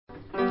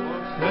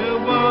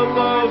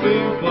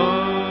loving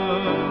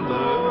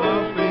Father,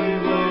 happy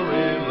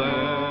glory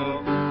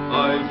land.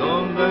 I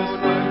don't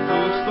expect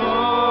to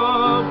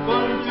stop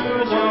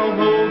until I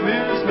hold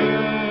His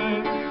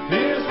hand.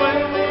 He's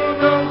waiting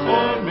out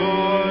for me.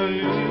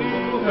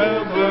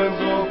 Heaven's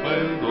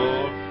open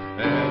door,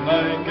 and I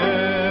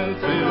can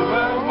feel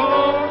at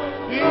home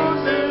in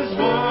His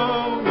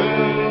world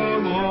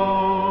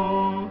anymore.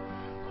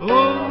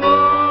 Oh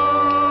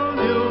Lord,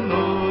 you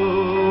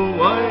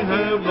know I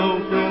have no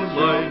friends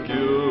like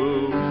you.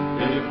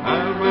 If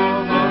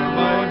heaven's not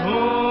my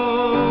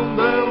home,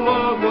 then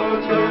what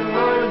can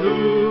I do?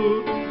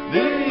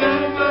 The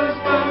angels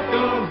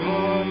beckon me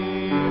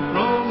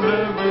from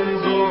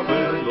heaven's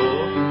open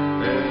door,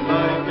 and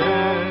I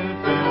can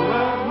feel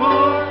at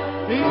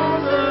home in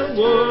that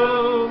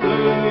world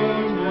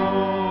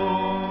anymore.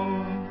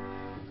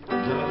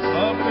 Just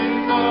up in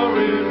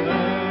glory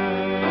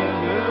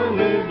land and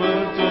live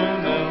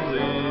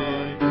eternally.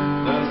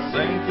 The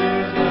saints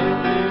is left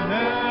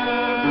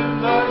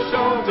behind, are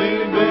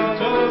shouting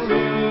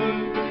victory.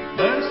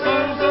 Their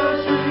songs are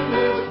singing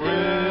His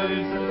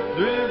praise,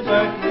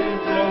 reflecting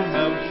from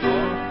Heaven's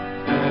shore,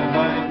 and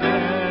I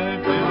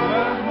can feel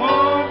at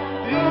home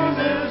in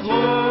His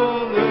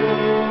world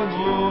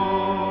anymore.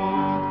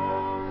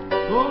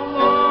 Oh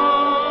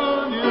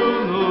Lord, you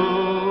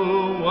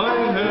know I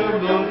have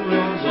no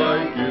friends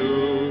like you.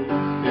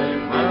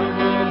 If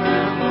heaven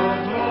is not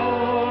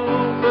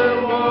home, then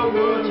what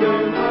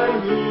can I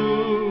do?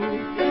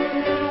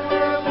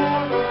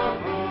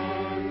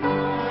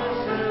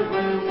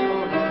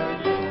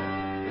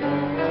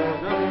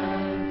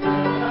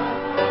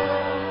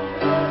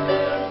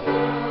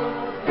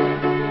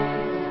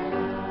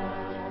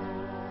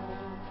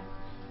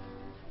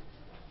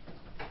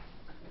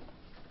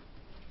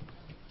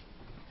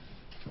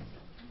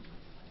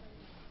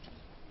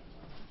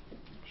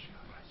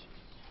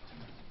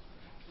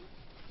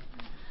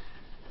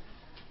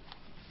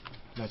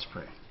 Let's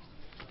pray.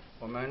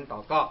 我们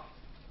祷告。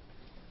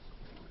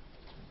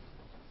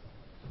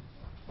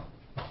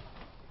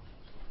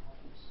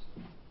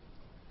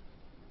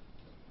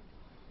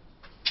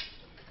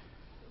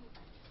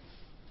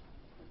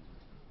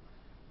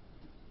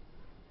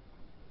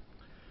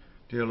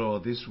Dear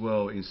Lord, this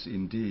world is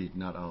indeed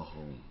not our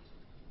home.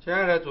 亲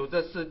爱的主，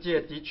这世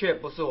界的确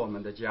不是我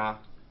们的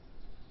家。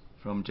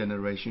 From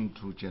generation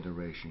to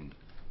generation,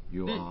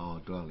 you are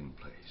our dwelling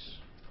place.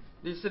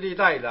 历世历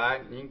代以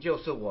来，您就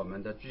是我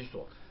们的居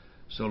所。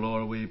 So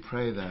Lord, we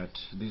pray that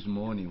this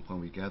morning when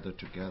we gather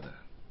together,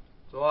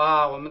 主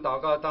啊，我们祷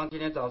告，当今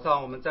天早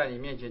上我们在你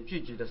面前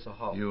聚集的时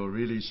候， you will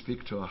really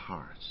speak to our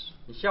hearts.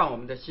 你向我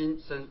们的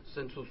心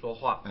深处说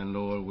话。 And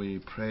Lord, we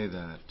pray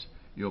that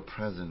your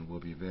presence will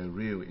be very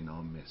real in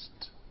our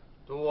midst.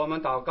 主，我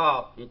们祷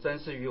告，你真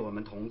是与我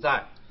们同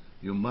在。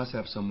 You must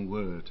have some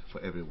word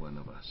for every one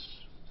of us.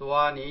 主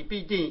啊，你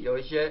必定有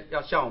一些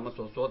要向我们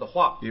所说的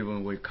话。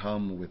 Even we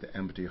come with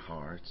empty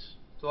hearts,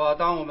 主啊，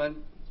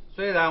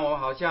虽然我们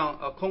好像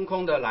空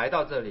空的来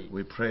到这里，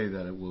 we pray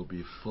that it will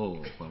be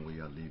full when we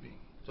are leaving.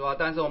 主啊，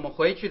但是我们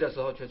回去的时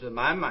候却是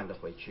满满的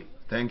回去。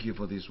 Thank you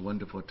for this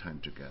wonderful time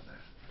together.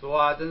 主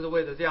啊，真是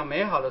为了这样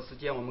美好的时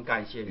间，我们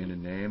感谢 In the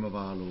你。 name of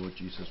our Lord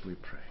Jesus, we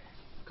pray.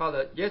 靠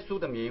着耶稣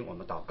的名，我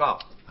们祷告。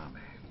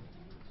 Amen.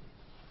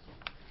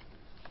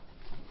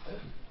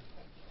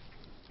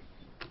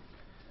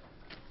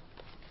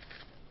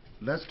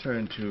 Let's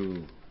turn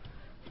to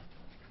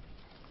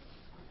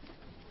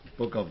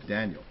book of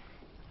Daniel.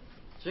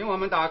 请我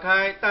们打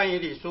开但以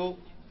理书，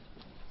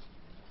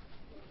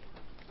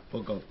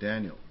 Book of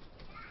Daniel.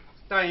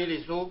 但以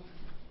理书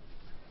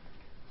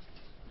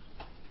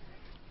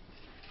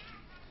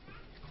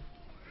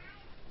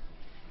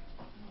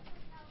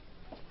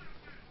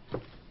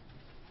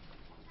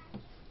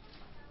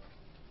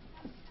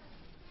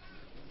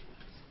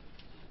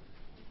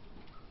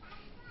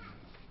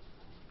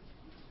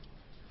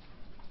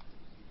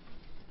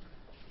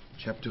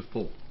Chapter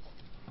 4.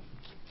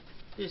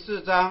 第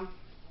4章。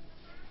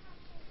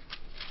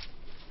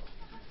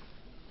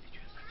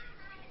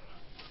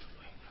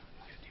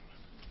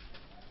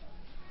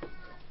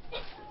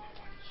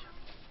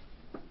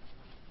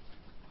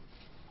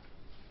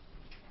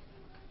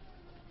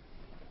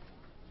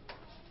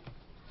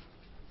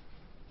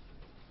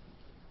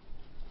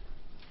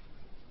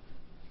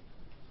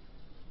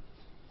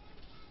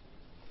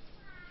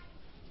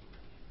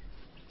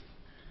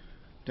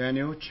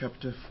Daniel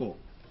chapter 4,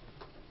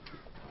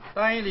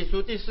 但以理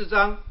书第4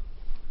章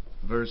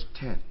verse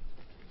 10.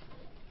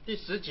 第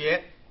10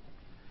节。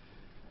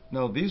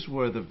 Now these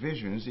were the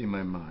visions in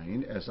my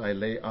mind as I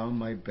lay on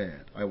my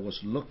bed. I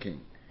was looking,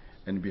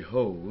 and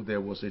behold,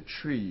 there was a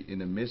tree in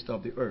the midst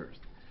of the earth,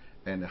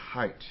 and the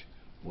height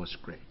was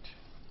great.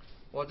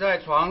 我在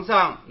床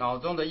上，脑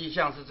中的意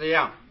象是这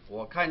样：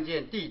我看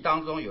见地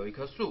当中有一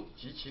棵树，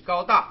极其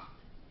高大。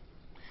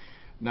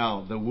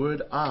 Now the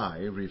word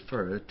I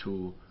referred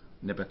to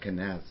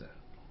Nebuchadnezzar,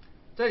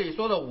 这里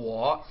说的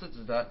我是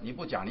指的尼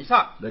布甲尼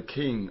撒， the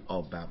king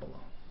of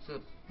Babylon.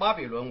 是巴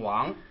比伦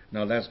王。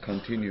 Now let's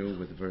continue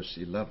with verse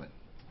 11.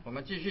 我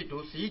们继续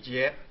读11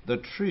节。The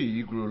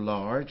tree grew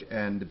large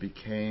and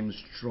became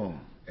strong,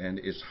 and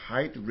its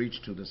height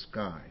reached to the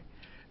sky,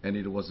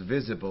 and it was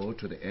visible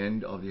to the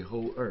end of the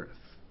whole earth.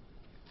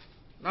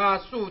 那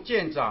树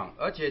渐长，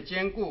而且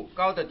坚固，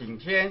高的顶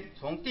天，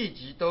从地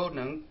极都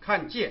能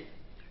看见。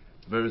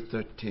Verse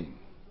 13.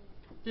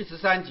 第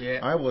13节。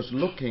I was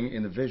looking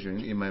in the vision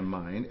in my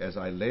mind as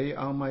I lay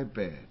on my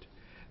bed,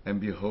 and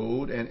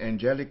behold, an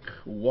angelic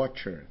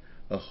watcher,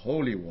 a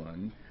holy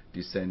one,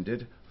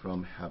 descended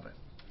from heaven.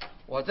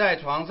 我在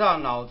床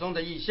上脑中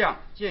的意象，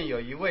见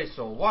有一位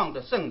守望的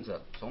圣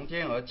者从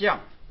天而降。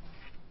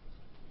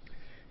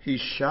He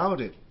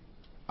shouted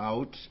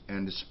out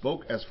and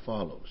spoke as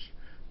follows: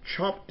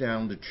 Chop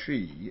down the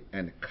tree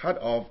and cut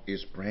off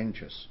its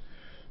branches,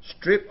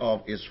 strip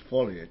off its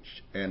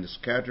foliage and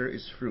scatter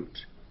its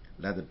fruit.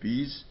 Let the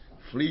beasts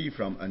flee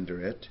from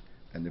under it,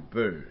 and the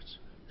birds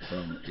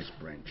from its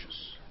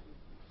branches.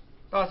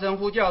 大声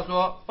呼叫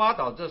说：伐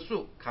倒这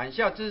树，砍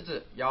下枝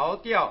子，摇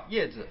掉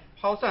叶子，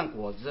抛散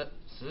果子，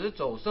使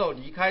走兽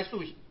离开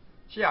树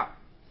下，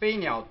飞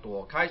鸟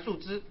躲开树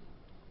枝。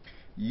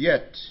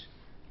Yet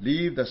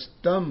leave the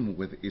stem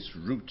with its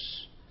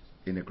roots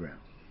in the ground.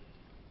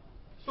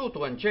 树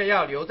墩却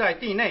要留在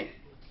地内。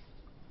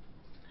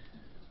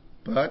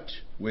But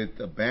with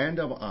a band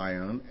of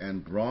iron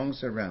and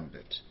bronze around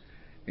it,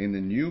 in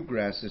the new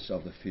grasses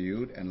of the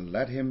field, and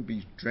let him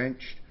be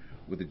drenched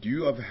with the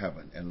dew of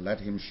heaven, and let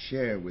him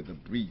share with the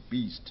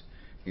beast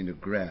in the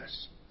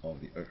grass of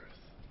the earth.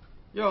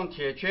 用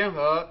铁圈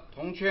和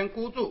铜圈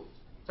箍住，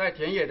在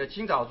田野的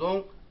青草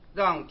中，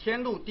让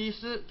天露滴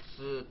湿，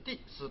使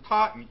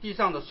他与地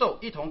上的兽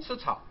一同吃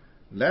草。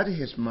Let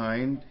his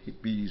mind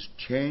be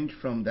changed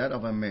from that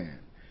of a man,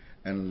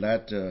 and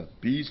let the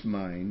beast's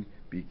mind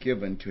be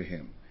given to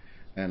him,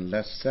 and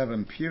let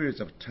 7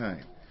 periods of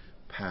time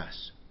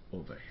pass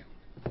over him.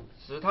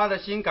 使他的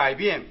心改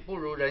变，不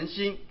如人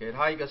心，给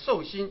他一个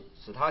兽心，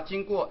使他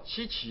经过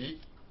7期。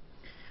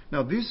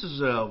Now this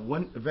is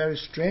one very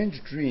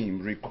strange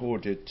dream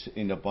recorded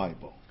in the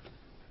Bible.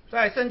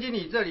 在圣经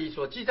里，这里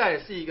所记载的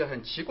是一个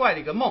很奇怪的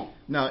一个梦。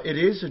Now it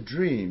is a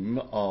dream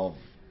of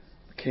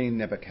King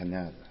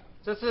Nebuchadnezzar,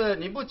 这是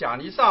尼布甲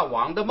尼撒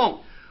王的梦。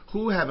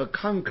who have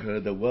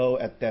conquered the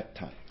world at that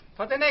time.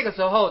 他在那个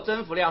时候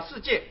征服了世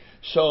界。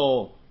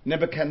So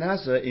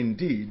Nebuchadnezzar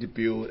indeed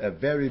built a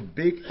very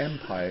big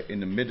empire in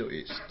the Middle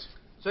East.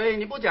 所以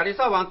尼布甲尼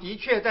撒王的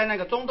确在那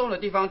个中东的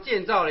地方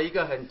建造了一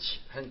个很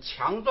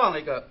强壮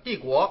的一个帝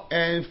国。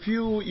And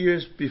few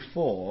years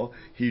before,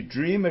 he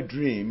dreamed a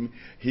dream.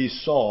 He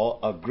saw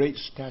a great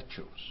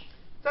statues.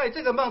 在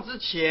这个梦之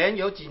前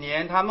有几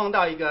年，他梦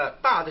到一个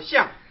大的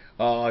像。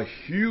A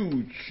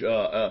huge,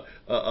 the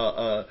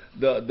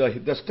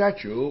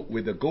statue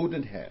with a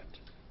golden head,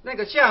 那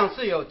个像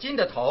是有金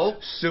的头，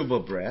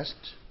 silver breast,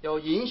 有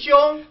银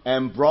胸，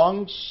 and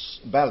bronze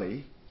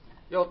belly,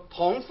 有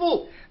铜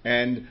腹，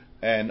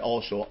 and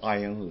also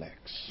iron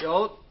legs.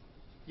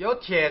 有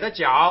铁的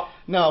脚。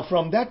 Now,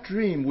 from that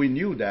dream, we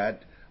knew that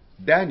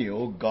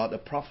Daniel got a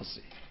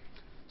prophecy.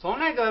 从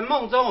那个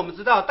梦中，我们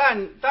知道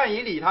但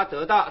以理他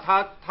得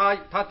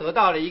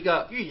到了一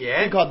个预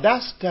言。 Because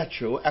that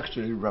statue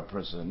actually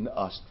represents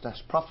that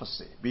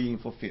prophecy being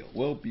fulfilled,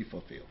 will be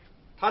fulfilled.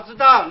 他知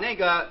道那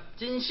个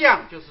金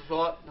像，就是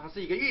说它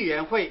是一个预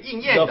言会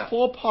应验 The 的。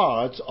 4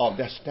 parts of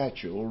that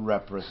statue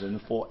represent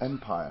 4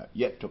 empires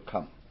yet to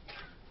come.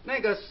 那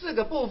个4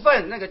个部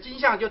分，那个金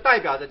像就代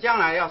表着将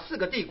来要4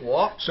个帝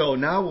国。 So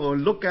now we'll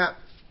look at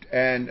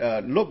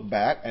and look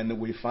back, and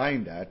we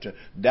find that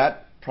that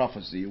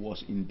prophecy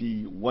was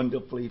indeed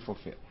wonderfully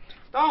fulfilled.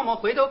 当我们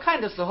回头看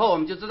的时候，我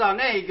们就知道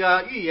那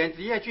个预言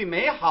的确去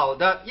美好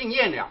的应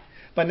验了。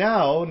 But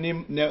now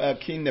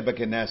King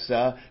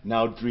Nebuchadnezzar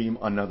now dreamed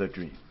another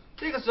dream.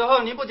 这个时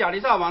候，尼布甲尼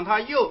撒王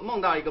他又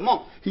梦到一个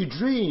梦， He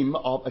dreamed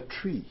of a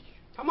tree.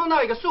 他梦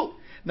到一个树，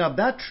 Now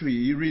that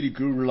tree really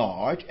grew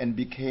large and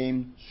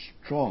became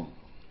strong.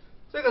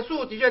 这个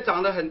树的确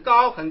长得很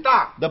高很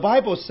大。 The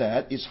Bible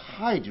said its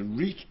height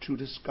reached to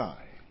the sky.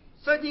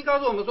 圣经告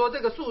诉我们说，这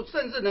个树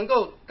甚至能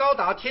够高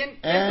达天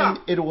And 上。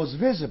 it was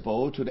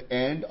visible to the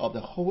end of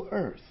the whole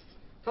earth.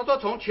 他说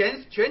从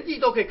全地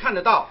都可以看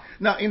得到。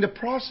 Now in the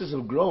process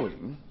of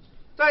growing,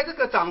 在这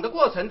个长的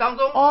过程当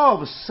中， all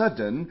of a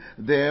sudden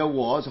there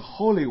was a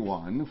Holy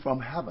One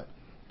from heaven.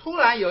 突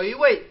然有一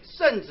位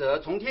圣者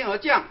从天而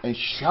降， And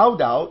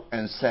shout out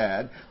and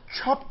said,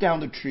 Chop down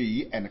the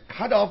tree and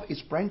cut off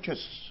its branches,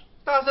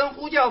 大声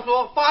呼叫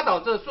说：伐倒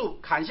这树，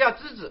砍下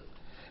枝子，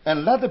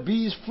 and let the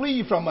bees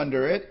flee from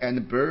under it, and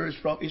the birds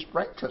from its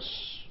branches.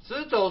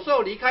 使走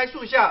兽离开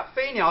树下，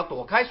飞鸟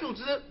躲开树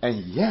枝。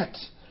 And yet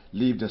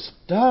leave the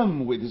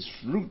stem with its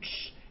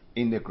roots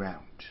in the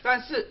ground.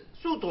 但是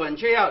树墩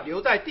却要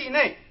留在地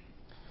内。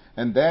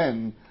 And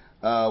then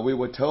we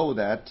were told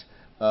that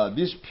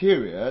this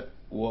period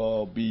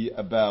will be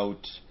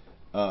about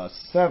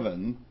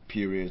 7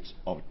 periods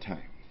of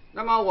time.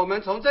 那么我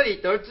们从这里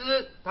得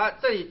知，它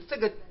这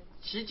个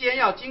期间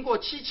要经过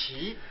7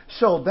期，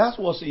 So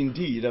that was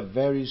indeed a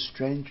very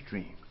strange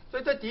dream. 所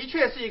以这的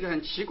确是一个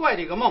很奇怪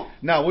的一个梦。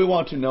 Now we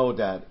want to know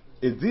that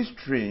is this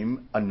dream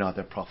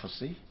another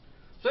prophecy?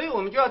 所以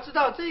我们就要知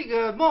道这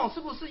个梦是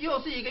不是又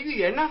是一个预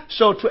言呢？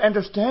 So to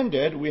understand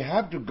it, we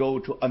have to go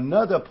to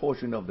another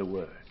portion of the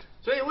word.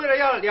 所以为了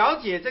要了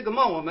解这个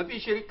梦，我们必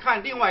须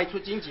看另外一处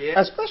经节。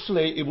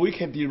 Especially if we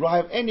can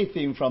derive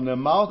anything from the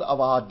mouth of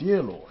our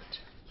dear Lord.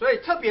 所以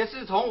特别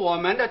是从我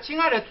们的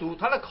亲爱的主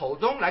他的口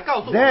中来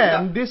告诉我们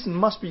Then 的。 this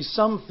must be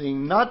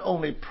something not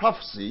only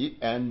prophecy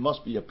and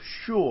must be a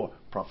sure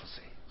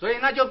prophecy. 所以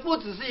那就不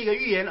只是一个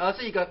预言，而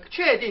是一个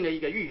确定的一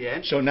个预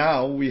言。 So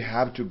now we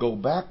have to go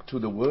back to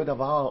the word of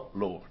our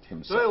Lord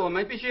所以 himself. 我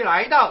们必须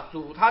来到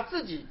主他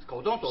自己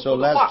口中所 So 说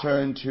的 let's 话。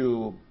 turn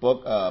to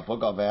book of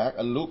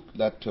Luke.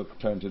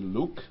 Turn to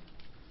Luke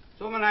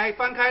所以我们来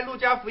翻开路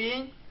加福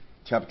音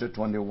chapter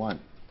 21.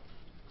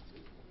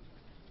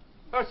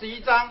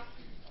 21章，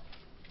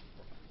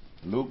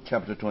 Luke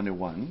chapter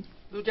 21,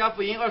 路加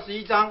福音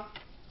21章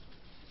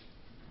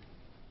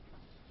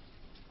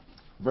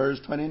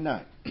verse 29.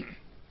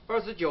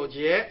 29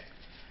节。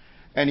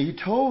 And he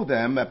told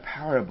them a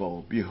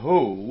parable.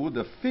 Behold,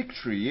 the fig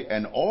tree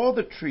and all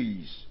the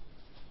trees.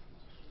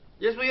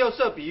 耶稣又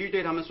设比喻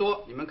对他们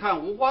说：“你们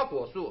看无花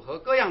果树和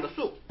各样的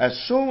树， As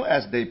soon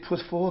as they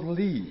put forth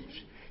leaves,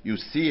 you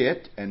see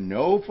it and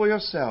know for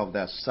yourself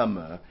that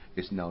summer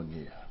is now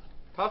near.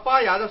 它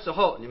发芽的时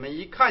候，你们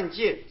一看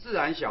见，自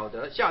然晓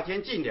得夏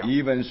天近了。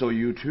 Even so,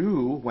 you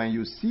too, when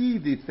you see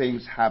these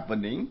things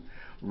happening,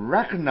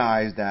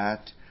 recognize that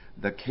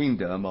the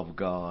kingdom of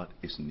God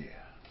is near.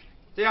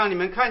 这样你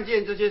们看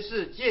见这些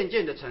事渐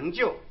渐的成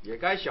就，也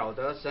该晓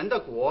得神的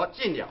国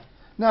近了。”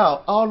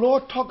 Now, our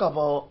Lord talked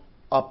about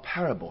a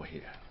parable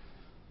here.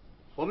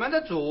 我们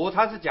的主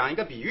他是讲一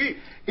个比喻，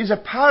 It's a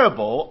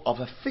parable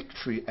of a fig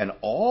tree and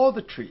all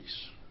the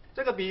trees.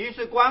 这个比喻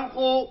是关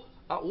乎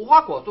无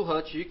花果树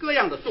和其各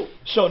样的树。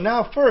 So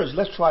now first,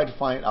 let's try to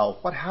find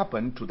out what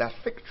happened to that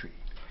fig tree.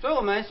 所以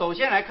我们首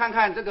先来看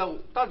看这个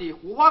到底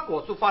无花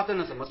果树发生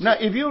了什么事。 Now,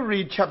 if you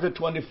read chapter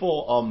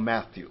 24 of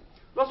Matthew,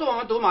 若是我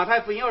们读马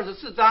太福音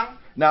24章，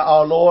 now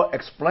our Lord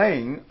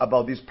explained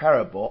about this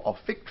parable of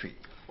fig tree.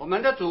 我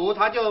们的主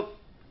他就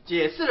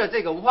解释了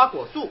这个无花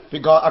果树，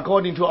 Because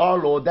according to our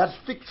Lord, that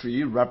fig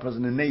tree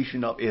represents the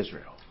nation of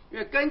Israel. 因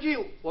为根据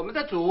我们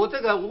的主，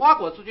这个无花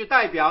果树就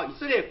代表以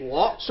色列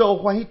国。 So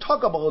when he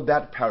talked about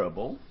that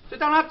parable, 所以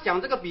当他讲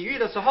这个比喻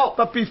的时候，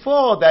 but when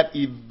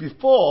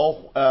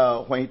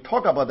he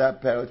talked about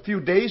that parable, a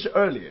few days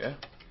earlier,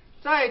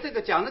 在这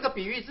个讲这个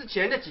比喻之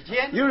前的几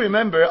天， you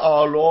remember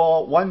our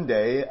Lord one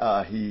day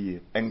he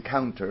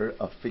encountered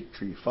a fig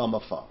tree from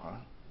afar.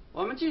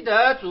 我们记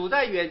得主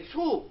在远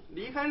处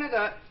离开那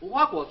个无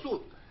花果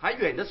树还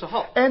远的时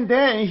候， And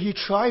then he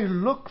tried to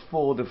look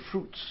for the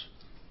fruits.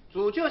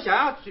 主就想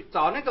要去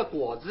找那个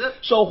果子。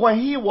 So when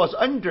he was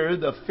under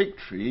the fig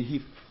tree,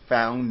 he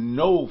found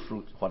no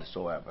fruit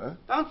whatsoever.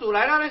 当主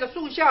来到那个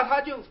树下，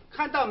他就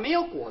看到没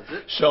有果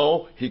子，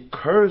 So he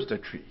cursed the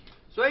tree.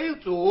 所以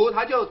主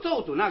他就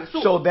咒诅那个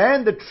树。 So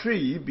then the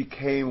tree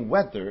became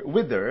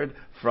withered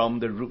from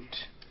the root.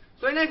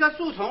 所以那棵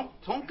树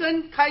从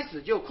根开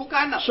始就枯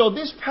干了。 So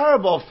this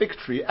parable of fig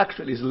tree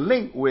actually is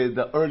linked with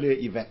the earlier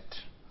event.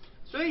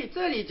 所以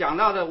这里讲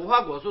到的无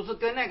花果树是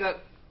跟那个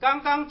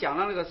刚刚讲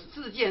到那个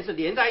事件是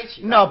连在一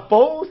起的。 Now,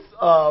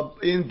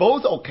 in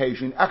both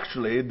occasions,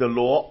 actually, the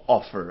Lord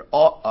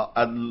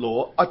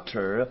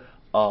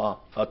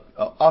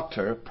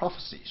uttered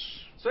prophecies.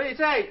 所以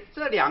在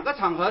这两个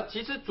场合，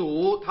其实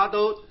主他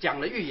都讲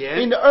了预 In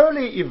言。 the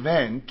early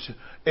event,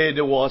 it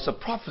was a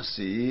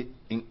prophecy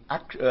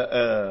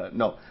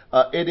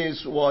it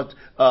is what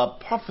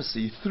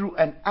prophecy through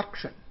an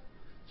action.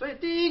 所以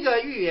第一个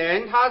预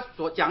言，他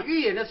所讲预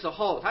言的时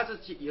候，他是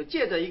有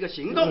借着一个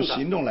行动的。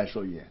行动来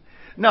说言。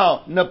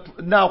Now,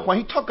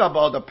 when he talked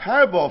about the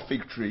parable of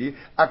fig tree,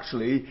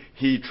 actually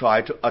he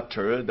tried to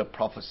utter the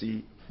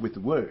prophecy with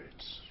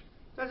words.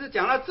 但是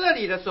讲到这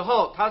里的时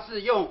候，他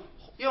是用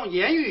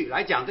言语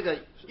来讲这个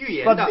预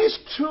言 But 的。 these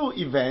two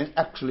events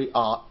actually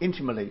are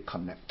intimately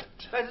connected.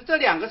 但是这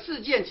两个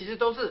事件其实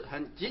都是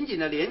很紧紧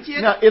的连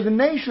接 Now, 的。 if the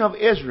nation of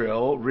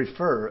Israel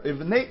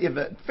if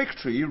the fig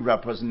tree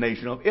represents the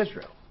nation of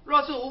Israel,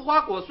 若是无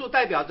花果树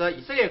代表着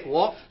以色列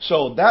国，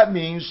 so that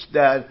means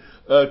that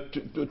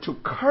to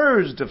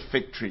curse the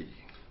fig tree,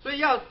 所以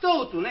要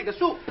咒诅那个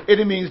树。 it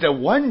means that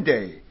one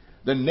day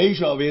the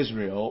nation of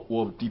Israel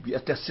will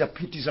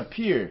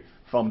disappear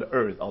from the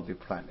earth of the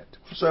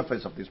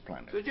surface of this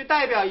planet. 所以就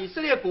代表以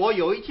色列国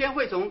有一天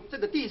会从这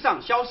个地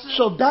上消失。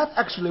 So that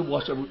actually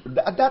was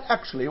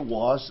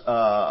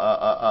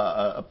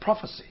a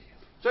prophecy.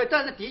 所以，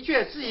但是的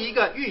确是一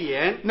个预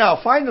言。 Now,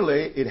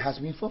 finally, it has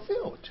been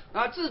fulfilled.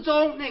 至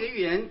终那个预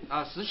言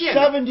实现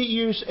了。 70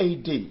 years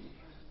A.D.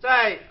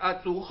 在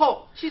主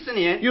后70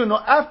年， You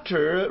know,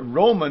 after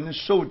Roman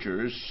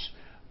soldiers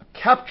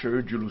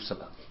captured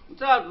Jerusalem. 你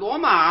知道罗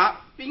马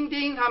兵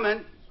丁他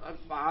们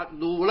把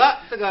掳了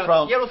这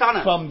个耶路撒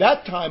冷。 From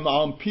that time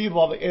on,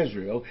 people of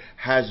Israel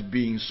has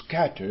been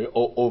scattered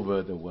all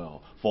over the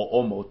world for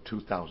almost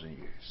 2,000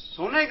 years.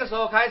 从那个时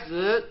候开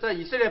始，这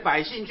以色列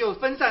百姓就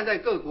分散在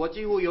各国，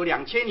几乎有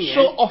2000年。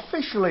 So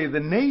officially, the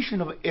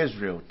nation of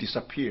Israel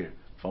disappeared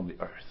from the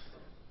earth.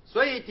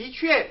 所以的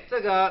确，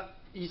这个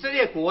以色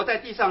列国在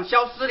地上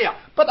消失了。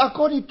 But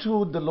according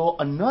to the Lord,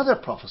 another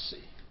prophecy,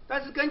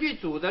 但是根据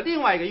主的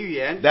另外一个预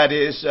言， that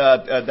is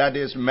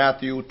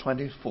Matthew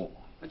 24.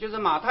 那就是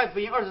马太福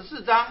音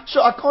24章。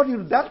 So according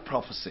to that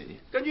prophecy,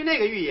 根据那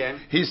个预言，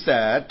 he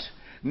said,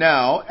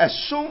 now as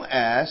soon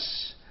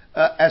as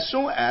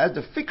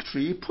the fig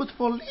tree put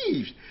forth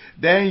leaves,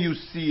 then you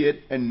see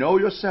it and know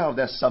yourself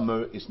that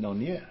summer is now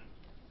near.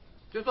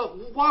 就说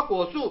无花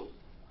果树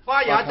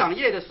发芽长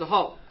叶的时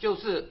候，就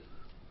是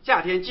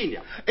夏天近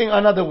了。 In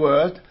other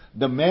words,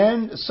 the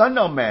Son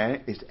of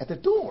Man is at the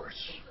doors.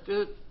 就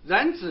是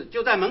人子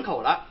就在门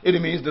口了。 It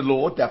means the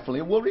Lord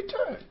definitely will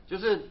return. 就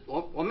是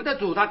我们的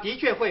主他的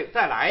确会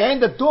再来。 And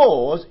the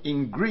doors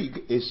in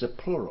Greek is a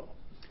plural.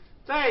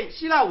 在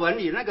希腊文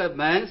里，那个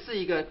门是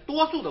一个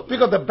多数的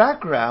Because 门， the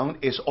background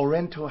is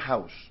Oriental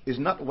house, is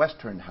not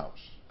Western house.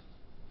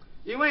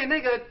 因为那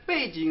个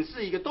背景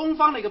是一个东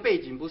方的一个背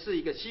景，不是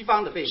一个西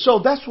方的背景。 So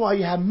that's why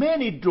you have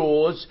many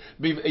doors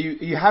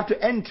you have to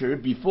enter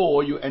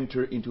before you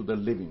enter into the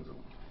living room.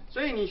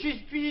 所以你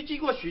必须经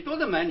过许多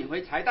的门，你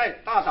会才到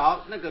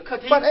达那个客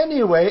厅。 But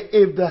anyway,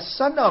 if the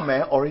Son of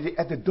Man already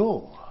at the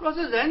door, 若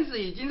是人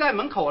子已经在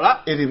门口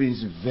了， it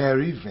means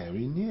very,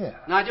 very near.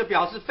 那就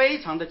表示非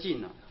常的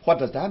近了。 What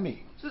does that mean?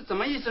 是什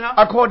么意思呢？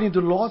 According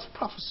to Lord's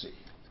prophecy.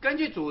 根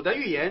据主的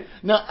预言，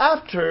 Now,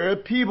 after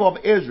people of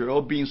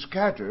Israel being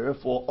scattered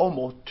for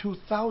almost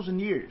 2,000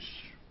 years,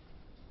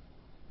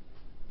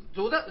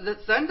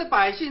 神的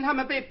百姓他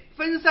们被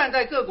分散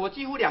在各国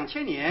几乎2000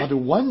 but 年，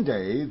 one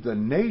day the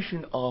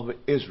nation of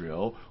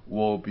Israel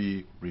will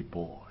be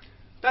reborn.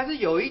 但是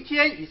有一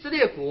天以色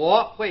列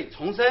国会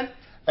重生，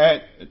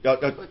 And 要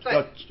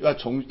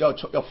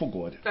复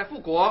国的。再复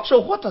国。 So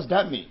what does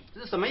that mean?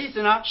 这是什么意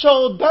思呢？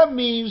 So that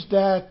means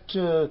that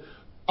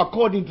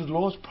according to the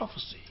Lord's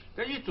prophecy,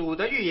 根据主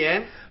的预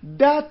言，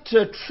 that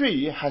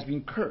tree has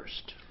been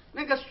cursed.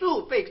 那个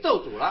树被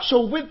咒诅了， So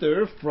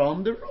wither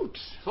from the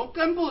roots. 从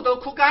根部都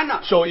枯干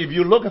了。 So if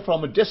you look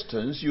from a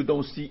distance, you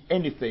don't see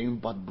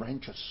anything but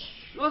branches.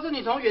 如果是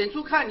你从远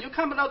处看，你就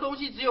看不到东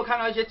西，只有看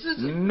到一些枝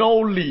子，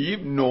 No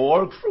leaf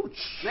nor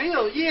fruits. 没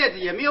有叶子，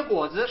也没有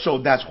果子。 So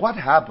that's what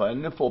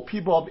happened for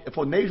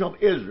nation of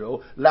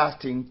Israel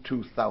lasting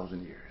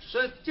 2,000 years.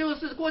 所以就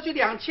是过去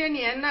2000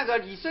年那个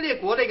以色列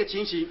国的一个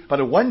情形。 But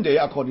one day,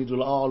 according to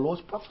our Lord's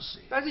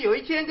prophecy, 但是有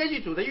一天，根据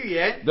主的预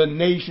言， the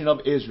nation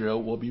of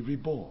Israel will be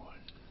reborn.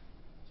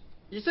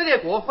 以色列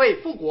国会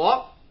复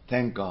国。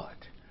 Thank God.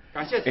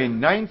 感谢神。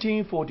 In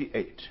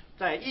 1948,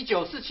 在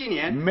1947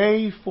年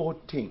May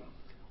 14,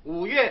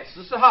 5月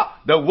14号，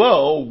 the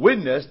world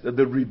witnessed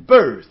the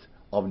rebirth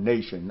of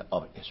nation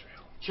of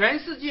Israel. 全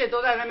世界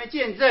都在那边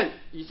见证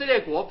以色列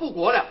国复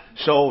国了。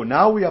 So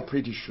now we are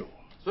pretty sure.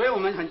 所以我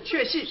们很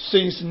确信，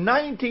 Since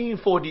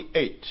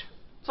 1948,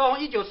 从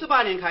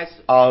1948年开始，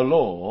 our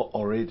Lord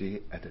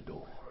already at the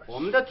door. 我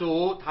们的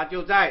主他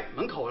就在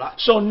门口了。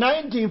 So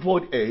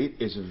 1948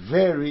 is a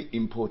very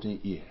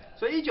important year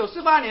所以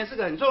1948年是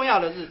个很重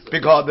要的日子，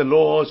 because the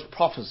Lord's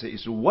prophecy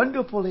is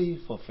wonderfully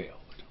fulfilled.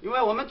 因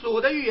为我们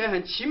主的预言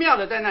很奇妙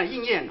的在那里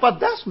应验了。 But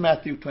that's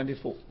Matthew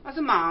 24. 那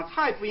是马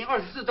太福音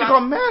24 Because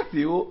章，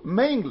 Matthew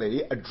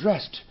mainly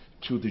addressed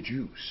to the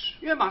Jews.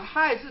 因为马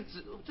太是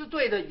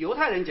对的犹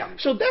太人讲的，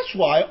 So that's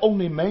why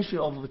only mention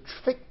of the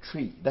fig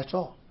tree, that's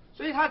all.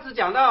 所以他只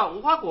讲到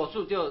无花果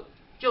树就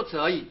此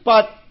而已。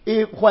 But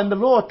when the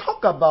Lord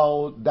talked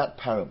about that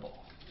parable,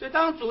 所以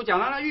当主讲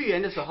到那预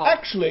言的时候，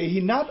 actually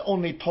he not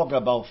only talked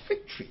about fig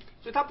tree,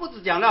 所以他不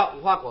只讲到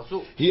无花果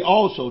树， he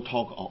also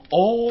talked of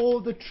all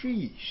the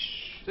trees.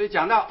 所以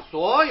讲到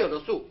所有的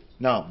树，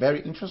 Now,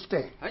 very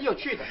interesting. 很有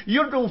趣的。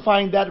 You don't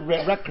find that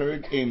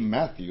record in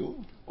Matthew,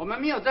 我们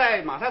没有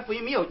在马太福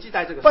音没有记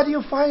载这个 but 事，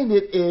 you find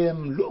it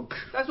in Luke.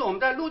 但是我们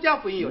在路加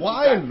福音有记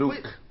Why 载。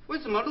 Luke? 为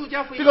什么路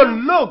加福音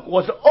Because Luke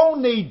was the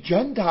only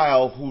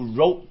Gentile who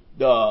wrote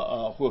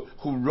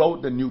who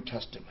wrote the New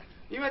Testament.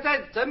 因为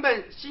在整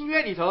本新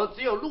约里头，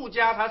只有路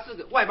加他是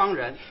个外邦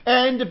人，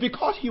 And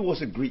because he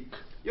was a Greek,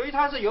 由于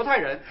他是犹太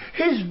人，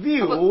 his 不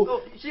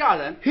view 希腊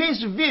人，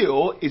 is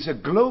a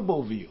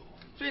global view.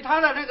 所以他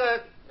的那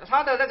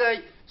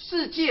个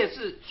世界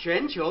是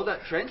全球的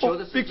世界。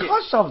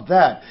 Because of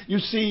that, you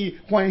see,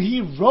 when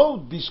he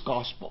wrote this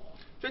gospel,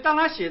 所以当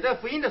他写这个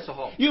福音的时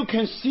候， you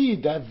can see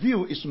that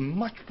view is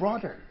much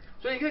broader.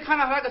 所以你可以看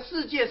到他那个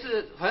世界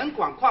是很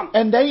广旷。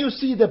 And then you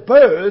see the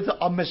birth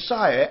of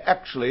Messiah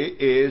actually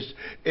is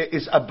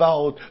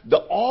about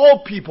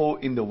all people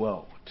in the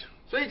world.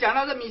 所以讲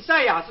到这弥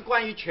赛亚是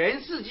关于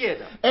全世界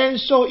的。 And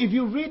so if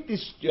you read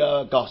this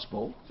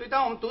gospel, 所以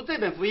当我们读这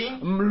本福音，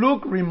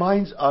 Luke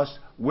reminds us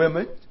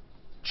women,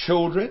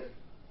 children,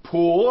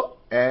 poor,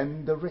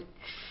 and the rich.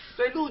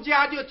 所以路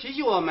加就提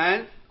醒我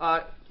们，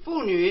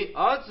妇女、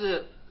儿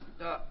子、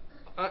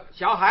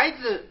小孩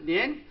子、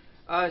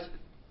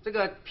这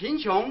个贫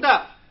穷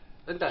的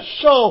等等。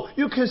 So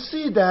you can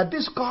see that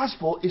this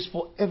gospel is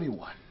for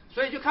everyone.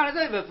 所以就看了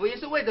这本福音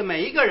是为着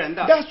每一个人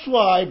的。 That's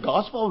why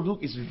Gospel of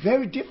Luke is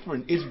very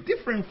different. It's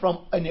different from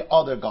any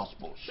other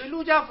Gospels. 所以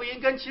路加福音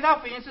跟其他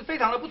福音是非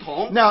常的不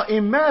同。 Now,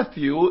 in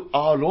Matthew,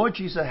 our Lord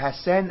Jesus has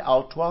sent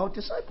out 12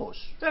 disciples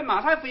在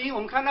马太福音，我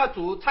们看到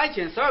主差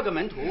遣12个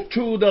门徒，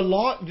 to the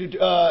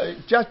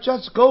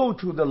just go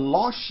to the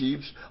lost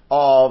sheep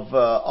of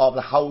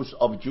the house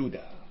of Judah.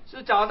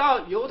 是找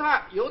到犹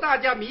大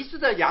家迷失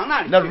的羊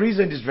那里 The 去。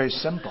 reason is very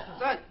simple.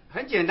 这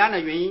很简单的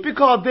原因，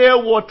 Because there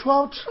were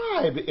 12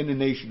 tribes in the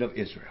nation of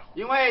Israel.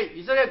 因为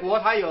以色列国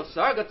它有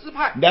12个支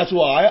派， That's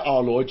why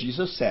our Lord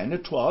Jesus sent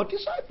 12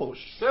 disciples.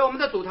 所以我们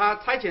的主他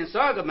差遣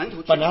12个门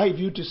徒去 But。now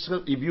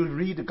if you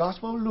read the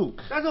Gospel of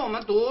Luke, 但是我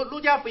们读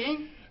路加福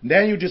音，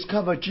 then you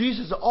discover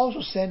Jesus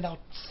also sent out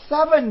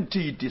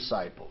 70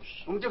 disciples.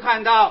 我们就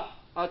看到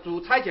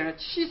主差遣了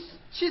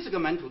70个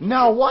门徒出去。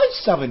 Now why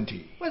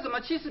 70? 为什么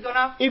70个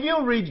呢？ If you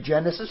read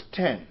Genesis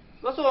 10,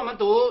 若是我们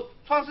读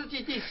创世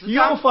纪第10 you'll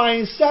章，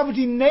 find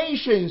 70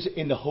 nations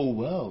in the whole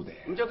world 我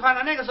there. 们就看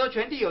到那个时候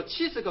全地有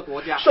70个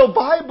国家， So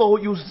Bible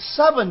used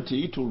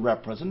 70 to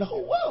represent the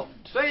whole world.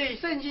 所以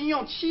圣经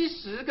用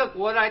70个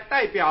国来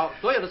代表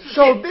所有的世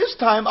So 界。 this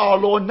time our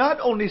Lord not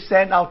only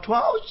sent out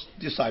 12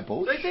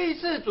 disciples, 所以这一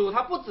次主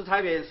他不只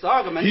差遣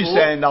12个门 he 徒，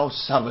 sent out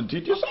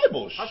 70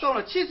 disciples. 他送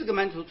了70个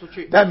门徒出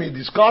去。 That means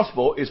this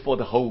gospel is for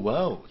the whole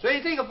world. 所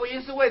以这个福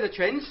音是为了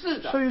全世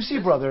的。 So you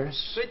see, brothers,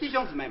 所以弟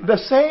兄姊妹们， the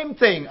same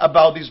thing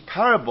about this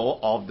parable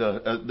of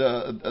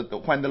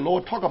when the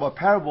Lord talked about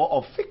parable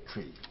of fig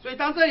tree. 所以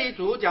当这里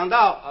主讲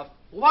到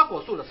无花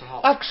果树的时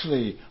候，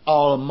 Actually,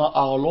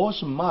 our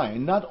Lord's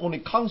mind not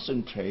only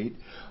concentrate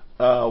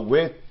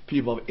with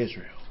people of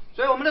Israel.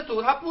 所以我们的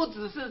主他不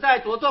只是在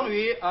着重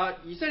于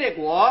以色列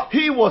国，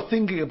 He was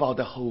thinking about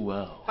the whole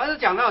world. 他是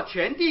讲到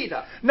全地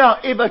的。 Now,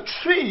 if a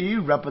tree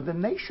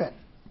represents nation,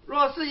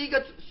 若是一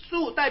个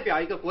树代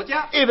表一个国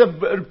家， if a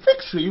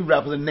fig tree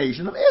represents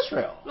nation of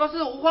Israel, 若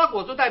是无花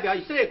果树代表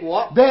以色列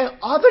国， then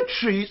other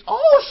trees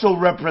also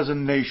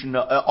represent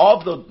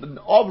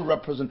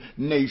represent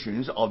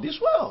nations of this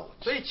world.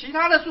 所以其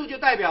他的树就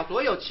代表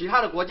所有其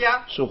他的国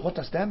家。 So what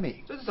does that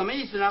mean? 这是什么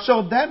意思呢？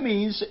 So that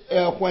means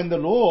when the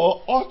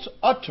Lord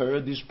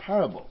uttered this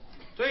parable,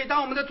 所以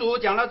当我们的主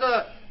讲到这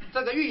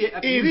个比喻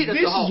if 的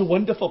this 时 is 候，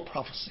 wonderful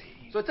prophecy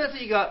所以这是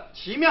一个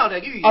奇妙的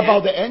预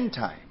about the 言， end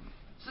time,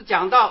 是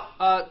讲到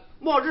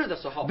末日的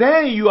时候，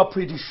 then you are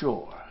pretty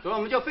sure. 所以我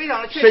们就非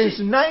常的确 Since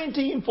信。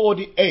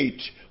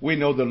 1948, we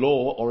know the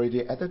Lord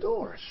already at the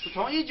doors.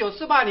 从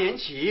1948年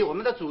起，我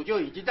们的主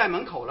就已经在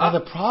门口 But the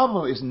了。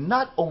 problem is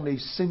not only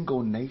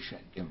single nation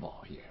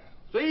involved here.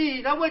 所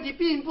以，那问题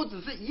并不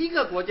只是一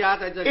个国家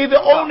在这里 If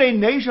讲 the 到。 only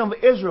nation of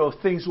Israel,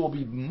 things will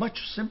be much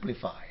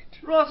simplified.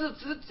 若是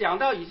只讲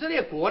到以色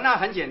列国呢，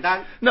很简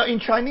单。 Now, in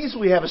Chinese,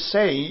 we have a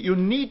saying, you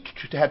need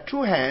to have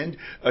two hands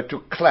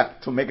to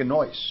clap, to make a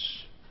noise.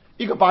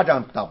 一个巴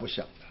掌打不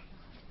响的。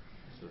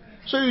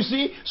So you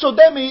see, so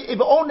that means if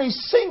only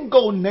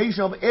single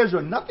nation of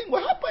Israel, nothing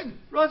will happen.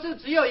 若是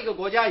只有一个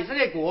国家以色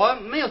列国，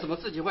没有什么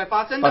事情会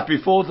发生 But 的。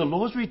 before the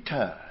Lord's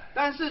return,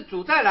 但是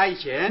主再来以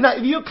前， now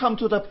if you come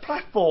to the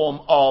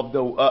platform of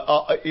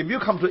if you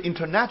come to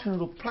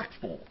international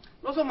platform,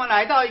 若是我们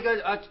来到一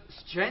个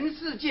全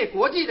世界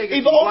国际的一个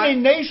if 景 only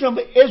观， nation of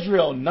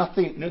Israel,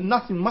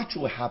 nothing much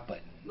will happen.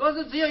 若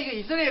是只有一个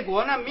以色列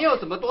国，那没有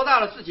什么多大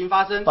的事情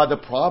发生。 But the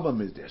problem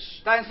is this.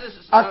 但是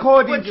问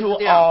According 题是 to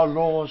这样， our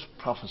Lord's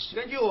prophecy,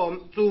 根据我们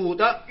主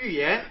的预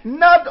言，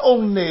 not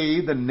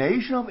only the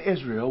nation of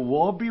Israel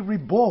will be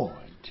reborn,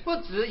 不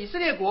止以色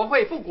列国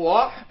会复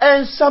国，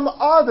 and some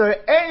other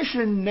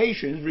ancient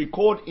nations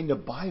recorded in the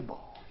Bible,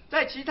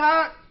 在其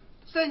他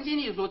圣经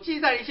里所记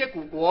载的一些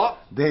古国，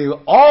 they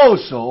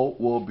also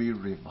will be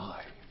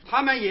revived.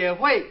 他们也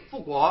会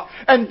复国，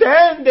 And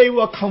then they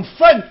will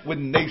confront with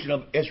the nation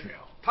of Israel.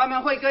 他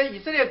们会跟以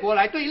色列国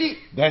来对立，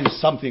 Then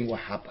something will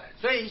happen.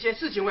 所以一些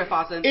事情会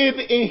发生。 If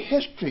in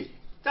history,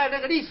 在那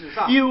个历史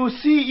上， you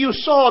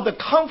saw the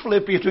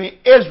conflict between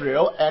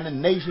Israel and the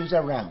nations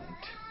around.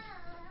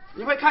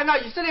 你会看到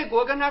以色列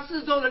国跟它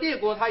四周的列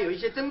国，它有一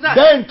些征战。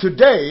 Then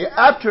today,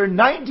 after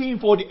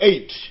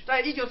 1948,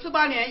 在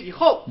1948年以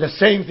后， the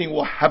same thing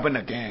will happen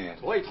again.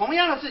 所以同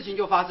样的事情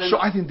就发生 So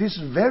了。 I think this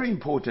is very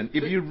important.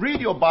 If you read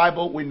your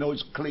Bible, we know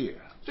it's clear.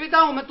 所以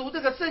当我们读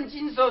这个圣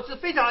经的时候，是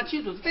非常的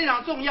清楚，是非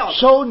常重要的。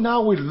 So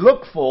now we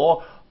look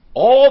for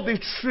all the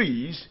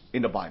trees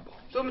in the Bible.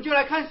 所以我们就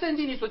来看圣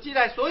经里所记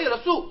载所有的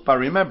树， But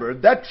remember,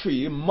 that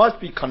tree must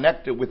be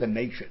connected with a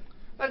nation.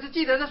 但是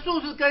记得这树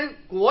是跟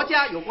国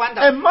家有关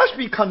的， And must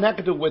be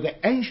connected with an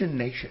ancient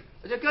nation.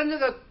 而且跟这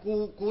个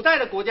古代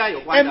的国家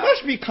有关 And 的。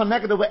 must be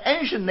connected with an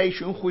ancient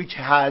nation which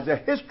has a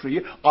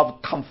history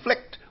of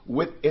conflict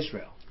with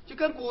Israel. 就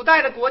跟古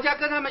代的国家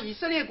跟他们以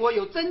色列国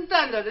有征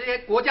战的这些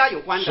国家有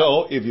关的。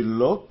 So if you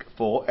look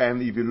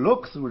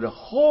through the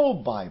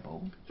whole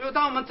Bible, 所以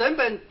当我们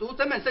读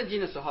整本圣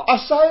经的时候，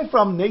 aside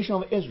from nation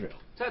of Israel,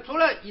 这除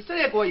了以色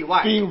列国以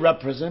外， being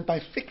represented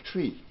by fig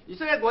tree. 以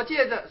色列国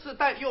借着是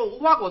用无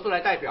花果树来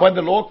代表。 When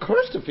the Lord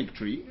cursed the fig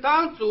tree,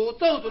 当主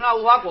咒诅那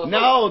无花果树，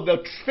 now the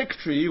fig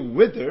tree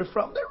withered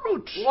from the 无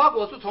roots. 花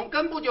果树从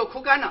根部就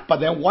枯干了。 But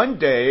then one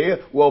day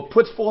will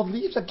put forth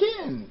leaves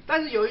again.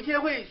 但是有一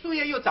天会树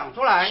叶又长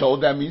出来， So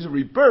that means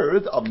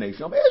rebirth of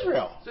nation of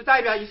Israel. 是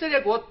代表以色列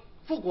国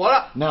复国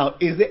了。 Now,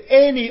 is there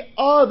any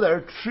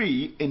other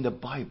tree in the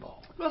Bible?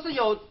 若是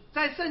有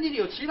在圣经里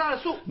有其他的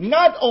树，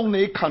 Not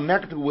only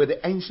connect with the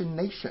ancient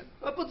nation,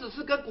 而不只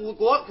是跟古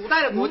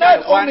代的国家有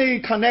not 关，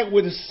 only connect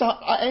with some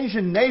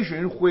ancient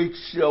nation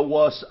which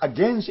was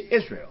against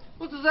Israel,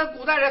 不只是在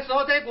古代的时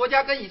候，这些国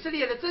家跟以色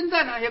列的征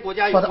战的那些国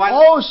家有 but 关，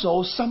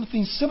 also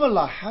something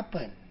similar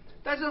happened.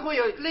 但是会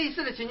有类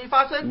似的情形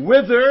发生，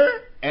 Wither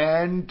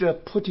and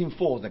putting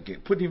forth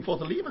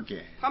the leaf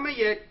again. 他们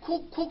也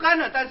枯干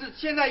了，但是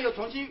现在又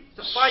重新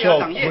发芽 So,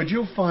 长叶。 would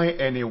you find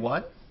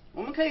anyone?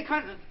 我们可以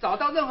找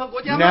到任何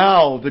国家吗？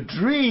 Now, the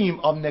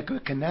dream of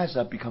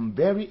Nebuchadnezzar become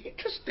very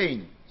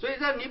interesting. 所以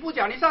这尼布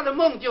甲尼撒的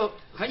梦就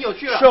很有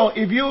趣了。 So,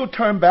 if you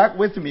turn back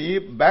with me,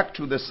 back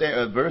to the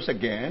verse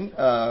again,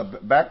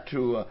 back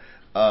to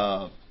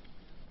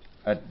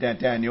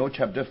Daniel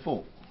chapter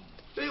 4.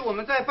 所以我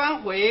们再翻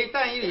回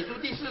但以理书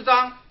第4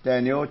章，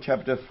 Daniel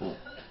chapter 4.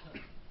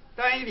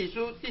 但以理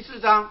书第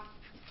4章。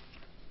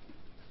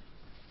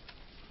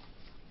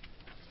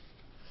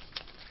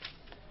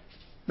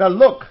 Now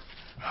look,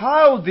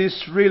 how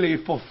this really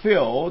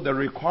fulfill the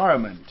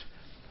requirement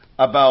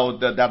about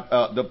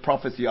the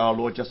prophecy our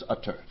Lord just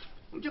uttered.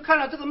 我们就看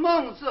到这个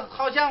梦是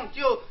好像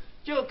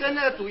就跟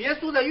那个主耶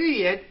稣的预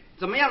言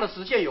怎么样的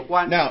实现有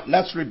关。 Now,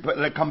 let's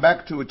come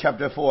back to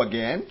chapter 4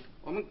 again.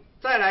 我们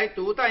再来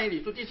读但以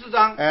理书第4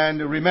章 And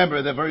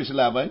remember the verse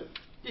 11.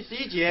 第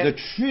11 The 节，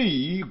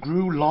 tree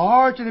grew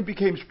large and it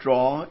became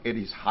strong, and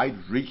its height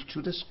reached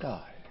to the sky.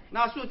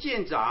 那树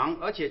渐长，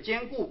而且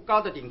坚固，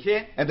高的顶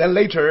天。 And then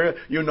later,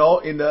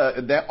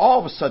 then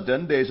all of a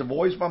sudden, there's a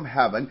voice from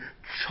heaven,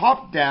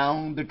 chop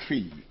down the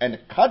tree and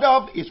cut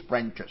off its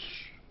branches.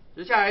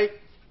 接下来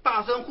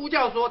大声呼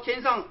叫说，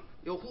天上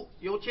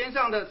有天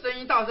上的声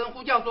音大声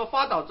呼叫说，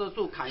发倒这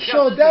树，砍下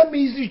So 枝子。 that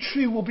means the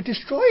tree will be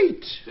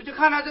destroyed. 所以就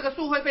看到这个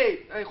树会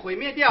被毁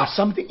灭掉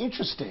But。something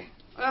interesting.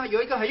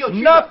 有一个很有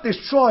趣 Not 的，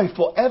 destroyed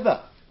forever.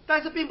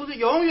 但是并不是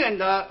永远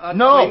的毁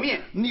No. 灭。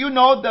 You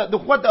know,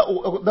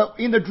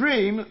 in the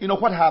dream, you know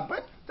what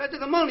happened? 在这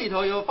个梦里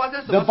头有发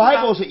生什 The 么事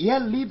Bible 呢？ says, yeah,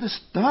 leave the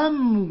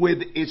stem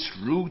with its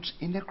roots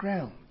in the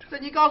ground.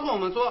 圣经告诉我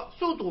们说，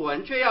树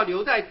墩却要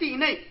留在地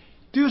内。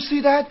 Do you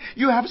see that?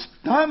 You have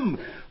stem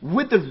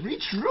with the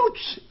rich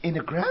roots in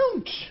the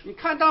ground. 你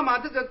看到吗？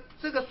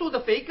这个树的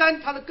肥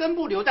干，它的根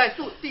部留在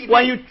地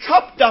When 内。 you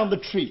chop down the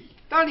tree,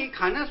 当你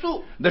砍那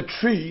树， the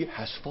tree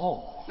has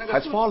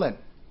fallen.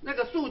 那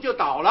个树就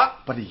倒了。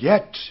 But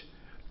yet,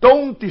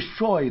 don't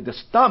destroy the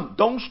stem.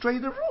 Don't stray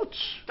the roots.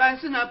 但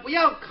是呢，不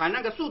要砍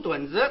那个树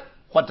墩子，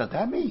 What does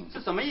that mean?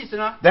 是什么意思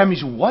呢？ That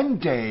means one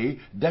day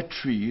that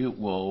tree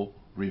will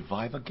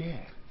revive again.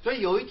 所以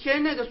有一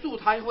天那个树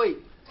它会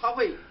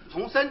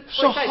重生，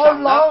 So 会再 how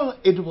长的， long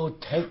it will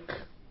take?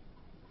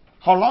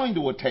 How long it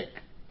will take?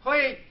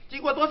 会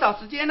经过多少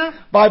时间呢？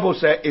 Bible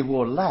says it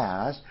will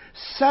last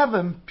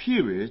 7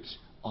 periods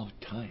of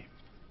time.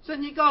 圣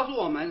经告诉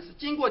我们是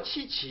经过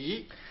7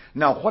期，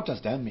 Now, what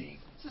does that mean?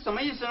 是什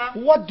么意思呢？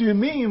 What do you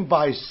mean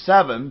by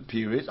 7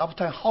 periods of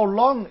time? How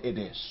long it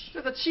is?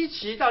 这个7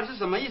期到底是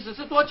什么意思？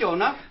是多久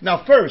呢？ Now,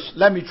 first,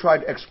 let me try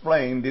to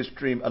explain this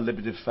dream a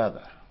little bit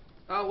further.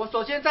 我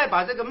首先再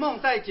把这个梦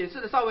再解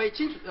释的稍微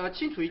清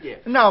楚一点。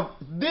 Now,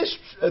 this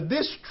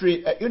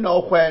dream,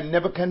 when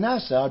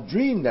Nebuchadnezzar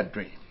dreamed that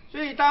dream,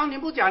 所以当尼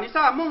布甲尼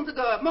撒梦这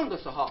个梦的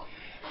时候，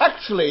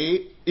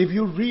 actually, if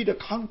you read the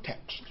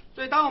context,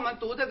 所以当我们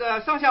读这个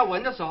上下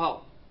文的时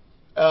候，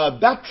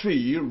 that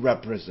tree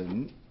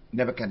represents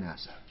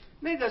Nebuchadnezzar.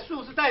 那个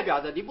树是代表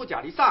着尼布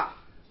甲尼撒，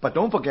 But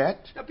don't forget,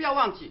 不要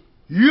忘记，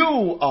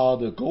 you are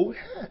the goat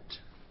head.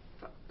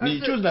 但是你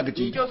就是那个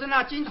金头。你就是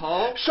那金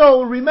头。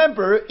 So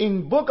remember,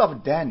 in book of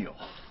Daniel,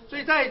 所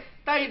以在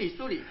但以理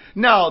书里，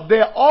 now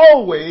there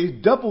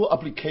always double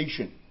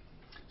application.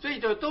 所以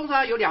就通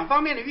常有2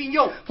方面的运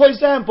用。 For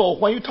example,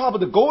 when you talk about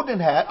the golden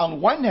head, on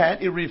one hand,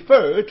 it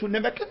refers to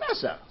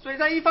Nebuchadnezzar. 所以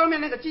在一方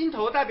面，那个金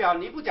头代表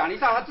尼布甲尼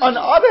撒他自 On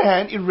the 己， other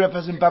hand, it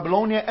represents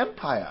Babylonian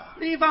Empire.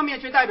 另一方面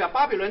却代表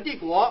巴比伦帝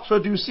国。 So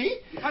do you see?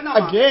 你看到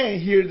吗？ Again,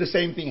 here the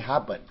same thing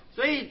happened.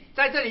 所以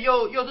在这里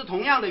又是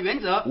同样的原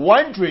则。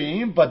 One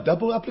dream, but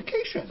double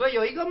application. 所以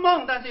有一个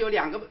梦，但是有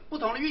2个不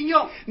同的运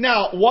用。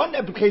 Now, one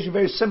application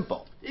very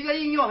simple. 一个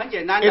应用很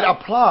简单 It 的，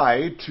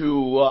 applied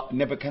to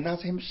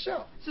Nebuchadnezzar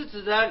himself. 是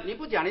指着尼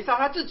布甲尼撒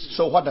他自己。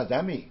 So what does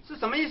that mean? 是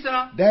什么意思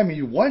呢？ That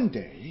means one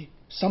day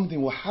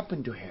something will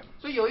happen to him.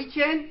 所以有一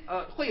天，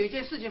会有一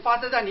件事情发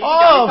生在尼布甲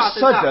All 尼 of 撒 a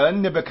身上。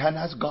 sudden,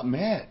 Nebuchadnezzar got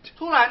mad.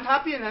 突然他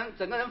变成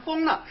整个人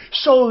疯了，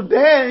 So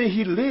then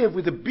he lived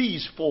with the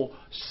beast for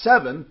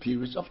 7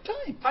 periods of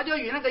time. 他就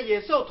与那个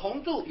野兽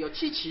同住，有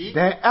7期。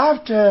 Then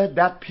after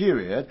that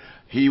period,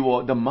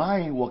 the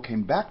mind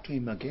came back to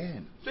him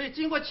again. 所以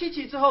经过7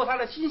期之后，他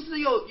的心思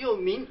又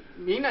明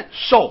了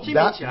So 清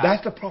明起来。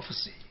 that's the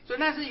prophecy. 所以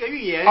那是一个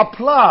预言。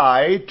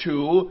 Applied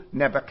to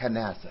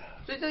Nebuchadnezzar.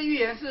 所以这预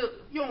言是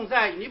用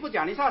在尼布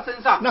甲尼撒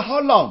身上。 Now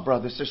how long,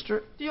 brother,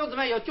 sister? 弟兄姊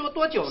妹，有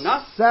多久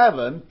呢？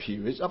 7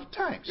 periods of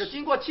times. 有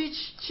经过七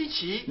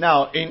期。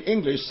 Now in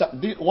English,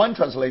 one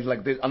translation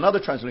like this, another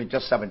translation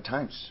just 7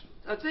 times.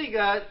 这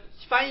个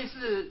翻译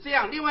是这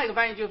样，另外一个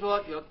翻译就是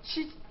说有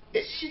七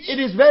It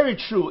is very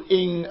true.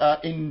 In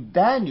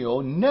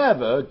Daniel,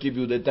 never give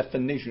you the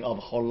definition of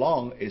how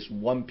long is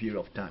 1 period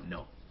of time.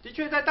 No. 的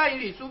确，在但以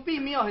理书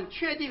并没有很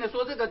确定的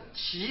说这个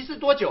期是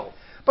多久。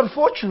 But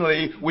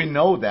fortunately, we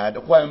know that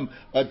when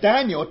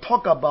Daniel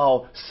talk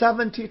about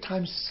 70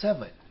 times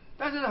 7,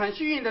 但是很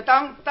幸运的，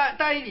当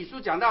但以理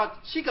书讲到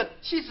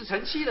70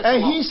乘7的 and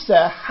时候， he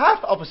said half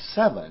of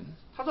 7.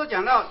 他说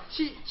讲到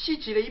七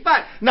期的一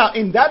半， Now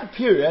in that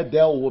period,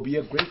 there will be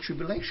a great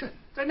tribulation.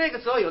 在那个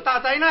时候有大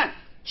灾难。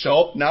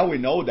 So now we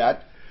know that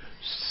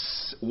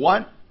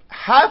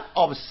half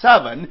of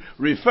 7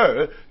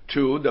 refer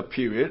to the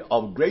period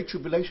of great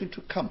tribulation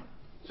to come.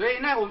 所以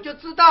呢，我们就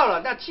知道了，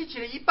那7期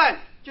的一半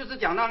就是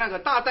讲到那个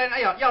大灾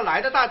难要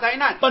来的大灾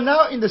难。 But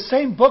now in the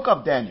same book of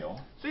Daniel,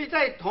 所以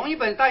在同一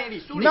本但以理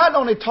书里， not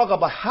only talk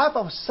about half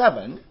of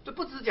 7, 就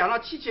不只讲到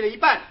7期的一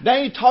半，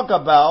 then he talk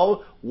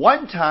about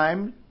 1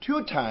 time,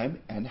 2 time,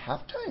 and half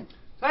time.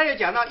 他也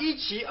讲到1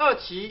期、2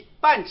期、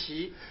半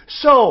期，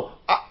 So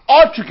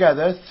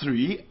altogether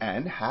 3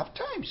 and half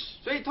times.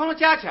 所以通通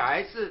加起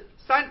来是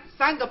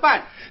三个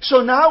半。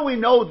 So now we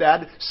know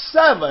that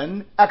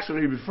 7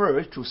 actually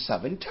refers to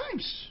 7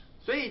 times.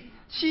 所以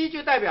7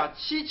就代表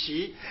7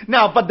期，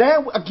 Now, but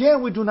then again,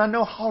 we do not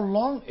know how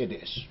long it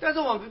is. 但是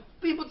我们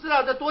并不知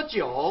道这多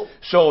久。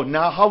 So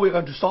now how are we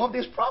going to solve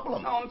this problem?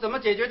 那我们怎么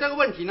解决这个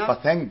问题呢？ But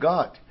thank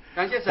God,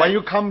 感谢 when 神。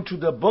 you come to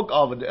the book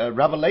of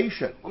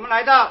Revelation, 我们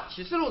来到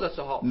启示录的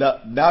时候，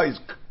 now it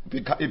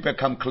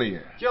become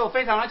clear. 就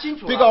非常的清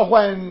楚 Because 了。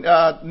 when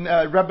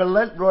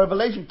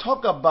Revelation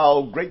talk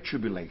about great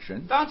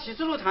tribulation, 当启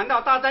示录谈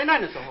到大灾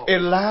难的时候， it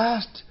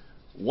lasts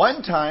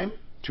 1 time,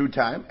 2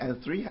 time,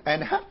 and 3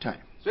 and half time.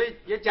 所以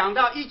也讲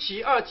到1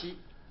期、2期、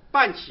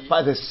半期。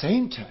 But at the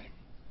same time,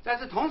 但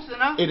是同时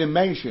呢， it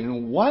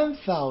mentioned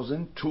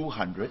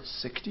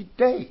 1,260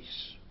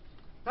 days.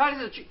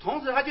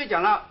 同时他就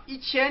讲到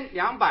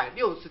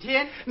1260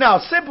天。 Now,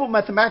 simple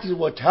mathematics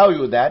will tell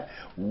you that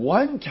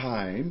 1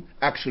 time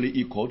actually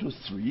equal to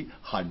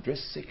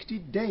 360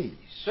 days.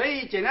 所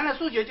以简单的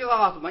数学就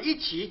告诉我们，1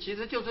期其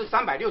实就是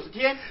360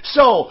天。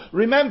 So,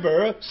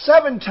 remember,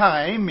 7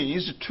 time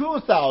means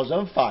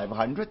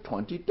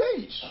 2,520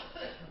 days.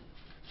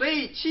 所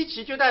以7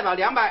期就代表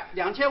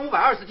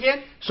2520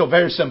天。 So,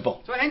 very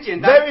simple. 所以很简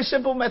单， Very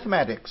simple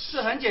mathematics.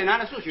 是很简单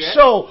的数学。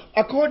 So,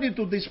 according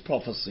to this 所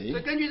prophecy, 以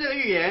根据这个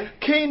预言，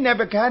 King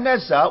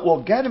Nebuchadnezzar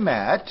will get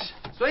mad,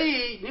 所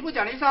以尼布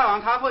甲尼撒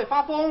王他会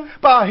发疯，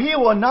 but he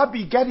will not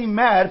be getting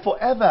mad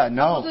forever.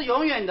 他不 No. 是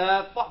永远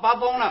的发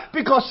疯了。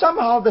 Because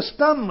somehow the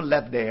stump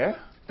left there,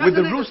 但 with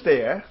是 the 那个 roots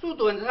there. 树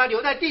墩子它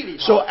留在地里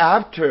头， So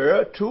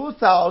after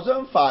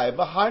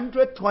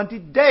 2,520所以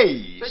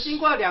days, 经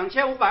过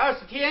2520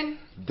天，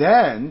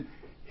 then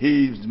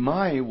his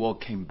mind will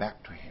come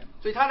back to him.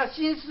 所以他的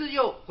心思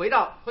又会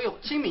有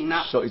清明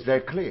了， So it's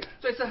very clear.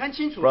 所以是很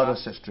清楚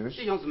Brothers 的， sisters.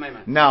 弟兄姊妹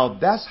们， Now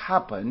that's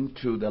happened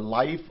to the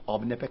life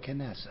of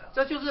Nebuchadnezzar.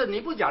 这就是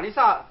尼布甲尼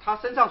撒他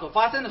身上所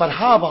发生的 But 事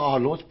how 情。 about our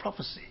Lord's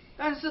prophecy?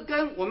 但是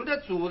跟我们的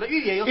主的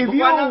预言有什 If 么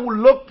关呢？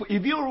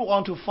 if you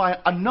want to find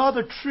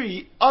another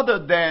tree other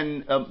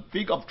than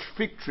fig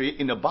tree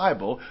in the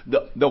Bible,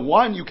 the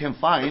one you can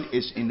find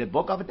is in the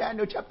book of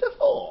Daniel chapter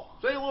 4.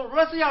 所以我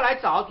若是要来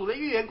找主的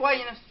预言关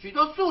于许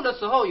多树的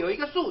时候，有一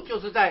个树就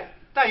是在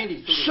但以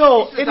理书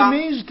So 里第4 it 章。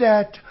 means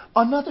that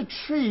another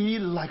tree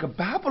like a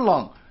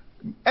Babylon,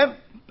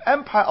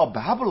 empire of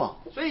Babylon.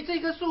 所以这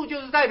棵树就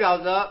是代表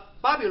着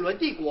巴比伦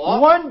帝国。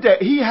 One day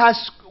he has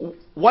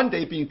one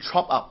day been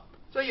chopped up.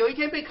 所以有一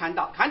天被砍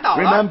倒了。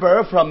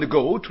 Remember, from the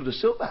gold to the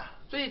silver.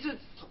 所以是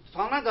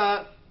从那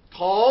个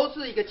头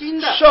是一个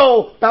金的。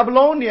 So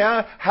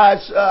Babylonia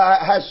has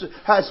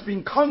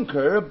been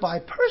conquered by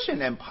Persian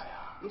Empire.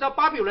 你知道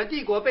巴比伦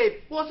帝国被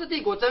波斯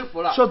帝国征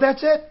服了， So that's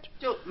it.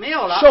 就没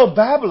有了。 So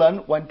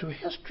Babylon went to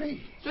history.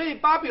 所以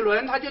巴比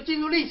伦它就进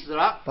入历史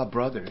了。 But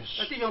brothers,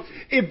 那弟兄，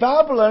 if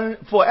Babylon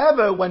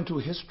forever went to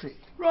history,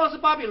 若是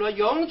巴比伦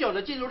永久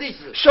的进入历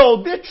史， so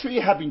this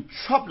tree have been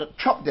chopped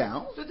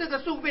down, 所以这个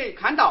树被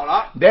砍倒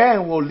了。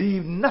 then will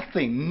leave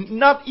nothing,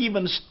 not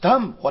even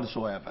stump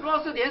whatsoever.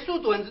 若是连树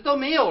墩子都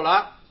没有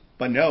了，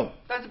 But no,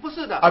 但是不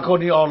是的。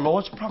 according to our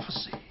Lord's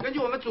prophecy, 根据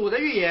我们主的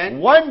预言，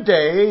 one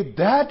day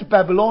that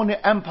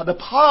Babylonian empire, the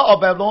power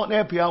of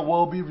Babylonian empire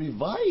will be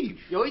revived.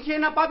 有一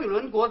天呢，巴比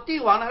伦国帝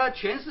王呢，他的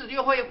权势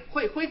又会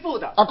恢复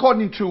的。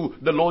 According to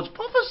the Lord's 根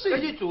prophecy.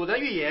 据主的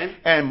预言，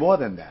 And more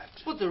than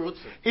that, 不止如此。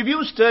 if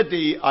you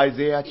study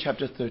Isaiah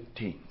chapter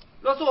 13,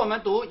 若是我们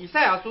读以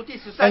赛亚书第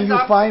and 13 you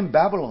章， find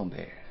Babylon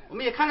there, 我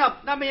们也看到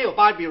那边也有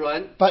巴比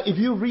伦。 but if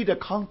you read the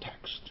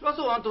context, 若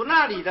是我们读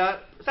那里的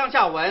上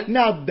下文，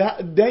 now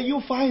there you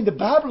find the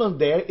Babylon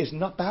there is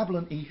not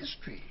Babylon in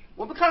history.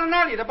 我们看到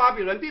那里的巴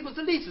比伦，并不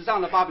是历史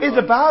上的巴比 It's a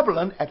伦，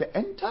 Babylon at the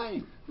end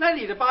time. 那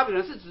里的巴比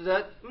伦是指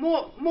的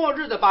末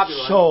日的巴比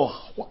伦。 So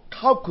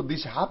how could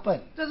this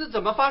happen? 这是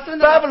怎么发生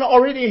的呢？ Babylon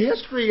already in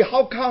history.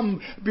 How come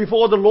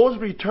before the Lord's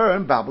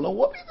return, Babylon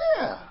will be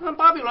there? 那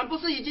巴比伦不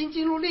是已经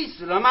进入历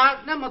史了吗？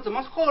那么怎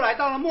么后来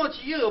到了末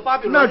期又有巴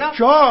比伦 Now 呢？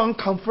 John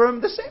confirmed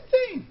the same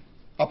thing.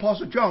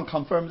 Apostle John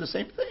confirmed the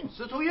same thing.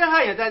 使徒约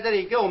翰也在这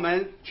里给我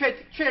们确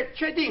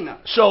定了。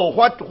 So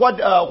what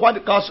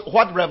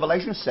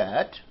Revelation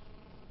said?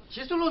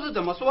 启示录是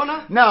怎么说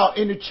呢？ Now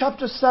in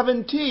chapter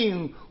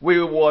 17, we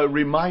were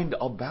reminded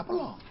of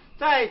Babylon.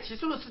 在启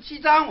示录17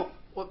章，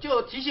我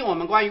就提醒我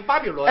们关于巴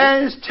比伦。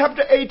 And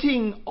chapter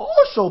 18,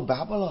 also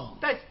Babylon.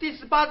 在第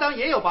18章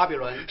也有巴比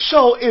伦。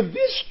 So if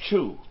this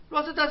true,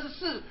 若是这是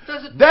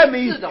that 是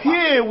means 的话，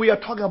 here we are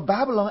talking about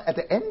Babylon at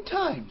the end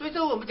time. 所以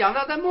这我们讲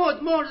到在末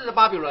日的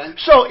巴比伦。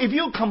 So if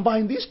you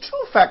combine these two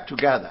facts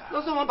together,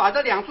 若是我们把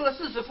这两处的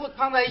事实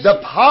放在一起， the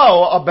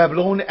power of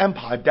Babylonian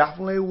Empire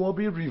definitely will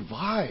be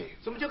revived.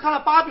 我们就看到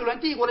巴比伦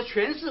帝国的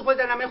权势会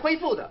在那边恢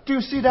复的， Do you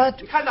see that?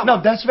 你看到吗？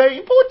 Now that's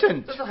very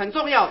important. 这是很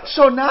重要的。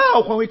 So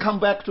now when we come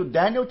back to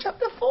Daniel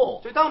chapter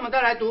 4, 所以当我们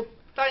再来读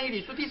但以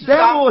理书第4 then we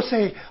章， will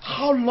say,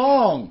 how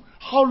long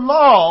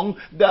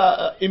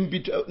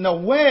now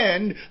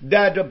when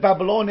that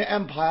Babylonian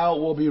Empire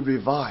will be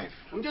revived?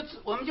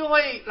 我们就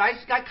会来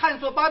看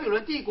说巴比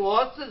伦帝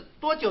国是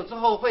多久之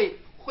后会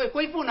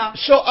恢复呢？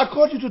 So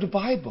according to the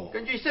Bible,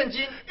 根据圣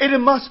经， it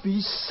must be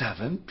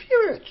 7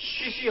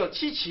 periods. 必须有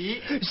7期，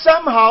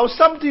 Somehow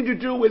something to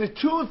do with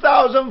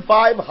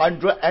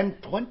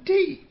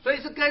 2,520. 所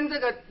以是跟这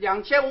个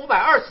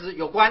2520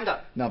有关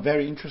的， Now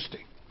very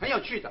interesting. 很有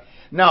趣的。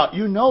 Now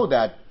you know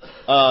that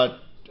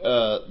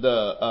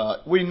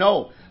we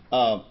know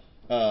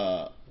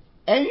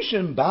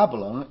ancient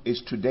Babylon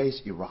is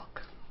today's Iraq.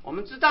 我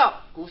们知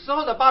道古时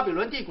候的巴比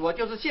伦帝国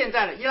就是现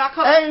在的伊拉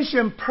克，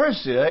 Ancient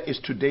Persia is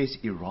today's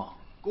Iran.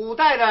 古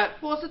代的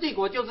波斯帝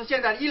国就是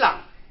现在的伊朗。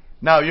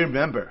 Now you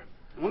remember,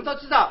 我们都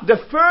知道， the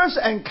first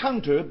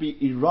encounter be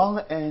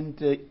Iran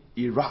and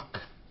Iraq.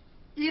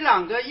 伊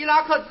朗跟伊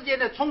拉克之间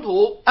的冲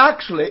突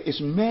Actually,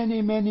 it's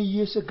many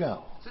years ago.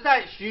 是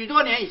在许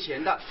多年以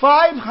前的，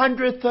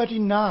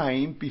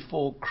 539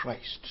 before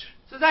Christ.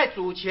 是在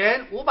主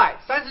前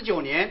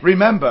539年。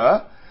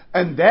 Remember,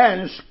 and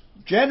then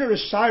General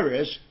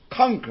Cyrus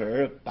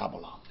conquered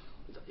Babylon.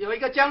 有一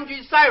个将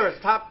军 Cyrus，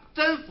 他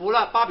征服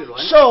了巴比伦，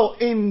 So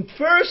in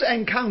first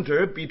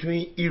encounter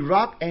between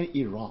Iraq and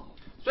Iran,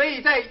 所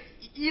以在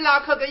伊拉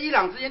克跟伊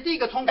朗之间第一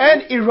个冲突，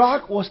 and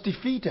Iraq was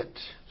defeated.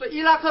 所以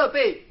伊拉克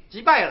被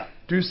击败了。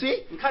 Do you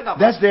see? 你看到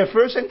吗？ That's their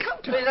first 所以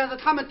encounter. 那是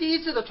他们第一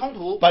次的冲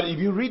突。 But if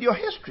you read your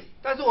history,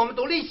 但是我们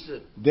读历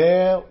史，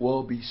 there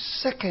will be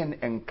second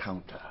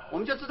encounter. 我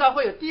们就知道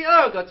会有第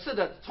二个次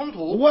的冲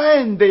突。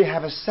 When they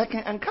have a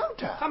second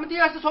encounter, 他们第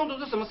二次冲突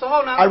是什么时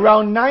候呢？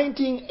 around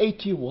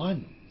 1981.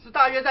 是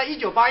大约在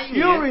1981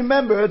 You 年。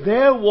 remember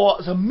there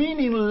was a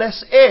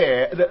meaningless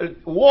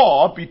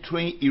war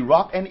between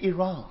Iraq and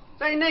Iran.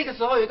 在那个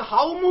时候有一个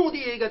毫无目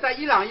的的一个在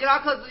伊朗、伊拉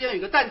克之间有一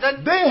个战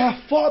争， They have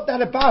fought that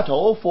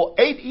battle for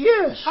 8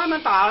 years 他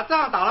们打了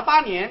仗打了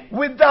8年，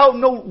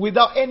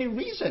 without any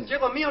reason. 结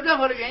果没有任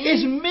何的原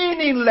It's 因，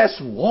 meaningless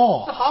是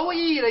war. 毫无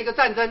意义的一个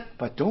战争。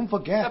 But don't 那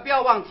forget, 不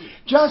要忘记，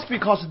 just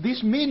because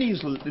this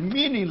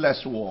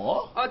meaningless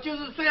war, 就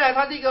是虽然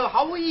它是一个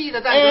毫无意义的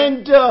战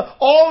争， and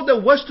all the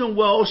Western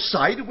world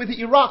side with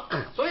Iraq.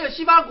 所有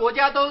西方国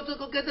家都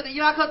跟这个伊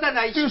拉克站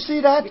在一 Do you 起。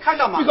 see that? 你看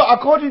到吗？ Because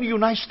according to the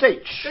United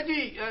States, 根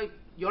据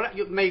有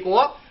美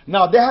国，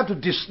 now they have to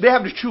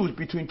choose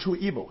between two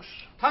evils.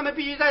 他们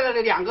必须在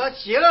这两个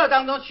邪恶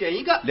当中选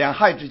一个，两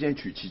害之间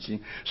取其轻.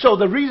 So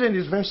the reason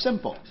is very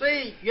simple. 所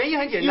以原因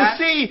很简 You 单。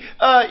 see,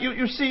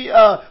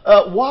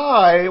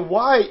 why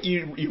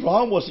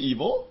Iran was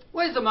evil?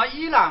 为什么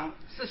伊朗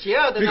是邪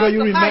恶的呢？ Because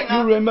you 是害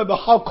remember, 呢？ remember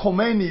how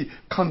Khomeini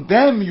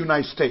condemned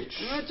United States.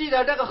 你们记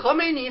得那个何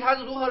梅尼他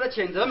是如何的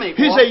谴责美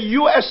国 He？said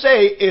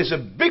USA is a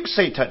big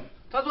Satan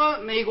他说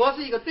美国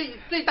是一个最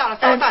大的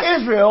撒 and 旦，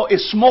 Israel is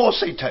small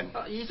Satan.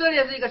 以色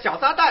列是一个小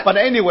撒旦。 But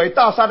anyway,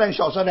 大撒旦、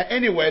小撒旦,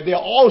 anyway, they're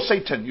all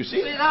Satan, you 所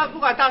see? 以他不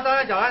管大撒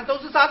旦、小撒旦都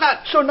是撒旦。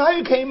 So now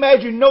you can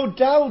imagine, no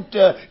doubt,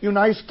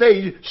 United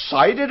States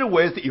sided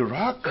with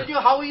Iraq. 所以就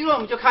毫无疑问，我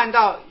们就看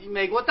到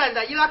美国站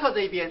在伊拉克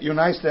这一边，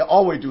 United States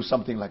always do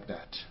something like that.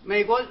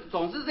 美国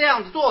总是这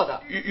样子做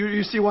的。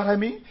 You see what I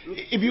mean?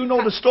 If you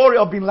know the story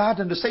of Bin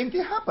Laden, the same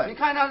thing 你 happened.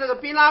 看到这个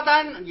宾拉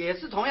丹也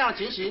是同样的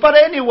情形。 But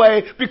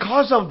anyway,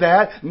 because of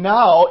that,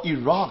 now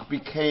Iraq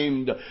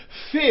became the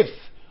fifth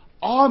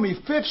army,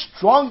 fifth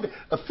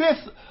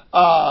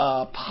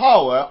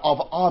power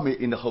of army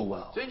in the whole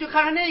world. 所以就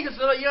看到那个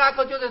时候，伊拉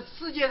克就是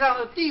世界上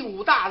的第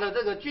5大的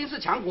这个军事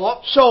强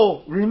国。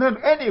So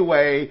remember,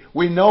 anyway,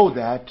 we know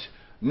that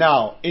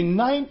now in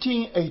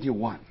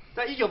 1981.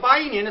 在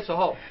1981年的时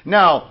候，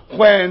 Now,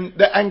 when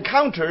the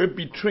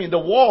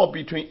war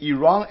between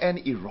Iran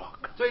and Iraq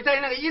所以在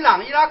那个伊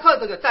朗、伊拉克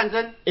这个战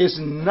争， is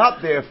not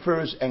their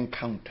first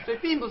encounter, 所以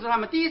并不是他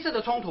们第一次的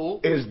冲突，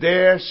 is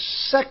their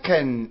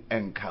second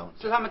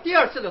encounter. 是他们第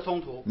2次的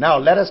冲突。 Now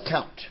let us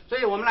count. 所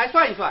以我们来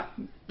算一算，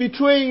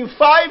 Between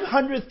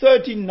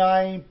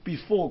 539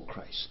 before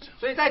Christ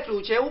所以在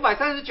主前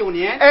539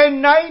年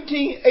and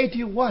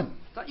 1981,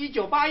 到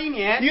1981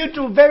年， you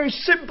do very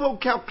simple 你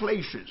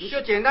calculations,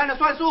 就简单的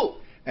算数，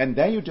 and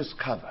then you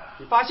discover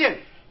你发现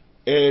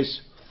is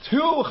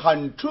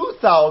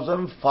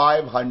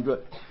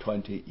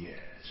 2,520 years.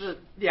 是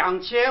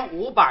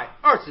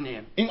2520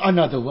年。 In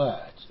other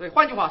words, 所以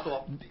换句话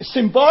说，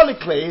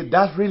 symbolically,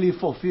 that really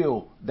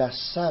fulfilled that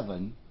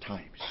 7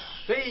 times.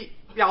 所以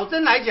表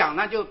征来讲，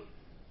那就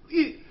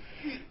预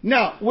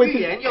Now, with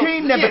预言又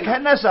King 实现了。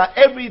 Nebuchadnezzar,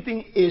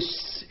 everything is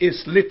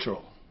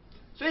literal.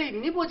 所以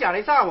尼布甲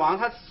尼撒王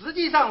他实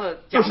际上的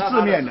讲到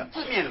他的是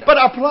字面的， But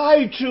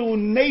applied to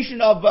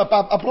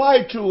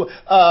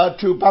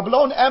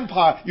Babylon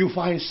Empire, you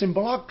find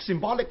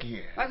symbolic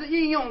here. 但是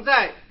应用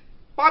在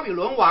巴比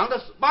伦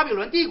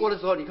帝国的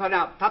时候，你看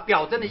到它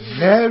表征的意义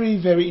Very,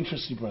 very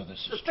interesting,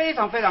 brothers. 是非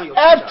常非常有趣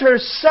的。 After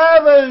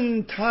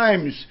 7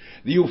 times,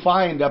 you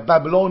find the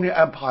Babylonian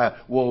Empire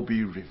will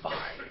be revived.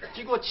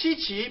 经过7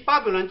期巴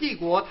比伦帝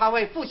国，它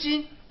会复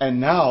兴。 And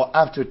now,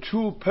 after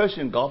 2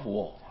 Persian Gulf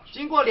Wars,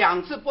 经过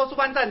2次波斯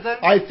湾战争，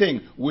 I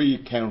think we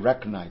can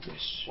recognize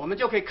this. 我们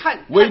就可以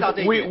看 We 到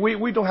这一点。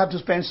 don't have to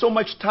spend so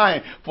much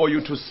time for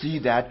you to see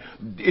that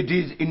it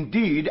is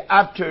indeed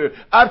after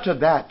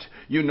that,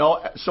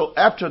 so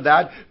after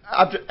that,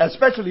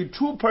 especially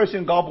 2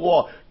 Persian Gulf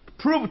War,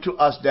 proved to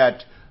us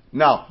that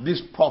now this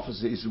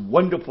prophecy is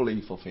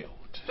wonderfully fulfilled.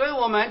 所以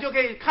我们就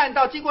可以看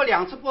到，经过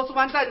2次波斯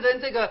湾战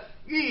争，这个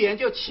预言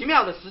就奇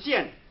妙的实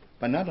现。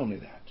 But not only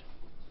that.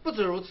 不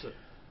止如此，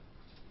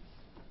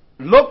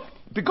 Look,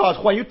 because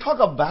when you talk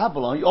of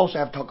Babylon, you also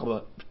have to talk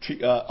about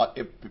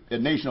the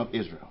nation of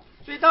Israel.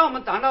 所以当我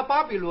们谈到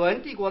巴比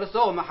伦帝国的时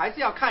候，我们还是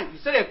要看以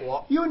色列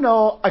国。 You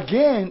know,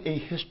 again in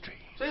history.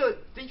 所以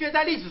的确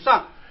在历史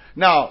上，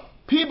 Now,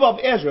 people of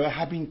Israel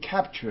have been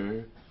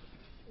captured.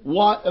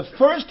 The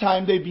first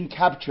time they've been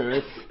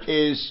captured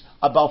is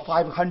about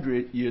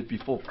 500 years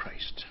before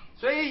Christ.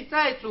 所以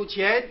在主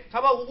前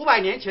差不多500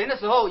年前的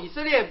时候，以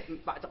色列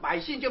百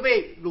姓就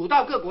被掳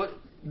到各国去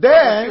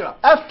Then, 了。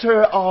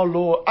 after our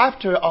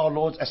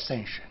Lord's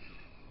ascension,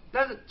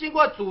 但是经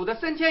过主的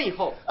升迁以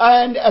后，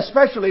 and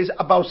especially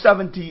about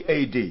 70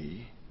 AD,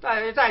 大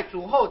约在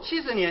主后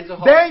70年之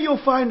后， then you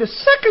find the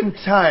second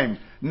time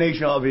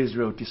nation of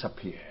Israel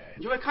disappeared.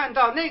 你就会看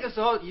到那个时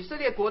候以色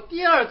列国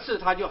第2次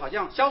它就好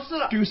像消失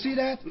了 Do。you see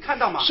that? 你看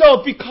到吗？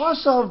 So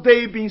because of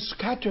they've been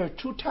scattered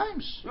 2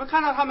 times, 你会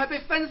看到他们被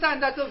分散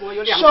在各国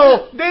有2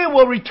 so 次， they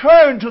will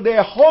return to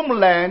their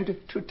homeland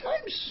 2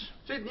 times.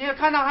 所以你也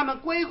看到他们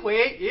归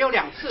回也有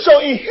2次。 So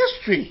in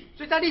history,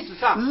 所以在历史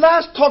上，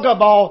 let's talk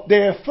about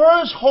their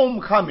first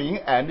homecoming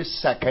and the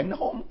second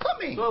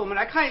homecoming. 所以我们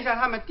来看一下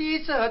他们第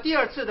1次和第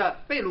2次的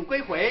被掳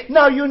归回。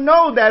 Now you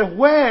know that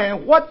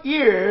what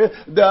year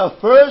the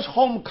first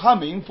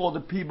homecoming for the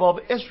people of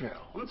Israel.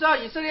 我们知道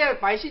以色列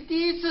百姓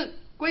第1次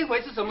归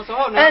回是什么时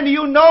候呢？ And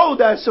you know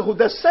that so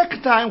the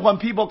second time when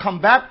people come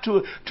back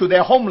to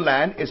their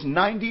homeland is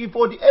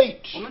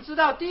 1948. 我们知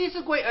道第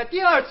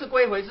2次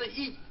归回是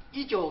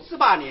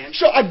1948年。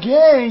 So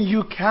again,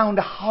 you count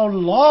how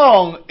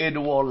long it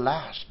will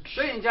last.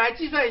 所以你就来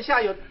计算一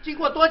下，有经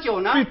过多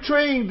久呢？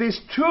 Between these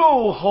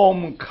 2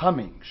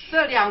 homecomings,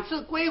 这2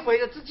次归回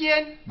的之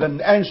间， the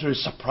answer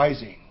is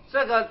surprising.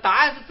 这个答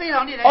案是非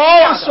常令人惊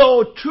讶的，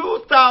 Also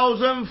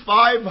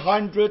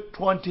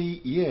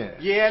 2,520 years.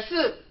 也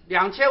是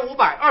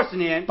2520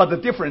年。 But the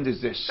difference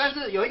is this. 但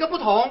是有一个不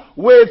同，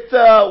 With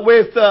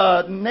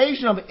the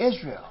nation of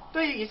Israel,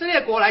 对于以色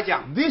列国来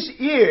讲， this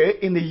year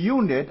in the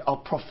unit of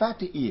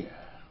prophetic year.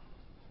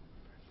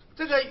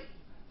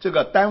 这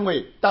个单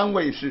位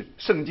是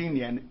圣经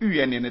年预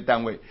言年的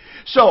单位.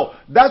 So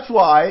that's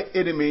why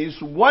it means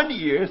 1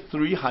 year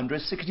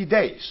 360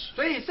 days.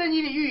 所以圣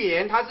经里预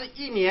言它是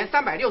1年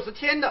360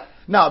天的，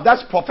 Now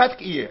that's prophetic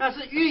year. 那是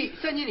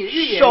圣经里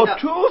预言 So 的。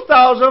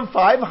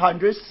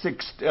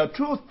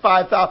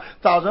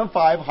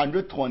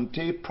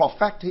 2,520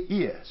 prophetic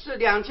years. 是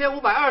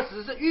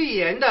2520是预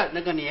言的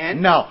那个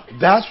年， Now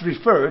that's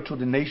referred to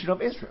the nation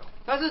of Israel.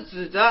 它是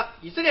指着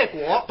以色列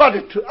国。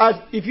 But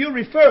if you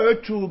refer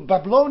to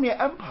Babylonian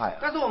Empire,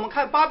 但是我们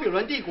看巴比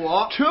伦帝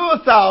国，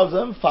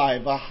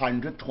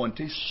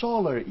 2,520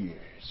 solar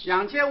years.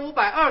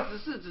 2520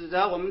是指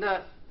着我们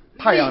的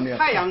太阳年。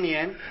太阳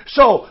年，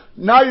 So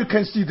now you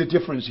can see the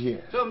difference here.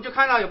 所以我们就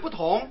看到有不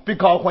同。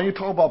 Because when you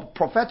talk about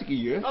prophetic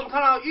year, 那我们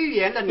看到预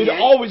言的 it 年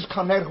always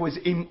connects with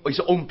his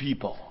own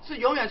people. 是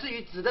永远是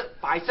与指的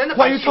百神的 When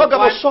百 you 姓有 talk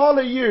关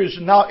about，solar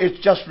years, now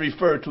it's just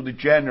referred to the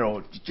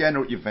general 这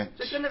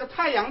events. 跟那个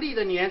太阳历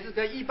的年是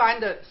跟一般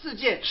的事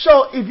件。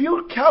 So if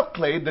you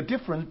calculate the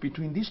difference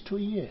between these 2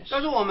 years,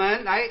 但是我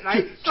们来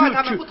to- 算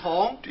它们 to- 不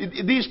同，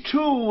 these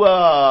two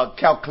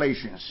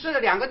calculations, 这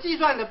两个计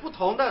算的不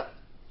同的，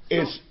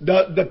 is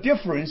the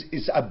difference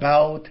is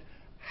about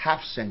half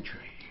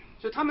century.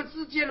 所以它们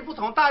之间的不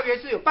同大约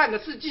是有半个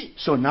世纪。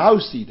 So now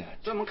see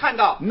that. 所以我们看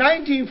到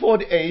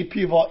1948,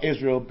 people of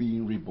Israel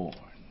being reborn.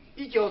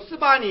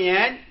 1948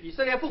年以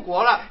色列复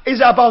国了，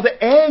 It's about the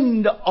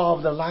end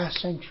of the last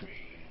century.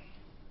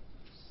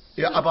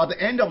 Yeah, about the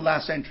end of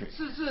last century.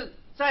 是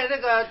在那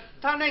个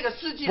他那个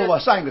世纪的不，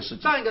上一个世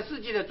纪。上一个世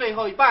纪的最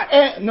后一半。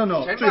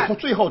 No, 前半。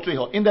最后。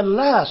In the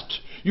last,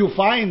 you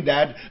find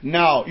that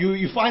now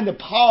you find the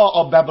power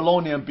of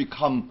Babylonian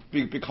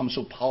become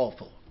so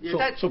powerful, 也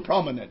在 so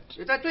prominent.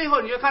 也在最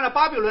后，你就看到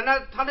巴比伦呢，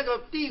他那个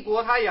帝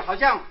国，他也好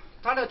像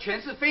他的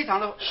权势非常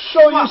的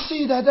So you 旺，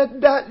 see that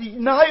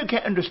now you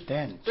can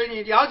understand. 所以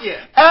你了解，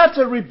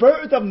 After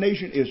rebirth of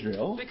nation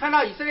Israel, 所以看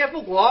到以色列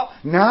复国，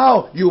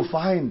 now you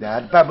find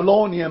that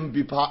Babylonian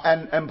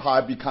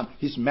empire become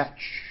his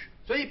match.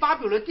 所以巴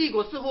比伦帝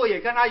国似乎也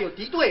跟他有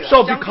敌对了。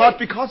 So 相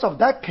对 because of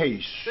that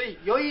case, 所以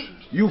由于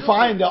you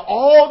find that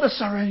all the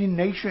surrounding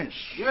nations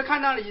你会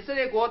看到以色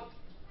列国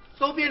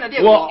周边的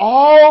列 will 国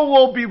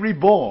all be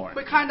reborn.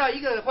 会看到一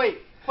个会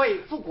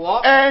复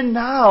国， And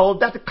now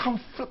that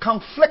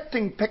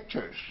conflicting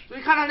pictures 所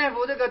以看到那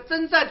幅这个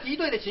征战敌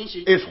对的情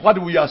形， is what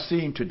we are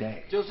seeing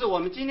today. 就是我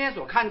们今天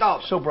所看到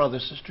的。 So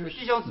brothers, sisters,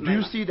 弟兄姊 do 妹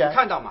you 们， see 你 that?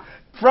 看到吗？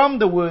 From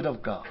the word of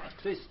God,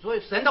 所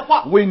以神的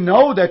话， we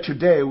know that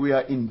today we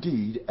are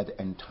indeed at the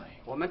end time.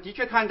 我们的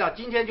确看到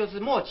今天就是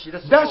末期的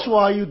时 That's 候。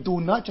 why you do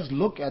not just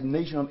look at the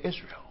nation of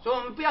Israel. 所以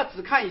我们不要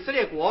只看以色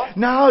列国，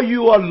 Now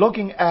you are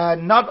looking at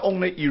not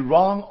only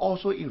Iran,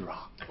 also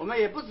Iraq, 我们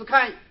也不只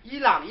看伊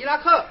朗、伊拉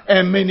克，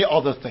 and many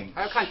other things.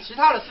 还要看其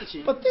他的事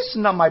情。 But this is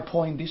not my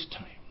point this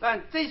time.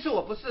 但这一次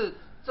我不是，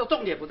这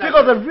重点不在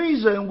Because 这 the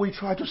reason we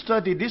try to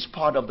study this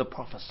part of the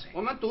prophecy,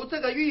 我们读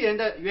这个预言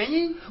的原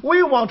因， we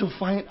want to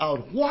find out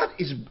what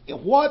is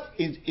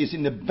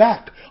in the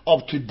back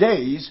of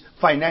today's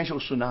financial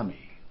tsunami.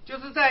 就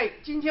是在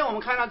今天我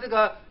们看到这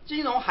个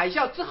金融海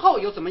啸之后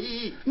有什么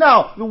意义？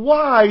 Now,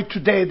 why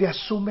today there are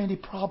so many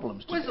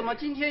problems? 为 Today? 什么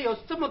今天有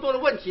这么多的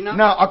问题呢？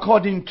 Now,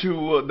 according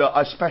to the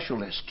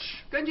specialists,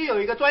 根据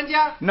有一个专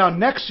家， now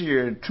next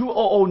year,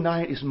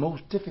 2009 is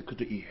most difficult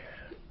year.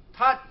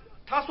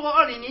 他说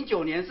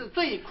2009年是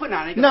最困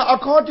难的一个。 Now,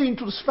 according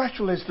to the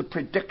specialists'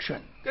 prediction,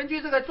 根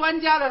据这个专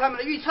家的他们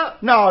的预测，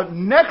 now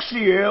next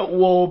year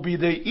will be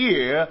the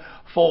year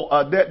for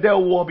there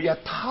will be a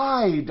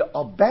tide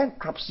of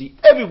bankruptcy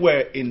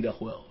everywhere in the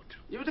world.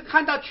 你们就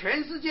看到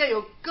全世界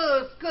有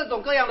各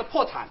种各样的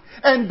破产，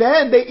 And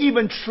then they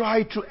even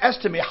try to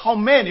estimate how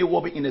many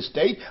will be in the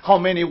States, how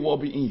many will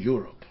be in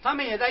Europe. 他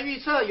们也在预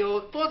测有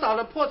多少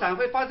的破产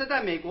会发生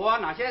在美国啊，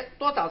哪些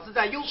多少是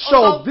在欧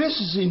So 洲。 this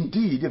is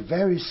indeed a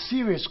very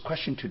serious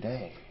question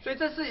today. 所以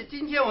这是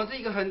今天我们是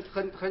一个很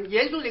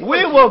严肃的一个 We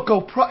问题。 will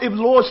go if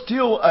Lord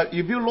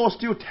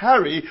still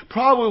tarry,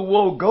 probably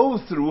will go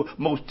through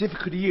most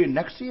difficult year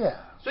next year.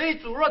 所以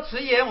主若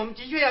迟延，我们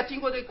的确要经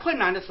过最困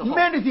难的时候，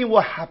 Many things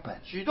will happen.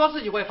 许多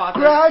事情会发生。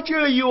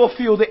 Gradually, you will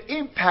feel the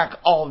impact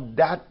of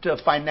that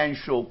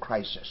financial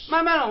crisis.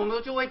 慢慢的，我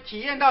们就会体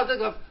验到这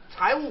个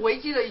财务危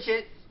机的一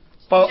些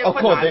But of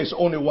困 course, 难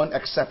there's。only one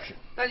exception.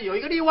 但是有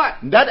一个例外，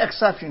 That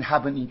exception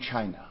happened in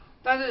China.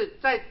 但是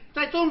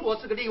在中国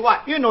是个例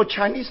外。 You know,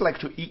 Chinese like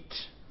to eat.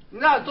 你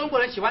知道中国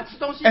人喜欢吃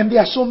东西， And there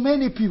are so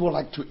many people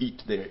like to eat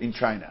there in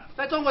China.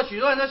 在中国许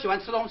多人都喜欢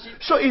吃东西，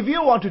 So if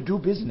you want to do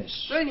business,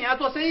 所以你要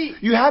做生意，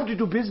 you have to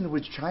do business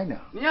with China.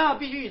 你要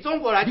必须与中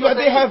国来做 Because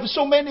生 they 意。 have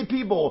so many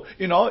people,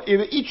 you know,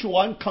 if each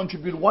one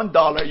contribute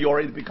 $1, you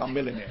already become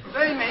millionaire.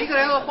 所以每一个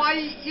人花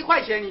一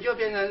块钱，你就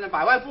变成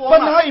百万富翁 But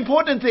了。 now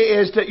important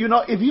thing is that, you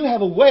know, if you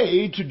have a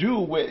way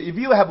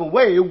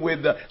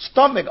with the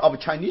stomach of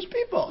Chinese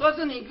people, 若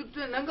是你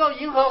能够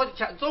迎合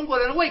中国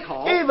人的胃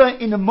口， even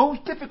in the most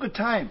difficult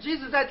times, 即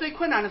使在最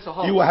困难的时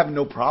候， you will have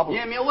no 你 problem.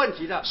 也没有问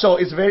题的。 So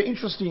it's very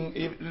interesting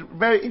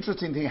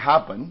thing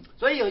happened.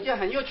 所以有一件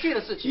很有趣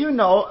的事情， You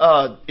know,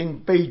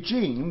 in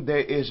Beijing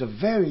there is a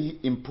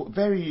very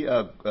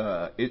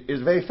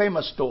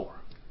famous store.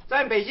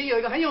 在北京有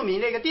一个很有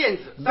名的一个店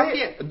子商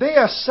店， They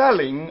are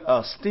selling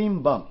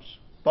steam bumps,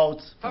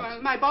 boats. 他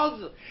们卖包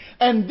子，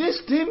 And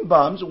these steam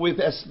bumps with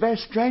a very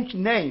strange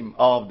name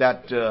of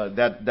that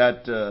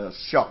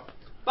shop.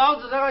 包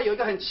子它有一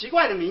个很奇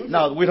怪的名字。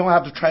 Now we don't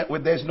have to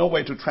there's no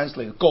way to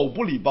translate. 狗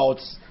不理包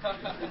子.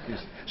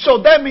 So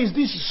that means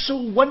this is so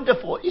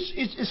wonderful.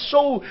 It's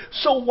so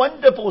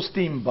wonderful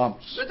steam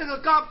bumps. 所以这个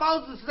包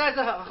子实在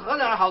是何等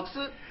的好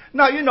吃。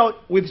 Now, you know,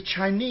 with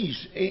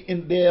Chinese,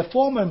 in their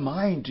former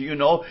mind, you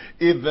know,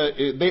 if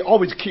they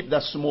always keep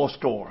that small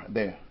store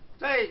there.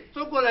 在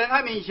中国人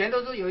他们以前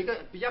都是有一个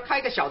比较开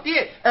一个小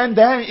店， And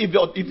then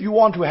if you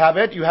want to have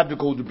it, you have to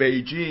go to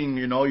Beijing,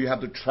 you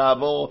have to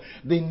travel.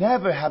 They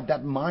never have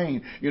that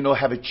mind,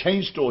 have a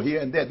chain store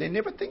here and there. They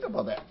never think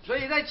about that. 所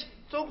以在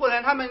中国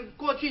人他们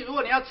过去，如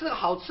果你要吃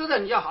好吃的，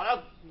你要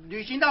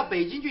旅行到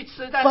北京去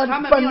吃，但是他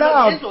们没有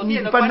那个连锁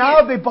店的观 But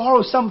now 念。 they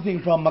borrow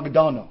something from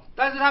McDonald's.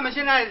 但是他们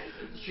现在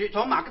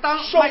从麦 So 当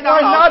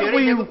劳学了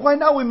一些， why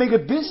not we make a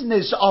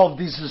business of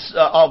these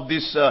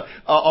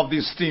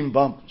steam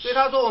bumps? 所以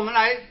他说我们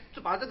来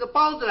就把这个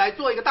包子来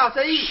做一个大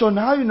生意。 So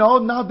now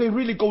now they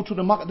really go to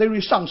the market. They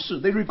really 上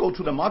市. They really go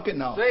to the market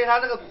now. 所以他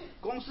这个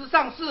公司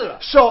上市了。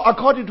 So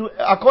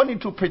according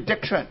to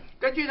prediction,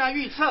 根据他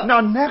预测， now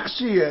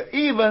next year,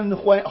 even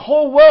when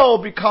whole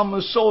world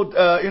becomes so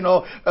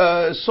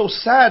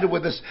sad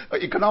with this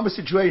economic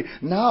situation,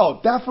 now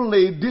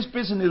definitely this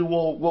business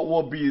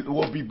will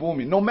be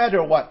booming, no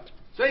matter what.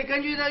 所以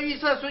根据这预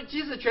测，所以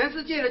即使全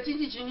世界的经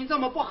济情形这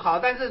么不好，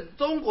但是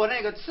中国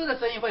那个吃的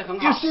生意会很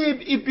You 好。 see,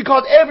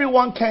 because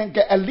everyone can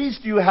get, at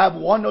least you have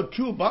 1 or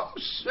 2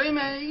 bumps. 所以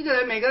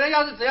每个人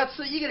要是只要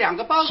吃1个2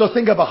个包 So 子，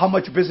 think about how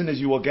much business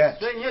you will get.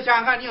 所以你就想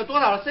想看，你有多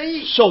少的生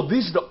意。 So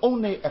this is the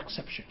only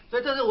exception. 所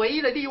以这是唯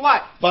一的例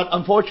外。 But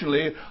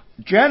unfortunately,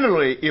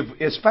 generally,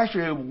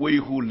 especially we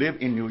who live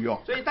in New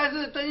York, 所以，但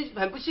是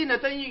很不幸的，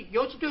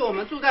尤其对我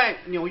们住在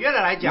纽约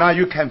的来 now 讲，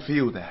 you can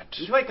feel that.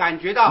 你会感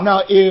觉到，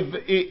 Now,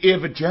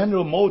 if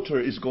General Motor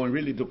is going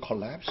really to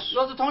collapse,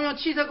 若是通用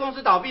汽车公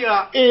司倒闭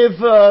了， if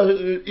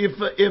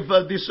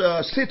this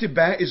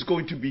Citibank is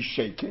going to be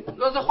shaken,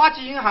 若是花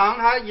旗银行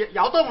它也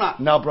摇动了，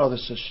 now,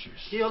 brothers and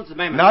sisters, 弟兄姊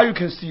妹们， now you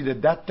can see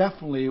that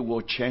definitely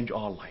will change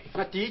our life.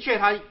 那的确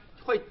它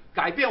会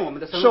改变我们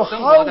的生 So 活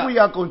how 的。 we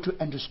are going to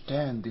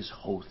understand this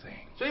whole thing?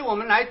 所以我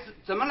们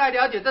怎么来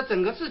了解这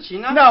整个事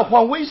情呢？ Now,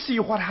 when we see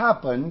what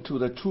happened to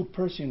the 2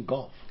 Persian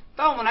Gulf,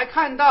 当我们来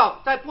看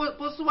到在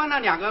波斯湾那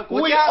2个国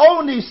we 家，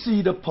 only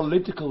see the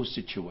political 我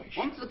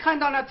situation. 们只看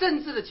到那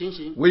政治的情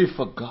形， We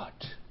forgot.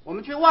 我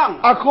们却忘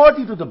了。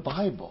 According to the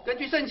Bible, 根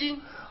据圣经，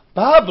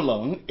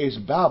 Babylon is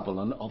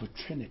Babylon of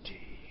Trinity.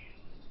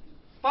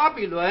 巴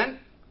比伦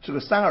这个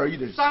三而一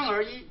的3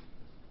而1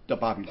的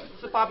巴比伦。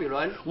是巴比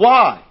伦，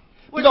 Why?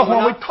 为什 Because 么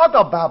when 呢 we talk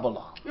about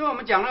Babylon, 因为我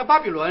们讲了巴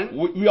比伦，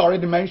 we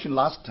already mentioned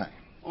last time.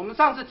 我们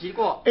上次提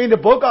过， In the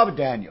book of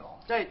Daniel,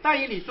 在但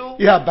以理书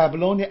you have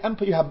Babylonian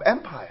Empire, you have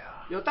empire.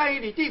 有但以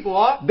理帝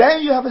国，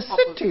 Then you have a 不是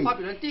city. 巴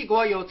比伦帝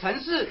国有城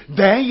市，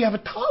 Then you have a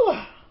tower.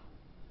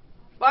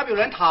 巴比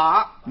伦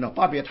塔， No,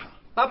 巴别塔。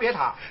巴别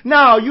塔。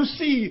 Now you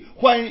see,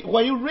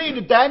 when you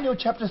read Daniel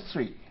chapter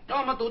 3,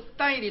 当我们读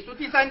但以理书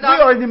第3 we 章，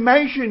 already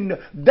mentioned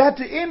that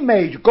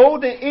image,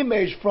 golden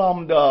image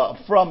from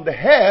the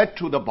head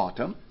to the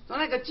bottom. 从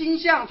那个金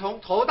像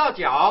从头到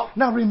脚，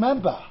 Now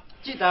remember,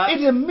 记得 it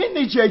is a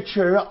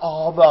miniature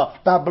of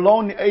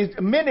Babylon, a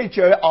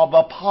miniature of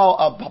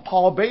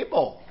Power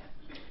Babel.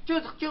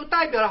 就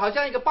代表了好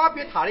像一个巴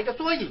别塔的一个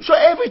缩影。 So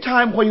every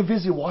time when you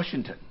visit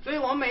Washington, 所以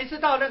我们每一次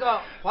到那个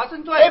华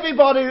盛顿，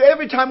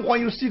 every time when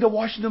you see the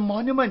Washington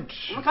Monument,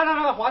 我们看到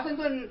那个华盛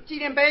顿纪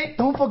念碑，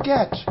 don't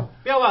forget,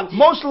 不要忘记，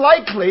 most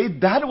likely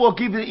that will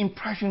give you the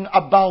impression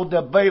about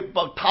the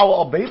Tower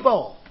of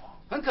Babel.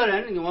 很可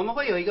能我们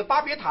会有一个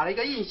巴别塔的一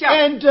个印象。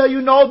 And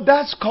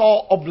that's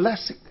called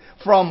obelisk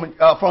from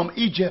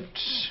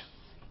Egypt.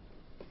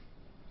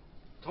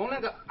 从那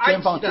个埃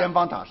及的尖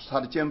方塔是它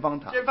的尖方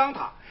塔。尖方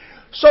塔，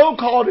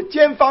 So-called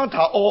尖方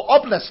塔 or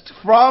obelisk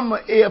from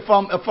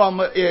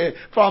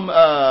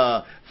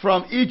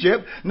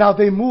Egypt. Now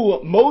they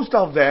move most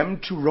of them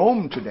to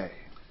Rome today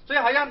所以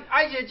好像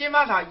埃及的尖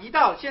方塔移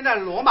到现在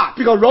的罗马，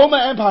 because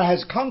Roman Empire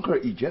has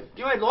conquered Egypt.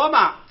 因为罗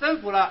马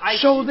征服了埃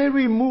及， So they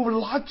remove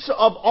lots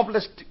of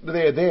obelisks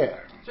there.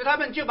 所以他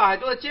们就把很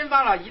多的尖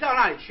方塔移到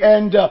那里去。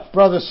 And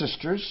brothers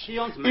sisters, 弟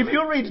兄姊妹们。 if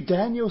you read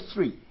Daniel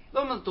 3,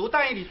 那我们读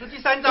但以理书第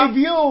3章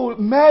if，you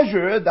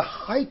measure the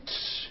height,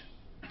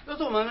 就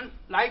是我们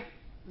来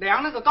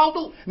量那个高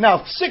度， now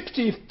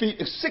 60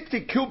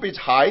 cubits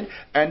height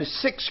and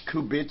 6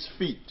 cubits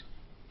feet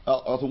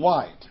of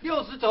wide.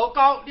 60轴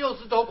高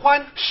，60轴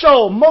宽，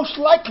 So most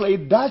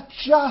likely that's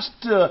just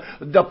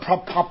the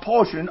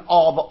proportion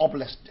of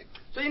obelisk.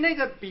 所以那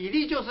个比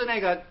例就是那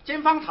个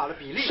尖方塔的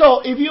比例。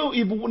 So if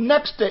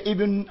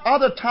even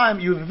other time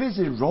you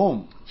visit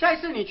Rome, 下一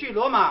次你去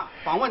罗马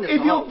访问的时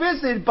if you 候，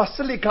 visit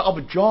Basilica of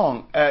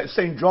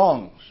St.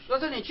 John's, 说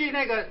是你去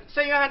那个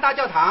圣约翰大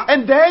教堂，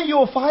 and then you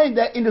will find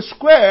that in the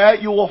square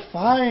you will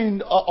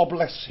find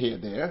obelisk here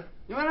there.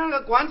 因为那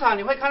个广场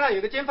你会看到有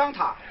一个尖方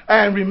塔，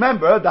 And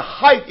remember, the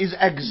height is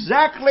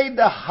exactly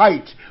the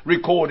height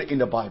recorded in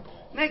the Bible.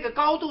 那个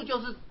高度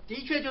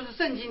的确就是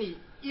圣经里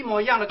一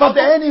模一样的高 But 度。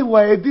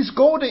 anyway, this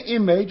golden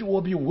image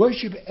will be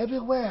worshipped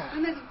everywhere.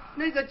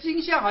 那个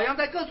金像好像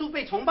在各处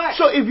被崇拜。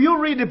 So if you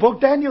read the book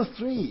Daniel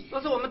 3,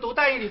 若是我们读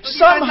但以理书第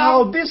3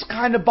 somehow 章， this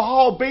kind of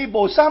Baal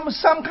Babel,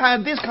 some kind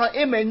of this kind of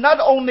image, not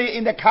only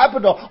in the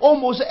capital,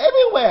 almost 所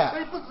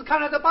everywhere. 以不只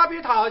看到这巴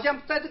别塔，好像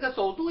在这个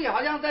首都，也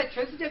好像在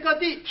全世界各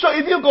地。 So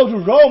if you go to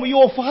Rome, you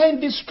will find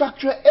this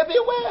structure 你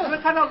会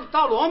everywhere. 看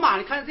到罗马，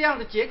你看这样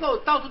的结构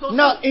到处都是。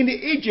 Now in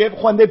Egypt,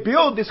 when they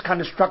build this kind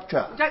of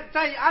structure,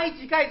 在埃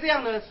及盖这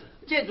样的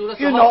建筑的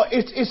时 you 候， know,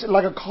 it's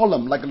like a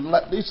column,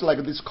 it's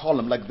like this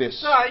column, like this.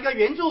 是吧？一个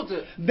圆柱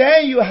子，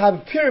 Then you have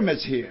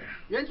pyramids here.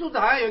 圆柱子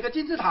好像有一个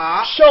金字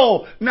塔。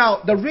 So now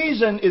the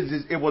reason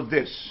it was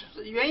this.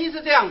 原因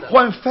是这样的：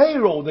 When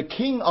Pharaoh, the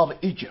king of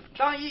Egypt,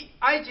 当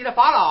埃及的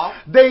法老，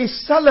 they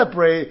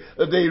celebrate,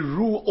 they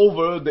rule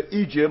over the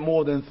Egypt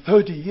more than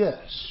 30 years.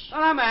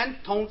 当他们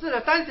统治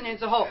了30年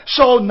之后，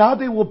 So now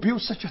they will build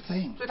such a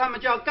thing. 所以他们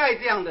就要盖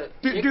这样的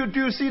Do 结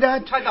you see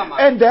that? 看到吗？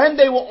 And then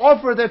they will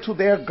offer that to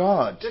their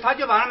God. 所以他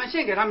就把他们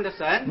献给他们的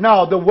神。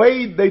 Now the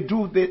way they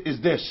do this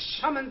is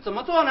this. 他们怎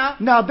么做呢？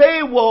 Now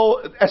they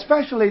will,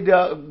 especially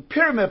the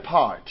pyramid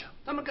part,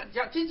 他们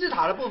讲金字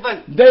塔的部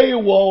分， they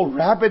will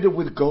wrap it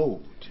with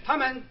gold. 他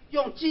们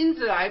用金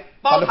子来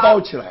把它包它。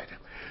包起来的。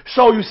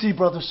So you see,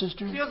 brothers and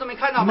sisters, 弟兄姊妹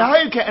看到吗？ now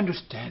you can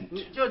understand.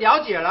 你就了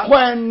解了。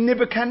 When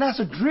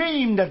Nebuchadnezzar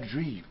dreamed that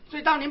dream, 所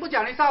以当尼布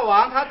甲尼撒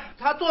王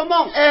他做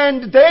梦，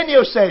 and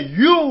Daniel said,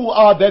 "You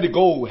are that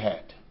gold head."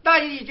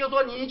 但以理就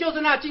说你就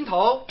是那金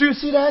头。 Do you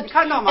see that? 你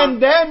看到吗？ And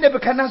then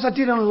Nebuchadnezzar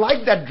didn't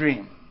like that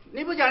dream.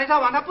 尼布甲尼撒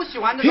王他不喜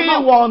欢这个 He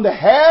梦， wanted the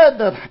head,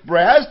 the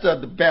breast, the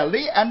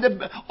belly, and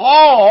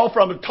all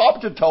from the top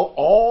to toe,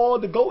 all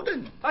the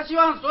golden. 他希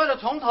望所有的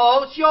从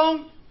头、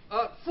胸、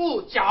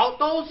腹、脚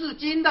都是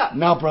金的。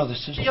 Now,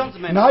 brothers and 弟兄姊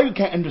妹 sisters, now you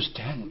can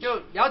understand. 就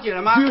了解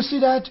了吗 Do？you see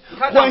that? 你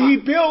看到吗？ When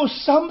he built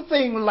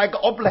something like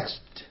obelisk,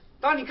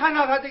 当你看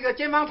到他这个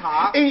尖方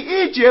塔， in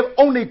Egypt,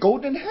 only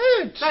golden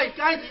heads. 在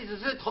埃及只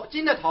是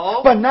金的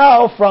头， But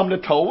now, from the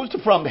toes,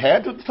 from the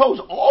head to the toes,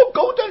 all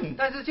golden.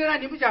 但是现在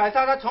尼布甲尼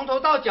撒他从头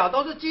到脚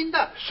都是金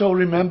的。 So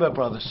remember,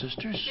 brothers and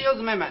sisters, 弟兄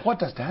姊妹们，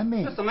 what does that 这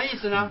mean? 什么意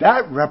思呢？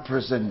 That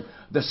represents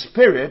the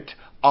spirit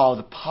of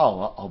the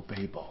power of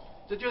Babel.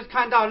 这就是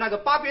看到那个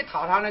巴别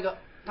塔他那个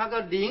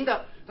灵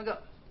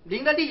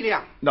的力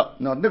量。 No,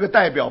 那个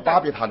代表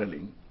巴别塔的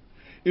灵.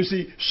 You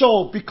see,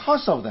 so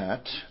because of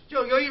that,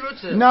 就由于如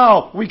此，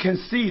 now we can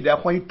see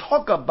that when you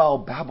talk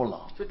about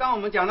Babylon, 就当我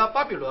们讲到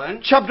巴比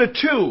伦 chapter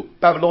 2,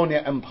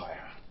 Babylonian Empire,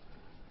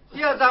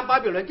 第2章巴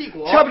比伦帝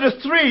国， chapter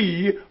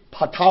 3,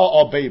 Tower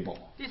of Babel,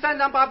 第3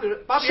章巴比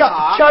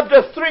塔，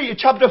 chapter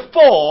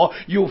 4,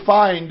 you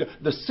find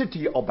the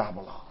city of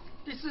Babylon.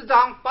 第4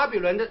章巴比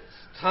伦的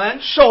城，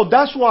 So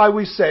that's why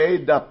we say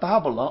the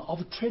Babylon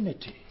of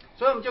Trinity.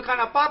 所以我们就看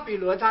到巴比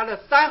伦它的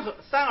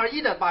三而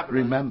一的巴比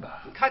伦。 Remember,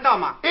 你看到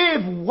吗？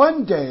 if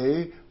one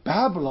day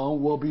Babylon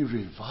will be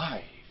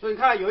revived, 所以你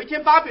看有一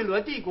天巴比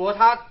伦帝国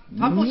它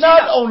复兴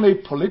not 了，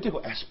 only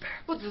political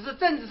aspect, 不只是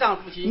政治上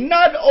复兴，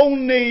 not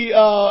only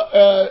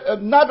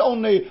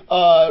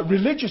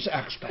religious 也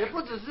aspect,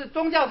 不只是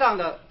宗教上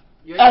的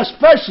原因，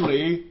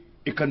 especially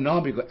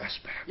economical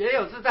aspect. 也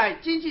有是在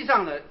经济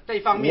上的这一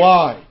方面。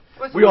 Why?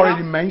 为什 We 么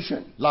already 呢？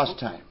 mentioned last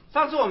time.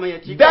 上次我们也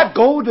提过， That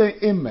golden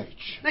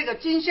image 那个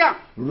金像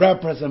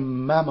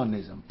represents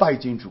Mammonism, 拜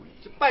金主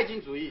义. 是拜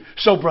金主义。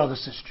 So, brother,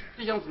 sister,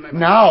 弟兄姊妹们，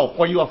 now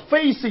when you are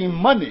facing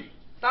money,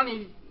 当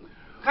你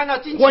看到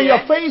金 when you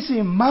are 钱，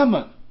 facing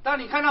mammon, 当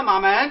你看到马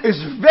门，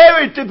 it's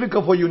very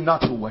difficult for you not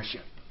to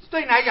worship.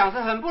 对你来讲是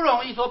很不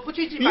容易说不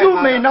去敬拜 You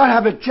他 may 的。 not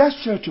have a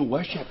gesture to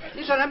worship it.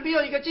 你可能没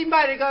有一个敬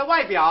拜的一个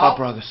外 But 表，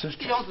 brother, sister,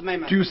 弟兄姊妹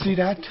们 do，you see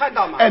that? 看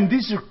到吗？ And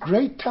this is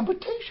great 这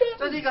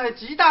temptation. 是一个很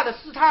极大的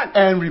试探。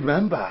 And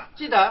remember,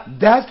 记得，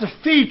 that's the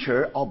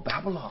feature of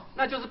Babylon.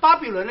 那就是巴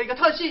比伦的一个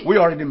特性。 We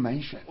already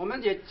mentioned. 我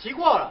们也提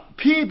过了，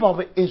 People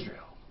of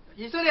Israel,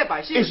 以色列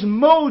百姓 it's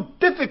more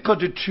difficult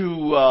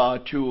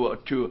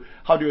to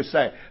how do you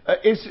say?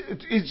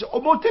 It's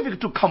more difficult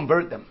to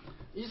convert them.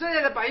 以色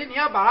列的百姓，你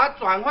要把它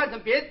转换成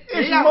别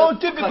It's 样 more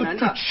的，不可能 difficult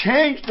to 的。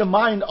 change the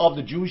mind of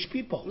the Jewish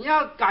people 你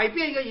要改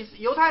变一个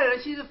犹太人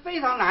的心是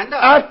非常难的。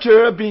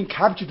 after being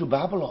captured to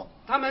Babylon.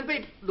 他们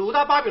被掳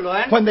到巴比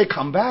伦， When they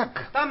come back,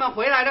 他们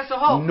回来的时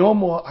候， no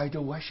more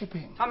idol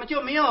worshiping. 他们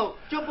就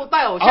不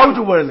拜偶像了，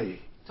 Outwardly,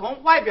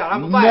 从外表他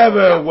们不拜偶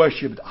never 像，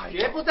 worshipped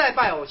绝 idol. 不再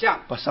拜偶像。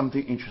 But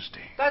something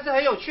interesting. 但是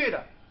很有趣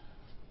的，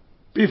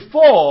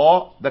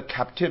 Before the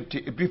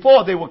captivity,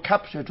 before they were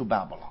captured to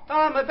Babylon, 当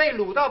他们被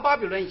掳到巴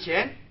比伦以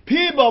前，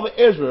 people of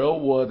Israel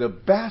were the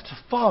best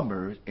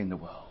farmers in the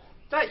world.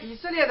 在以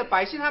色列的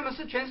百姓他们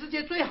是全世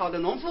界最好的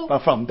农夫， But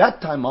from that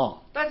time on,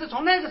 但是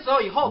从那个时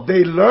候以后，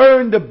 they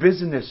learned the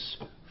business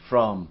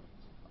from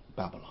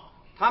Babylon.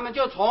 他们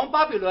就从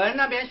巴比伦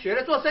那边学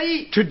了做生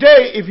意。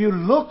 Today, if you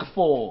look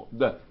for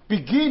the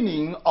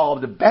beginning of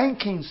the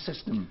banking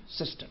systems,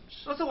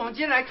 说是我们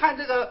今天来看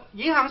这个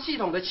银行系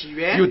统的起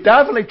源， you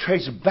definitely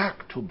trace back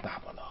to 我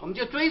Babylon. 们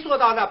就追溯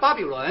到那巴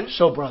比伦。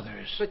 So,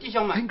 brothers, 所以弟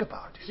兄们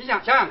think，about it.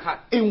 想想看，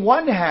 In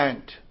one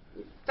hand,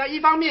 在一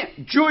方面，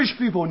 Jewish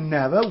people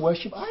never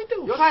worship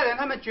犹 idols. 太人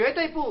他们绝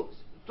对不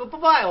主不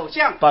拜偶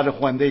像， But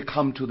when they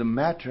come to the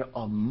matter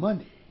of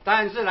money,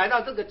 但是来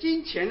到这个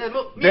金钱的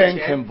面 then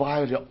前， can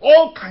violate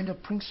all kind of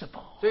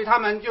principle. 所以他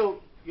们就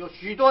有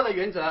许多的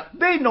原则。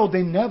 They know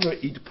they never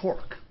eat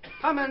pork.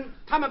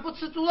 他们不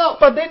吃猪肉，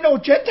 But they know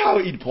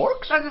Gentiles eat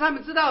pork. 但是他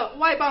们知道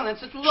外邦人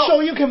吃猪肉，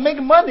 So you can make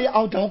money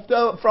out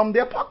of from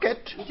their pocket.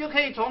 你就可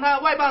以从他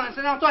外邦人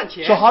身上赚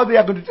钱。 So how they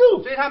are going to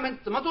do? 所以他们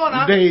怎么做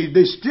呢？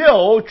 They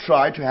still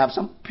try to have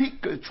some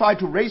pig, try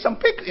to raise some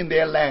pig in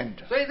their land.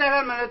 所以在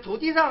他们的土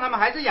地上，他们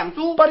还是养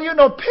猪， But you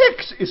know,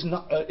 pigs is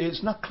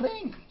not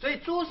clean. 所以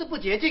猪是不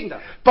洁净的。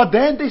 But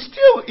then they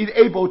still is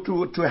able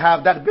to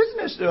have that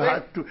business.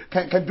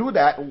 Can do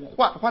that.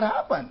 What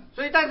happened?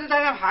 所以，但是在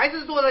他们还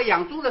是做了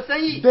养猪的生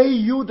意。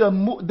 They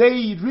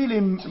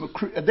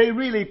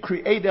really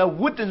create a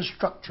wooden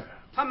structure.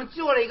 他们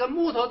做了一个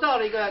木头造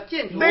的一个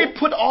建筑， They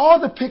put all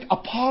the pig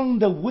upon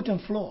the wooden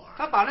floor.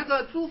 他把那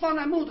个猪放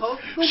在木板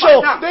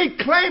So 上， they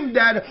claim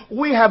that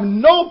we have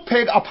no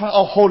pig upon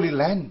our holy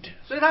land.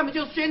 所以他们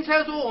就宣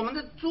称说我们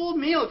的猪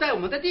没有在我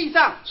们的地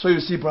上。 So you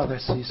see,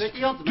 brothers and 所以 sisters, 弟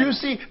兄姊 do you 妹，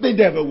 see? They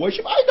never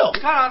worship 你 idol.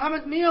 看啊，他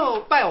们没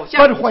有拜偶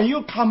像， But when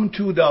you come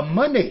to the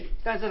money,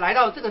 但是来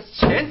到这个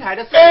钱财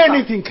的事上，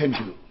 anything can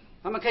do.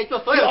 他们可以做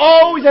所 You 有事，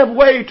 always have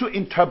way to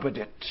interpret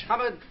it. 他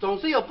们总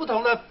是有不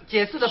同的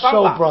解释的方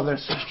So, 法。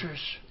 brothers and sisters,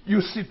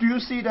 do you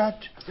see that?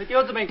 所以弟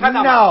兄姊妹，你看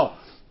到吗？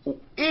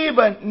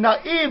 Now,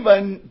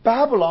 even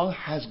Babylon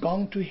has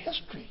gone to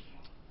history.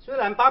 虽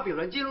然巴比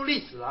伦进入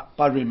历史了，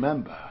 But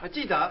remember,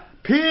 记得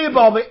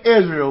people of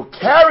Israel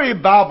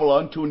carried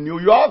Babylon to New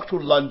York, to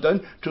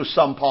London, to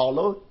Sao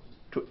Paulo,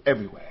 to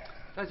everywhere.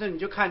 但是你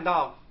就看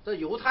到这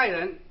犹太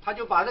人，他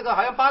就把这个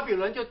好像巴比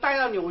伦就带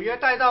到纽约，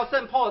带到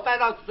圣保，带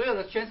到所有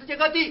的全世界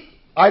各地。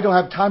 I don't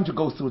have time to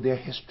go through their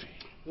history.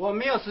 我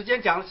没有时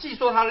间讲细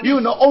说他的历 You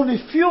史， know, only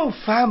few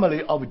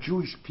family of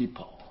Jewish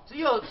people 只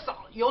有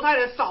犹太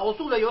人少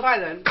数的犹太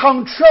人，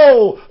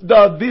 control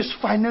this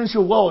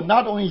financial world,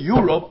 not only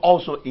Europe,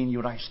 also in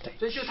United States.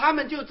 所以就他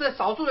们就这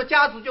少数的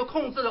家族就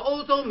控制了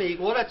欧洲、美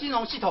国的金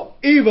融系统。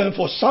 Even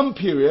for some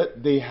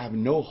period, they have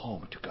no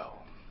home to go.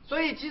 所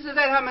以即使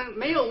在他们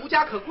没有无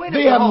家可归的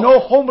They 时 have 候， no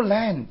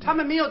homeland. 他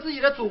们没有自己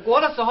的祖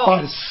国的时候，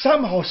 But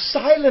somehow,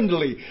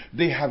 silently,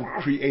 they have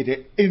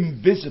created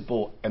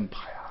invisible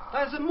empire.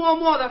 但是默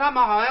默的，他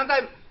们好像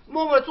在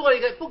默默的做了一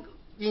个不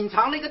隐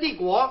藏的一个帝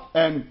国。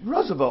 And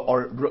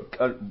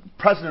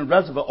President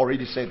Roosevelt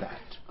already said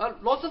that.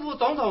 罗斯福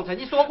总统曾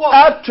经说过，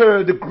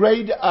 After the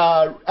great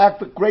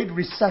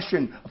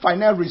recession,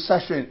 financial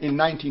recession in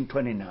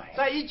 1929,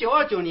 在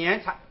1929年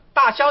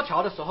大萧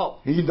条的时候，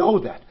 he know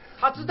that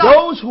他知道，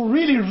 those who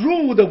really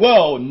rule the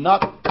world,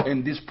 not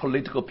in these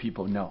political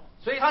people, no.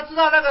 所以他知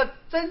道那个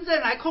真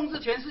正来控制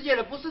全世界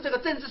的不是这个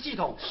政治系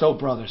统。 So,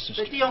 brothers and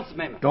所以 sisters, 弟兄姊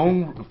妹们，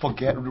 don't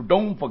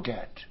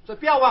forget, 所以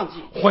不要忘记，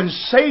 when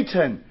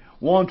Satan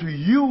want to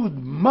use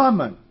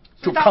mammon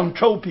to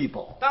control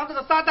people, 当这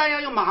个撒旦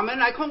要用马门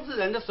来控制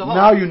人的时候，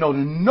 now you know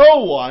no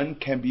one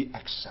can be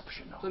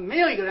exceptional. 所以没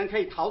有一个人可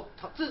以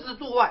置之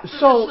度外，置之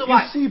So 事 you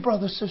外。 see,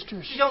 brothers and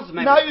sisters, 弟兄姊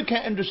妹们， now you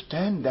can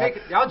understand that 可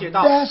以了解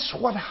到， that's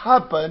what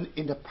happened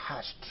in the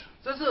past.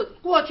 这是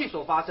过去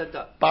所发生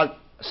的。 But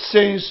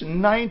since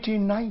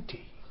 1990,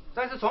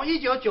 但是从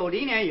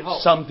1990年以后，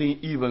 something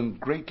even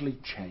greatly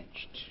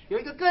changed. 有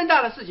一个更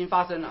大的事情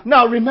发生了。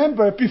 Now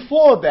remember,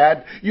 before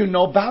that, you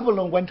know,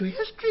 Babylon went to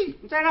history.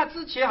 在那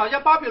之前，好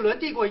像巴比伦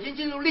帝国已经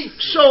进入历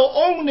史， So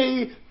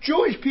only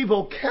Jewish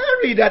people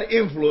carry that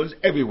influence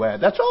everywhere.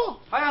 That's all.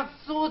 好像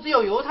似乎只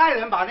有犹太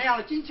人把那样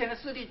的金钱的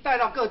势力带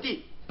到各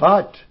地。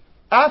 But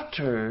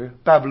after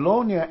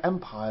Babylonian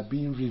Empire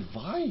being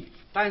revived,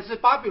 但是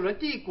巴比伦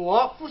帝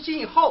国复兴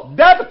以后，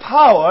 that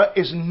power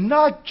is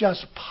not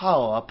just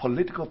power,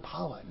 political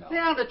power, 那 no.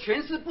 样的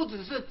权势不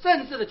只是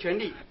政治的权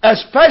利，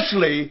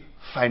 Especially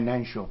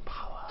financial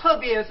power. 特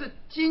别是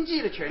经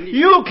济的权利。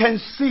 You can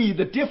see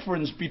the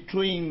difference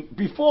between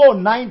before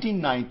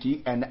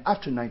 1990 and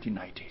after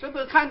 1990. 所以我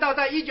们看到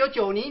在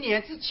1990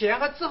年之前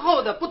和之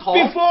后的不同。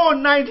 Before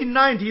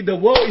 1990, the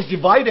world is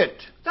divided.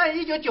 在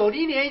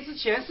1990年之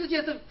前，世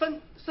界是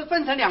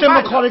分成两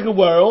半的， Democratic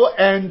world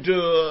and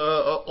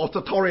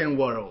authoritarian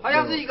world. 好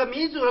像是一个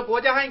民主的国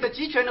家和一个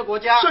集权的国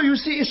家。 So you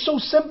see, it's so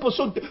simple.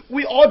 So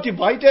we all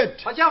divided.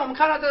 好像我们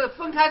看到这个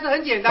分开是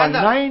很简 But 单的。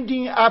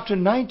after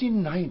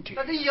 1990,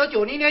 但是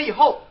1990年以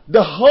后，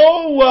 the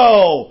whole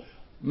world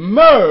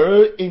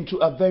merged into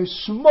a very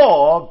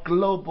small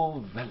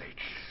global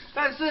village.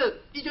 但是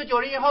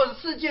1990以后，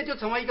世界就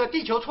成为一个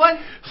地球村。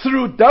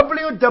 Through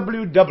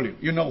WWW,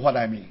 you know what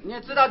I mean. 你也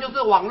知道，就是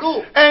网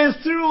络， And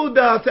through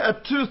the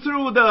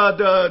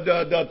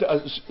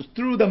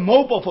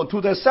mobile phone, to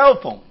the cell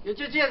phone, 也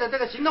就借着这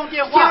个行动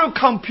电话， through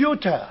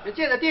computer, 也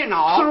借着电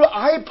脑， through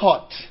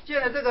iPod,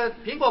 建了这个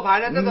苹果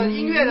牌的这个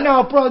音乐的。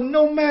 Now, brother,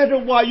 no matter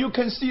what, you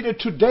can see that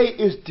today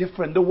is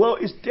different. The world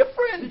is 你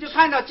different. 就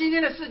看到今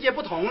天的世界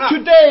不同了。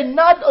 Today,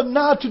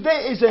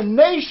 today is a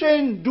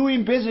nation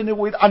doing business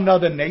with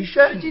another 今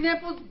nation.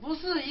 天不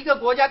是一个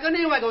国家跟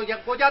另外一个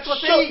国家做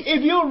So 生意。 if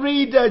you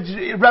read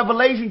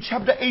Revelation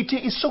chapter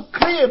 18, it's so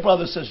clear,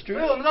 brother, 所以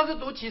sister. 我们当时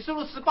读启示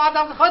录18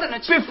章是何等的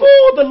清楚。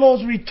 Before the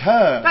Lord's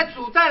return, 在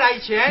主再来以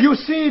前， you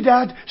see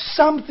that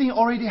something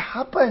already 你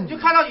happened. 就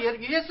看到有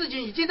些事情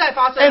已经在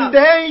发生 And 了，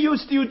 then you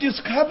still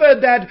discover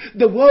that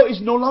the world is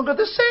no longer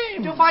the 就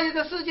same. 发现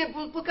这世界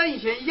不跟以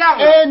前一样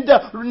了。 And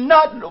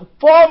not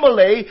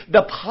formally,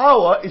 the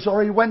power is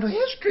already went to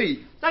history.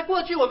 在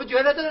过去，我们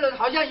觉得这个人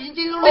好像已经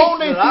进入历史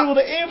Only through 了，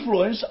 the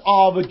influence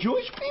of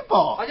Jewish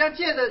people. 好像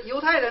借着犹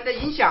太人的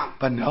影响，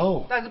 But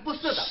no, 但是不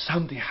是的，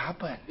 something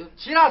happened. 有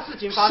其他事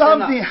情发生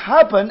了。 Something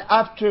happened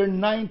after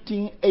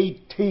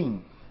 1918.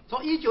 从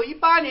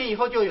1918年以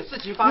后就有事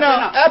情发生 Now,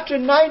 了。 after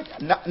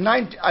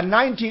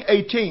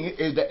 1918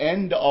 is the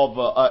end of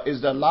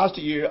is the last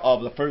year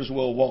of the First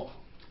World War.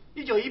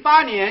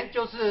 1918年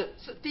就是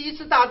第一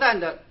次大战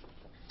的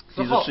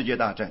时候，世界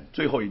大战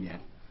最后一年.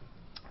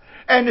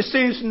 And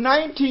since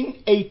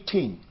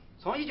 1918,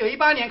 从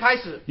1918年开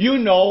始， you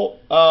know,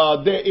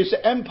 there is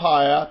an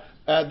empire.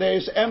 There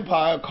is an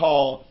empire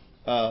called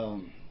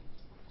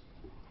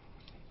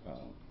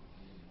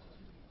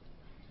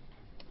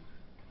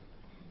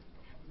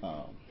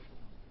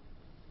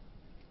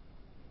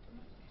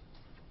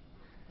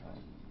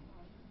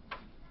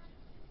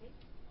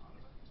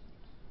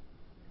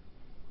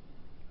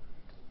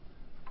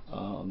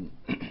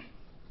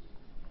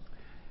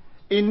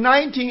in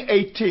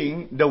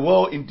 1918, the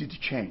world indeed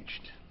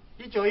changed.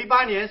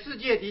 1918年世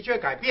界的确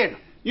改变了。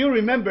 You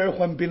remember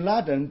when Bin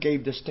Laden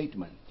gave the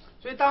statement.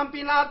 所以当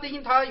宾拉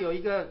丁他有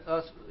一个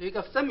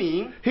声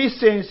明， He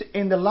says,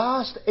 in the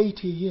last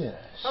 80 years,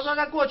 他说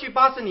在过去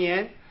80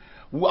年，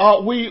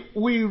 we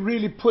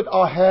really put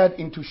our head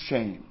into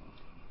shame.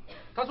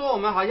 他说我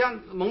们好像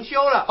蒙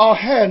羞了， Our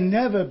head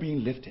never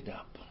been lifted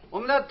up. 我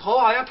们的头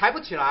好像抬不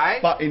起来。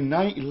 But in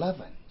 9/11,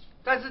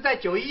 但是在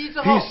911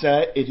之后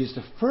he，said it is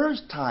the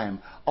first time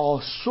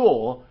our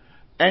soul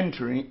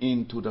entering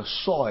into the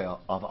soil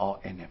of our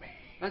enemy.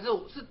 但是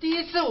是第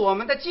一次我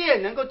们的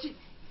剑能够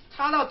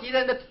插到敌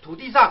人的土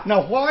地上。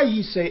 Now, why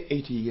he say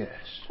 80 years?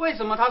 为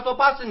什么他说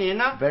80年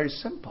呢？ Very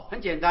simple.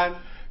 很简单，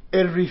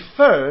 It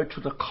referred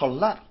to the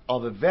collapse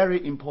of a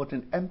very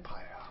important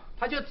empire,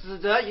 他就指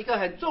责一个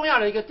很重要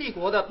的一个帝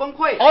国的崩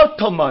溃，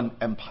 Ottoman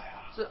Empire.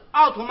 是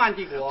奥图曼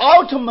帝国。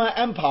 Ottoman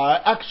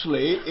Empire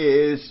actually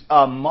is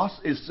a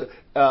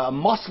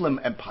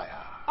Muslim empire,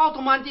 奥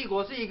图曼帝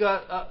国是一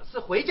个是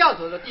回教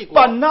者的帝国，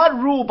 but not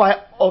ruled by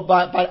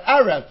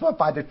Arabs, but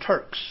by the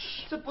Turks.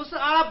 这不是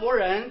阿拉伯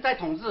人在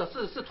统治，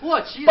是土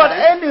耳其 But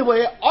人。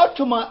 anyway,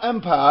 Ottoman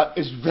Empire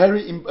is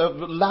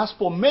lasts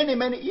for many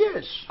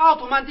years. 奥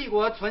图曼帝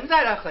国存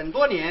在了很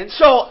多年，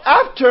 So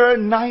after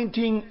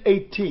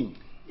 1918,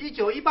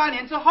 1918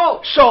年之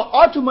后， so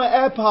Ottoman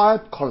Empire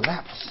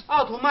collapsed.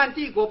 奥图曼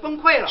帝国崩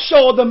溃了，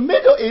 So the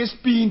Middle East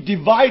being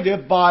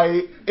divided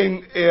by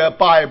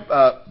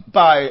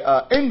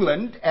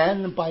England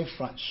and by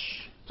France.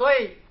 所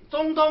以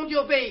中东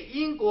就被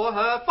英国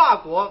和法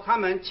国他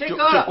们切就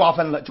割了。瓜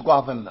分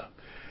了.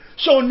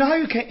 So now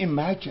you can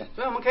imagine.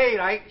 所以我们可以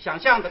来想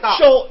象得到，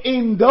 So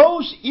in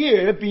those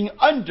years being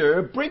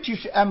under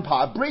British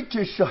Empire,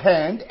 British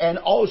hand and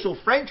also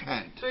French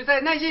hand. 所以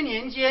在那些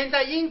年间，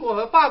在英国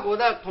和法国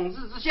的统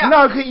治之下，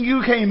 Now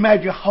you can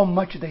imagine how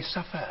much they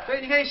suffer. 所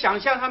以你可以想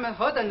象他们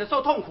何等的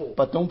受痛苦。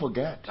 But don't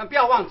forget, 但不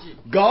要忘记，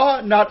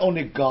 God not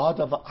only God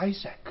of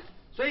Isaac,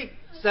 所以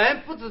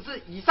神不只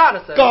是以撒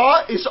的神，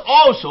 God is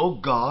also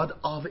God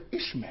of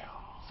Ishmael.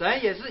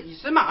 神也是以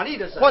实玛利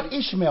的神。 What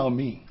Ishmael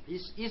mean?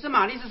 以实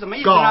玛利是什么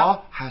意思呢？ God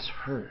has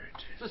heard.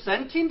 是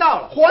神听到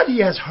了。 What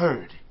he has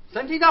heard?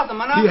 神听到什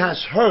么呢？ He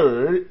has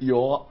heard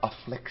your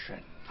affliction.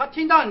 他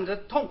听到你的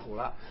痛苦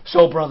了。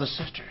 So, brothers and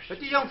所 sisters, 以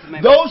弟兄姊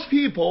妹们， those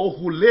people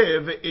who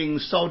live in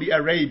Saudi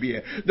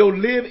Arabia, they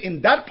live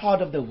in that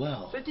part of the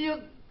world. 所以弟兄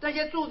那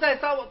些住在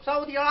沙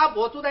地阿拉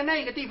伯、住在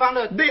那个地方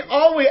的， They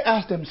always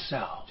ask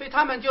themselves, 所以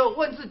他们就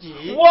问自己：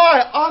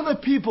 why other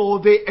people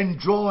they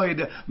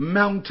enjoyed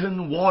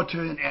mountain, water,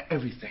 and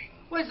everything?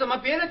 为什么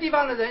别的地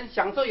方的人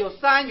享受有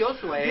山有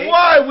水？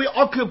 Why we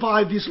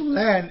occupy this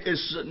land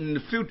is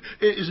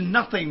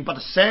nothing but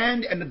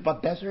sand and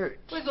but desert?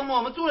 为什么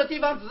我们住的地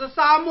方只是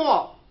沙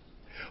漠？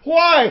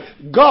 Why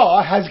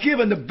God has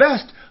given the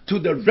best to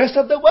the rest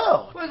of the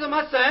world? 为什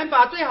么神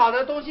把最好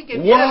的东西给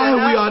别的 Why 人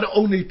we 呢？ are the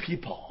only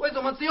people? 为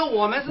什么只有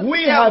我们是 We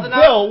这样子 have 呢？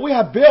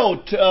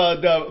 built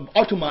the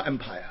Ottoman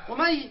Empire, 我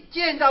们已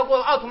建造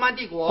过奥图曼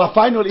帝 but 国，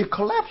 finally it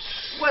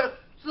collapsed. 为了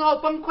之后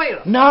崩溃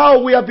了。 Now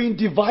we are being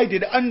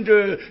divided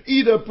under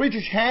either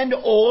British hand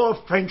or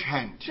French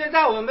hand. 现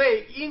在我们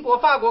被英国、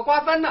法国瓜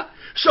分了，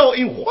 So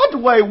in what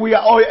way we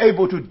are all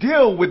able to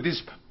deal with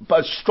this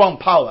strong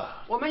power?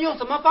 我们用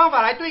什么方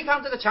法来对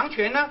抗这个强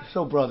权呢？ So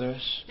brothers,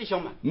 弟兄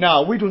们，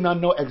 now we do not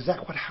know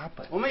exactly what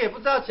happened. 我们也不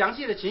知道详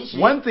细的情形。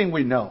 One thing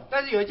we know,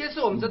 但是有一件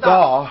事我们知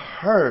道， God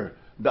heard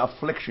the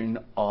affliction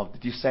of the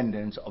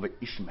descendants of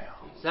Ishmael.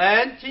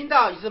 神听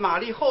到以实玛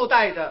利后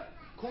代的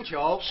哭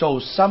求， So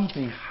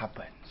something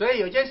happened. 所以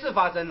有件事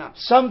发生了，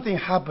 Something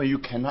happened you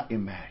cannot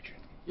imagine.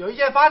 有一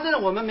件发生了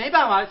我们没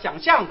办法想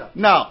象的。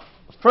 Now,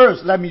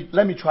 first, let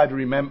me try to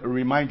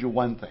remind you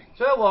one thing.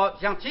 所以我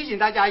想提醒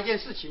大家一件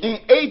事情， In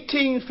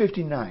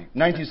 1859,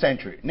 19th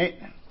century,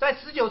 在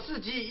19世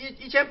纪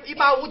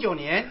1859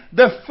年，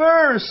 the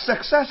first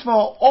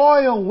successful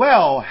oil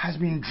well has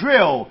been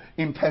drilled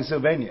in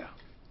Pennsylvania.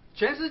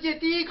 全世界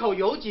第一口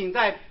油井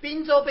在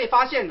宾州被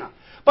发现了。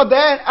 But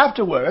then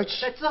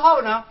afterwards, 在之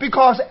后呢，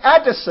 because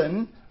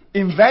Edison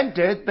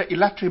invented the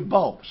electric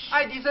bulbs,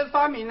 爱迪生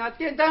发明了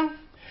电灯，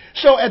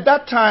 so at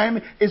that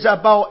time, it's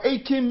about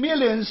 18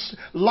 million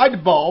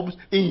light bulbs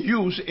in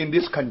use in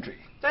this country.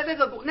 在那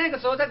个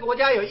时候，在国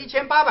家有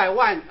1800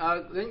万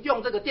人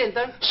用这个电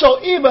灯。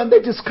 So even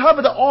they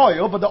discovered the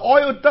oil, but the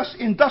oil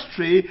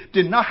industry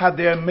did not have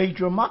their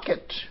major market.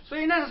 所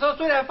以那个时候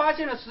虽然发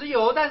现了石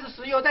油，但是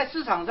石油在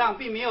市场上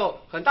并没有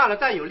很大的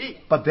占有力。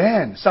 But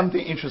then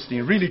something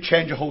interesting really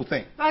changed the whole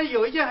thing. 但是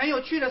有一件很有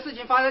趣的事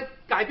情发生，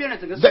改变了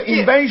整个世 The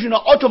界。 invention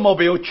of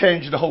automobile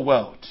changed the whole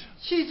world.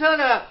 汽车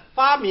的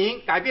发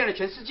明改变了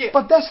全世界。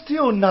 But that's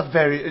still not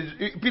very.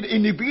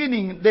 In the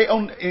beginning, they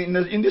own in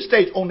the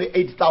States only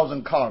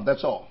 80,000 cars.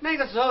 That's all. 那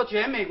个时候，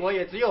全美国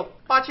也只有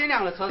8000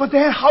辆的车 But 子。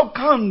 then, how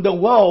come the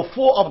world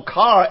full of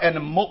car and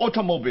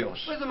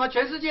automobiles? 为什么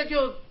全世界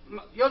就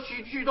有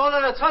许多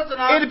的车子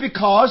呢？ It's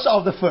because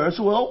of the First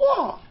World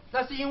War.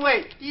 那是因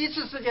为第一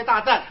次世界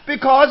大战。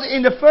 Because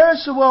in the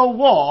First World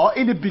War,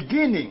 in the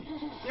beginning,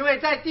 因为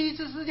在第一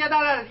次世界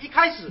大战一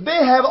开始，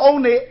 they have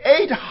only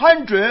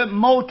 800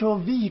 motor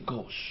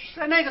vehicles.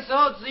 在那个时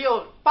候只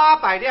有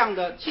800辆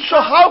的汽 So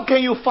车。 how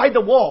can you fight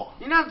the war?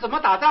 你那怎么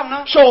打仗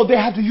呢？ So they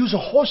had to use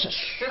horses.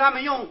 所以他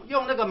们用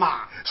那个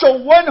马， So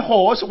one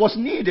horse was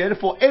needed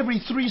for every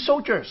 3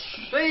 soldiers.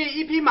 所以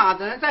一匹马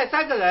只能载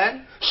3个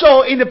人。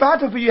 So in the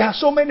battlefield, you have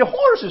so many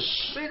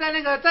horses. 所以在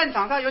那个战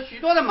场上有许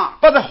多的马，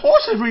 But the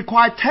horses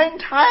require 10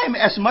 times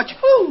as much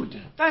food.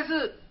 但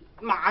是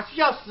马需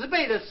要10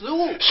倍的食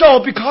物， So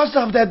because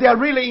of that, they are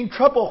really in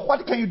trouble.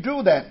 What can you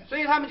do then? 所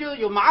以他们就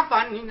有麻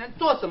烦。你能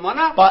做什么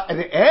呢？ But at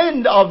the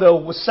end of the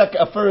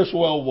First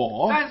World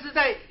War, 但是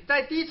在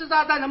第一次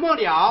大战的末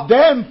了，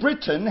 then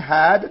Britain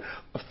had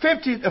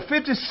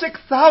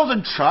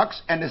 56,000 trucks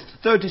and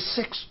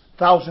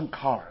 36,000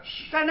 cars.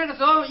 在那个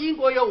时候，英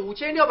国有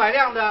5600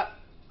辆的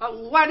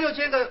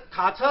56000个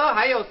卡车，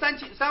还有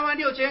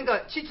36000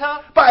个汽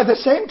车。 But at the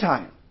same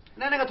time,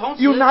 那个同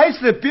时， United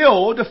States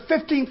built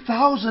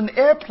 15,000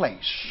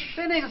 airplanes.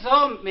 在那个时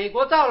候，美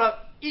国造了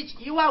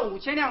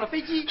15000辆的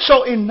飞机。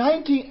 So in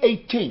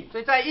 1918, 所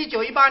以在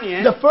1918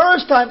年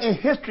the，first time in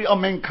history of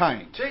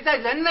mankind, 所以在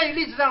人类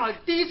历史上的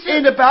第一次，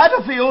 in the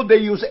battlefield, they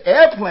use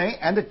airplane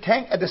and the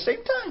tank at the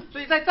same time.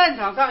 所以在战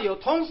场上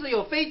同时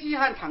有飞机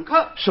和坦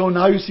克。 So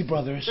now you see,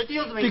 brothers, 所以弟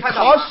兄姊妹，你看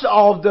到吗？ because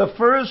of the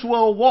First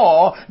World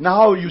War,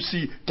 now you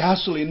see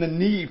gasoline, the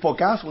need for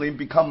gasoline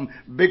become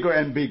bigger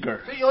and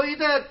bigger. 所以由于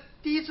这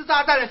第一次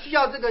大战需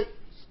要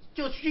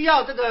就需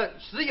要这个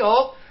石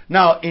油，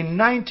 Now in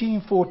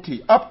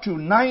 1940, up to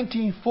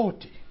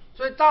 1940,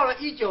 所以到了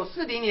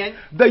1940年，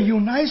 the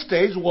United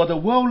States was the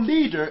world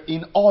leader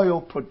in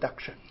oil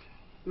production,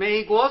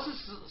 美国是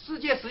世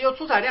界石油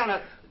出产量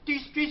的居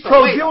首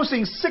位的，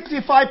 producing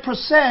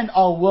 65%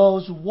 of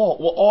world's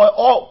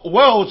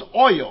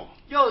oil.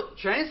 就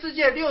全世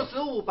界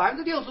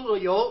65%的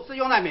油是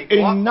用在美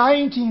In 国。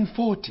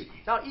 1940,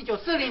 到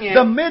1940年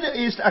the， Middle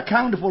East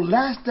accounted for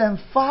less than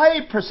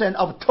 5%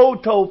 of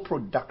total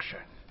production.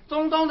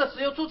 中东的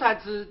石油出产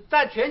只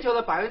占全球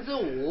的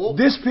5%，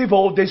 These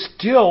people, they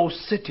still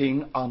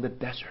sitting on the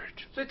desert.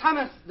 所以他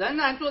们仍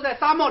然坐在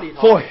沙漠里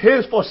头。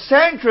 For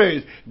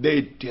centuries,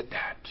 they did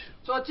that.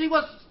 说经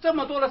过这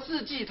么多的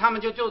世纪，他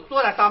们就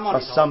坐在沙漠 But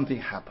里头。 something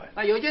happened.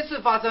 那有一件事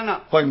发生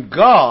了， When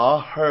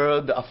God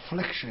heard the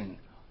affliction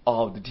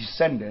of the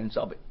descendants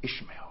of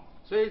Ishmael,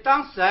 所以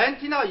当神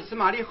听到以实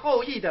玛利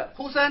后裔的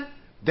呼声，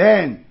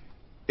 then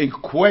in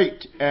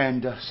Kuwait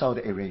and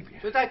Saudi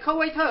Arabia, 所以在科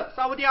威特、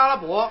沙烏地阿拉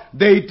伯，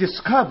 they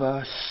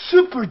discover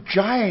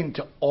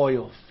supergiant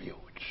oil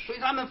fields. 所以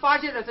他们发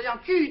现了这样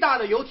巨大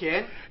的油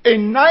田。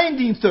 In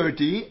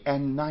 1930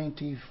 and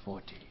 1940,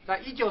 在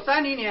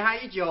1930年和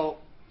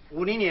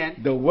1950年，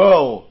 the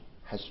world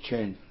has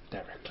changed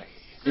directly,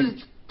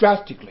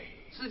 drastically.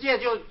 世界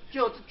就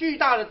巨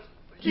大的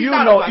You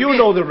转变。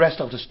 know the rest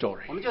of the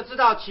story. 我们就知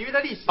道其余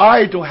的历史。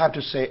 I don't have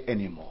to say 我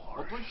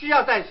anymore. 不需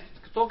要再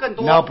说更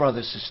多。 Now,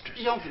 brothers and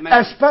弟兄姊妹，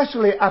 sisters,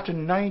 especially after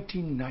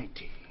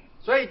 1990,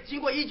 所以经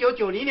过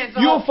1990年之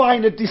you'll 后，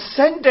 find the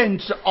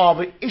descendants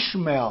of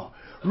Ishmael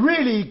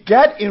really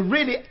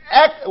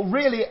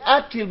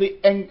actively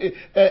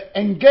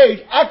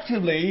engage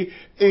actively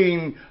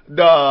in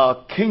the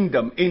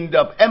kingdom, in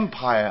the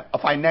empire, a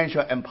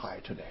financial empire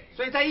today.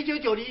 所以在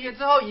1990年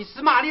之后，以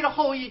实玛利的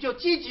后裔就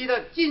积极的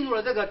进入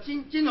了这个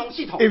金融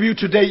系统。 If you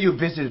today you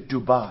visit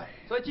Dubai,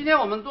 所以今天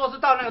我们若是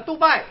到那个杜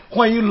拜，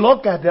 when you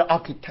look at the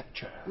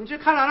architecture, 你去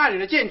看到那里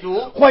的建筑，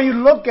 when you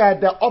look at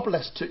the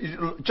obelisk,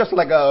 just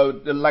like a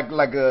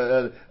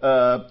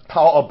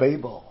Tower of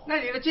Babel, 那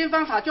里的金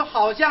方塔就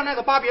好像那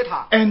个巴别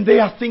塔， and they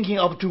are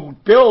thinking of to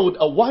build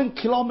a 1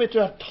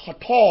 kilometer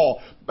tall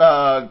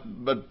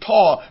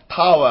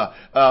tower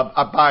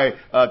by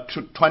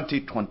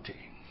 2020.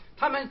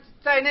 他们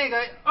在那个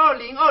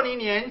2020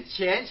年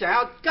前想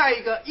要盖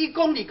一个1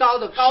公里高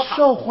的高塔。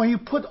 So when you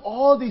put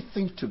all these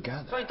things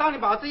together, 所以当你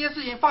把这些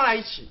事情放在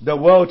一起， the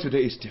world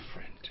today is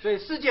different. 所以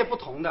世界不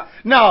同的。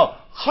 Now,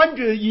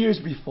 100 years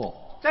before,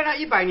 在那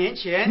100年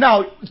前，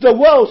 now the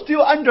world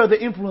still under the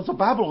influence of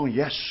Babylon,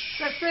 yes.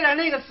 虽然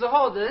那个时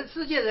候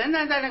世界仍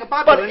然在那个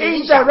巴比 But 伦的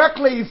影响，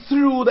 indirectly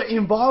through the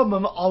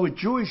involvement of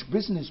Jewish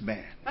businessmen.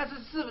 但是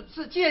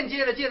间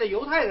接的借着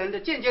犹太人的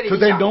间接的影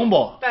Today 响。 no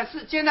more. 但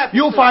是现在不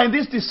You 是 find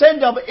this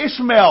descendant of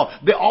Ishmael,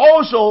 they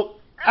also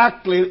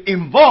actually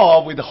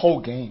involved with the whole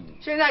game.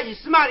 现在以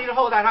斯玛利的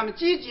后代，他们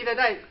积极的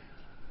在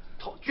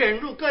卷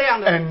入各样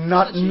的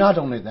And 事情。 not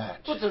only that.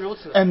 不止如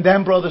此。 And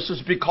then, brothers and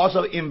sisters, because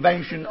of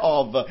invention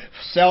of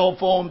cell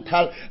phone,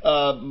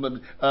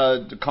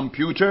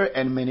 computer,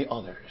 and many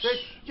others. 所以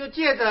就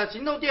借着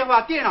行动电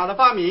话、电脑的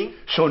发明，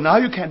 So now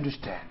you can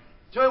understand.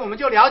 所以我们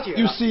就了解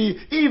You 了。 see,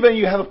 even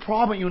you have a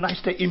problem in the United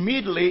States,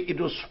 immediately it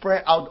will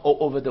spread out all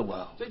over the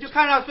world. 所以就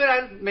看到，虽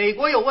然美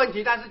国有问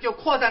题，但是就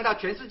扩散到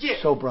全世界。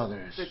 So,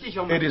 brothers, 对，弟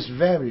兄们。 it is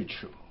very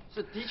true.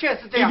 是的确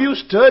是这 If 样， you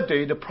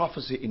study the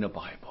prophecy in the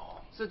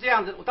Bible, 是这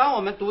样子。当我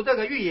们读这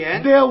个预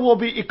言， there will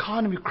be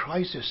economic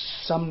crisis,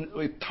 some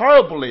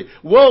terribly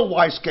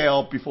worldwide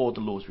scale before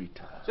the Lord's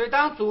return. 所以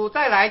当主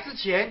再来之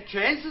前，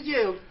全世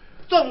界有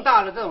重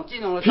大的这种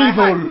金融的灾 People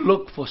害，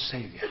 look for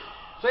savior.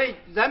 所以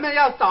人们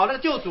要找那个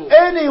救主。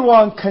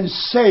 Anyone can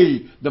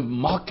save the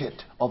market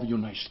of the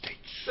United States.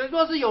 所以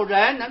若是有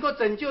人能够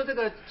拯救这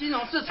个金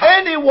融市场，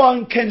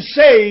 Anyone can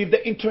save the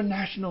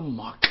international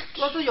market.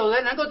 若是有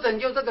人能够拯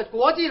救这个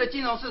国际的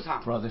金融市场，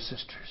 Brothers,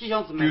 sisters, 弟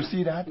兄姊 do 妹 you 们，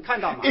 see that? 你看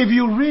到吗？ If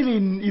you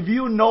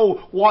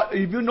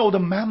know the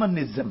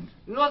mammonism,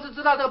 你若是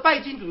知道这个拜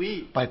金主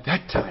义， by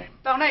that time,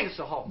 到那个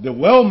时候， the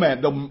one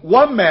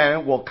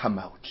man will come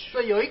out 所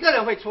以有一个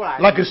人会出来，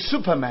 like a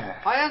Superman.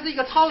 好像是一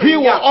个超 He 人一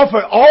will 样，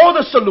 offer all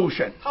the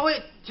solution. 他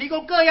会提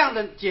供各样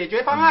的解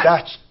决方案。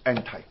 That's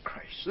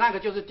Antichrist. 那个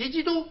就是敌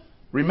基督。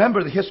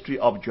 Remember the history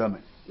of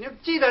Germany. 你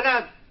记得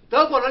那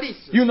德国的历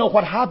史， You know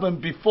what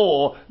happened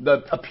before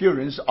the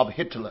appearance of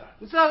Hitler.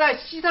 你知道在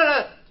希特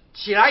勒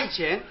起来以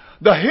前，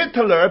 The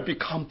Hitler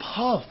become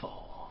powerful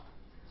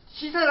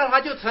希特勒他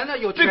就成了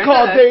有权的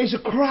because 人， there is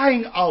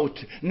crying out,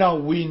 now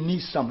we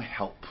need some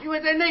help. 因为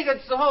在那个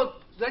时候，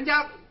人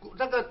家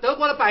这个德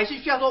国的百姓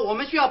需要说，我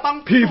们需要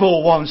帮助，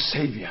 People want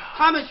savior.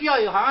 他们需要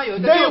好像有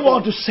一个 They 救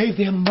want 主， to save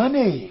their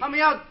money. 他们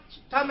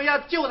要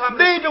救他们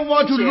的 They don't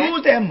want to 金钱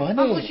lose their money.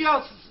 他们不需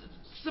要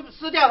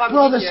失掉他们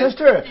Brother, 的金钱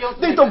sister, 弟兄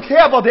姊 they 妹 don't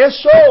care about their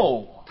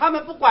soul. 他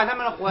们不管他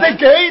们的魂， They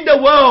gain the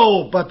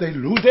world, but they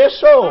lose their 他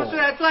soul. 们虽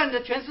然赚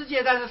着全世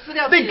界，但是失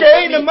掉自 They 己的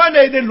gain the 生命，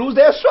 money, they lose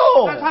their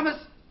但他 soul. 们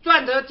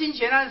赚得金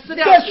钱，但是失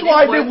掉自 That's 己的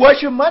why they 魂，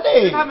 worship 所以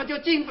money. 他们就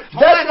崇拜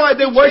That's 这 why 个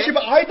they 金 worship 钱，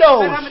所以他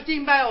idols. 们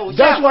敬拜偶 That's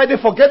像， why they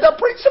forget the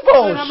所以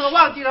他们 principles.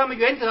 忘记了他们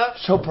原则。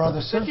 So,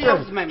 brothers and 弟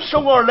兄姊妹 sisters, 们，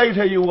 sooner or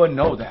later you will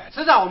know that.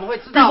 迟早我们会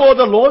知道， Before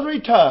the Lord's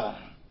return,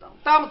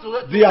 当主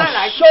的 there 再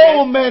来 are 之 so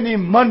前， many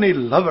money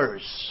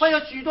lovers. 会有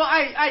许多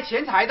爱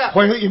钱财的。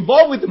 When you're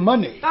involved with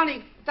money,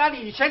 当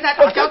你与钱财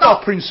打 forget 交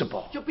道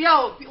about，principle. 就不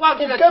要忘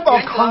记了 Forget about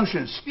原则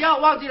conscience. 不要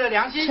忘记了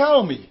良心。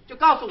 Tell me, 就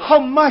告诉 how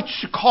我，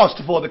 much cost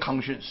for the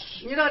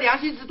conscience? 你的良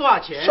心值多少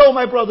钱？ So,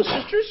 my brothers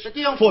and sisters,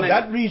 弟兄姊 for 妹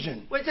that reason,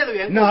 为这个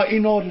缘故， now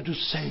in order to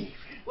save,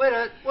 为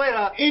了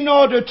in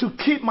order to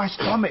keep my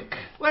stomach,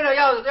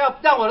 要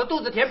让我的肚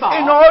子填饱，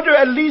 in order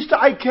at least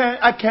I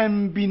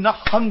can be not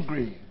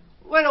hungry,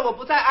 为了我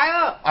不再挨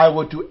饿， I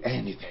will do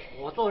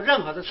anything. 我做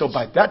任何的 So 事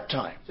by 情。 that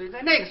time, 所以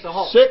在那个时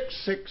候，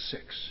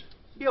 666,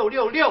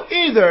 666，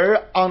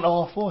 either on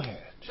our forehead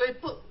所以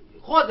不，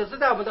或者是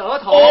在我们的额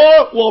头，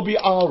 or will be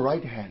our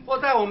right hand. 或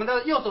在我们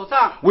的右手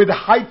上， With the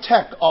high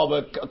tech of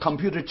a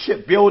computer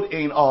chip built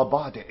in our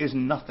body is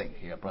nothing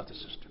here, brother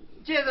sister.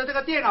 借着这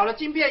个电脑的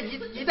晶片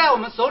移在我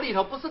们手里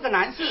头，不是个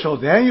难事。 So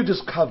then you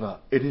discover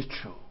it is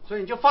true. 所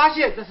以你就发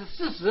现这是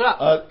事实了。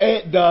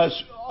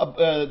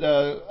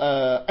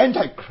The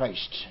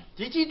Antichrist,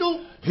 敌基督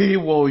he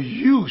will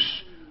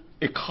use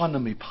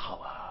economy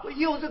power. 会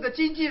用这个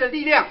经济的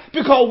力量，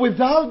 Because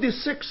without the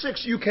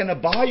 666, you cannot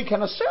buy, you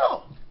cannot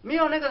sell. 没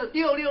有那个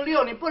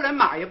666，你不能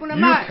买也不能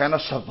You 卖， cannot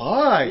你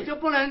survive. 就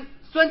不能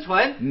生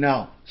存。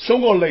 Now,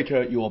 sooner or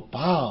later, you will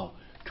bow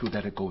to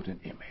that golden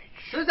image.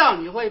 迟早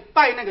你会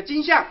拜那个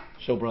金像，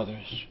 So,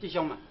 brothers, 弟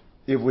兄们。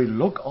 if we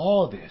look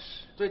all this,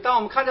 所以当我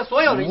们看着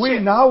所有的一 we 切，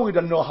 now we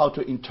don't know how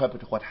to interpret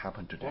what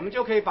happened 我 today. 们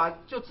就可以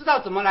就知道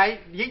怎么来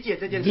理解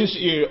这件事 This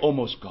情。 year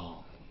almost gone.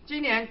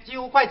 今年几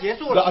乎快结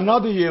束 But 了，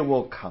 another year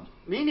will come.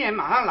 明年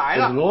马上来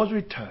The 了， Lord's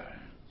return.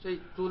 所以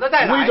主的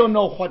再 We 来， don't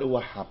know what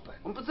will happen.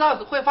 我们不知道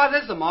会发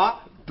生什么。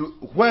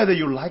Whether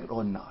you like it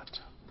or not.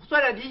 虽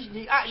然你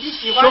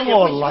喜欢，也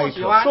Sooner 不 or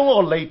喜欢， later, sooner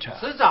or later,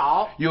 迟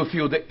早 you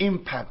feel the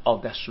impact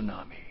of that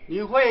tsunami.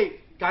 你会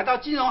感到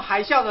金融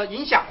海啸的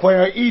影响， When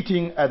you're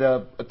eating at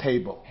a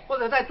table. 或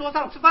者在桌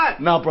上吃饭。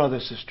 Now,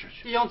 brothers and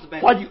sisters, 弟兄姊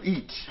妹， what you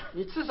eat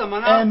你吃什么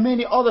呢？ and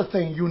many other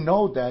things, you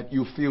know that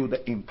you feel the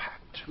impact.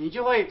 你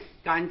就会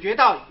感觉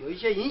到有一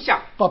些影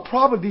响， But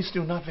probably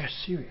still not very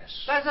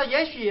serious. 但是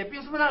也许也并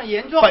不是那么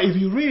严重。 But if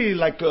you really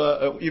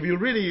if you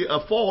really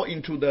fall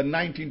into the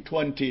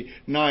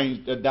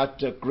 1929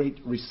 that great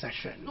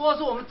recession, 如果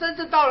是我们真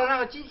正到了那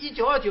个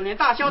1929年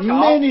大萧条，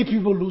 many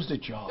people lose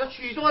their 有 job.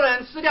 许多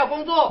人失掉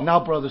工作。 Now,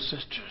 brothers and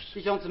sisters,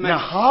 弟兄姊妹， now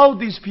how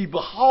these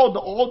people,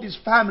 all these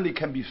family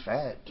can be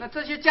fed? 那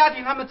这些家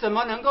庭他们怎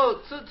么能够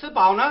吃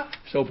饱呢？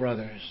 So,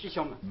 brothers, 弟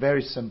兄们，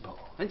 very simple.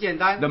 很简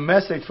单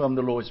The，message from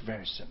the Lord is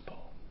very simple.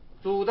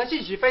 主的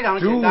信息非常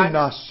的 Do 简单，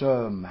 not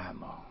serve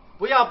mammon.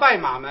 不要拜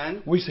马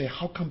门。 We say,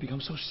 how come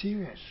become so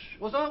serious?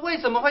 我说为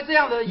什么会这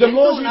样的 The 严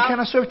Lord 肃 said you 呢？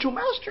 cannot serve two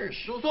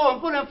masters. 主说我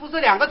们不能服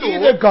侍两个主，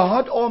 Either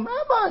God or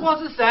mammon. 或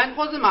是神，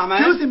或是马 Do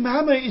you 门。 think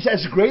mammon is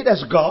as great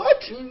as God?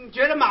 你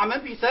觉得马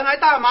门比神还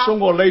大吗？ Sooner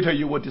or later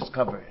you will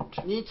discover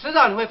it. 你迟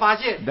早你会发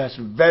现， That's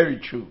very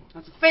true.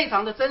 那是非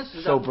常的真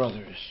实 So, 的。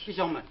 brothers, 弟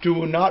兄们，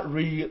 do not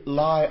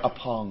rely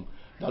upon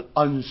the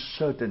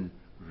uncertain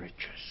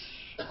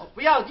riches.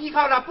 不要依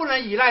靠那不能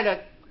依赖的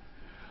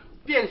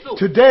变数。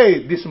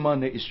 Today, this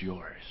money is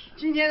yours.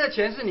 今天的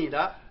钱是你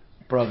的，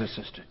 Brother,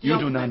 sister, you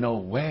do not know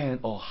when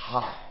or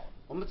how.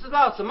 我们知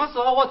道什么时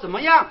候或怎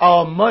么样，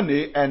 Our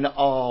money and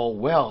our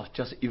wealth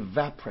just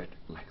evaporate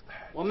like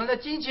that. 我们的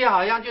金钱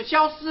好像就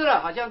消失了，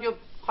好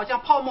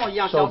像泡沫一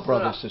样 So, 消失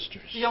了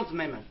brothers,。sisters, 弟兄姊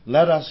妹们，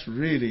 let us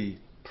really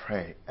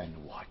pray and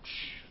watch.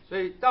 所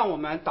以让我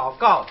们祷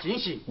告警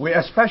醒。 We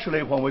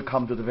especially when we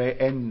come to the very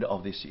end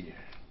of this year.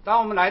 当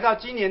我们来到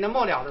今年的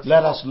末了的时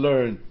Let 候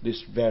us，learn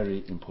this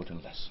very important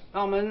lesson.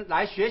 让我们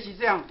来学习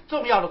这样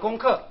重要的功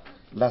课。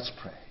 Let's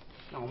pray.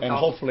 让我们 And 祷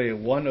hopefully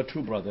one or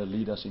two brothers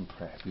lead us in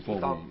prayer before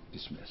we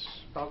dismiss.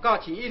 祷告，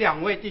请一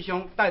两位弟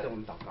兄带着我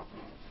们祷告。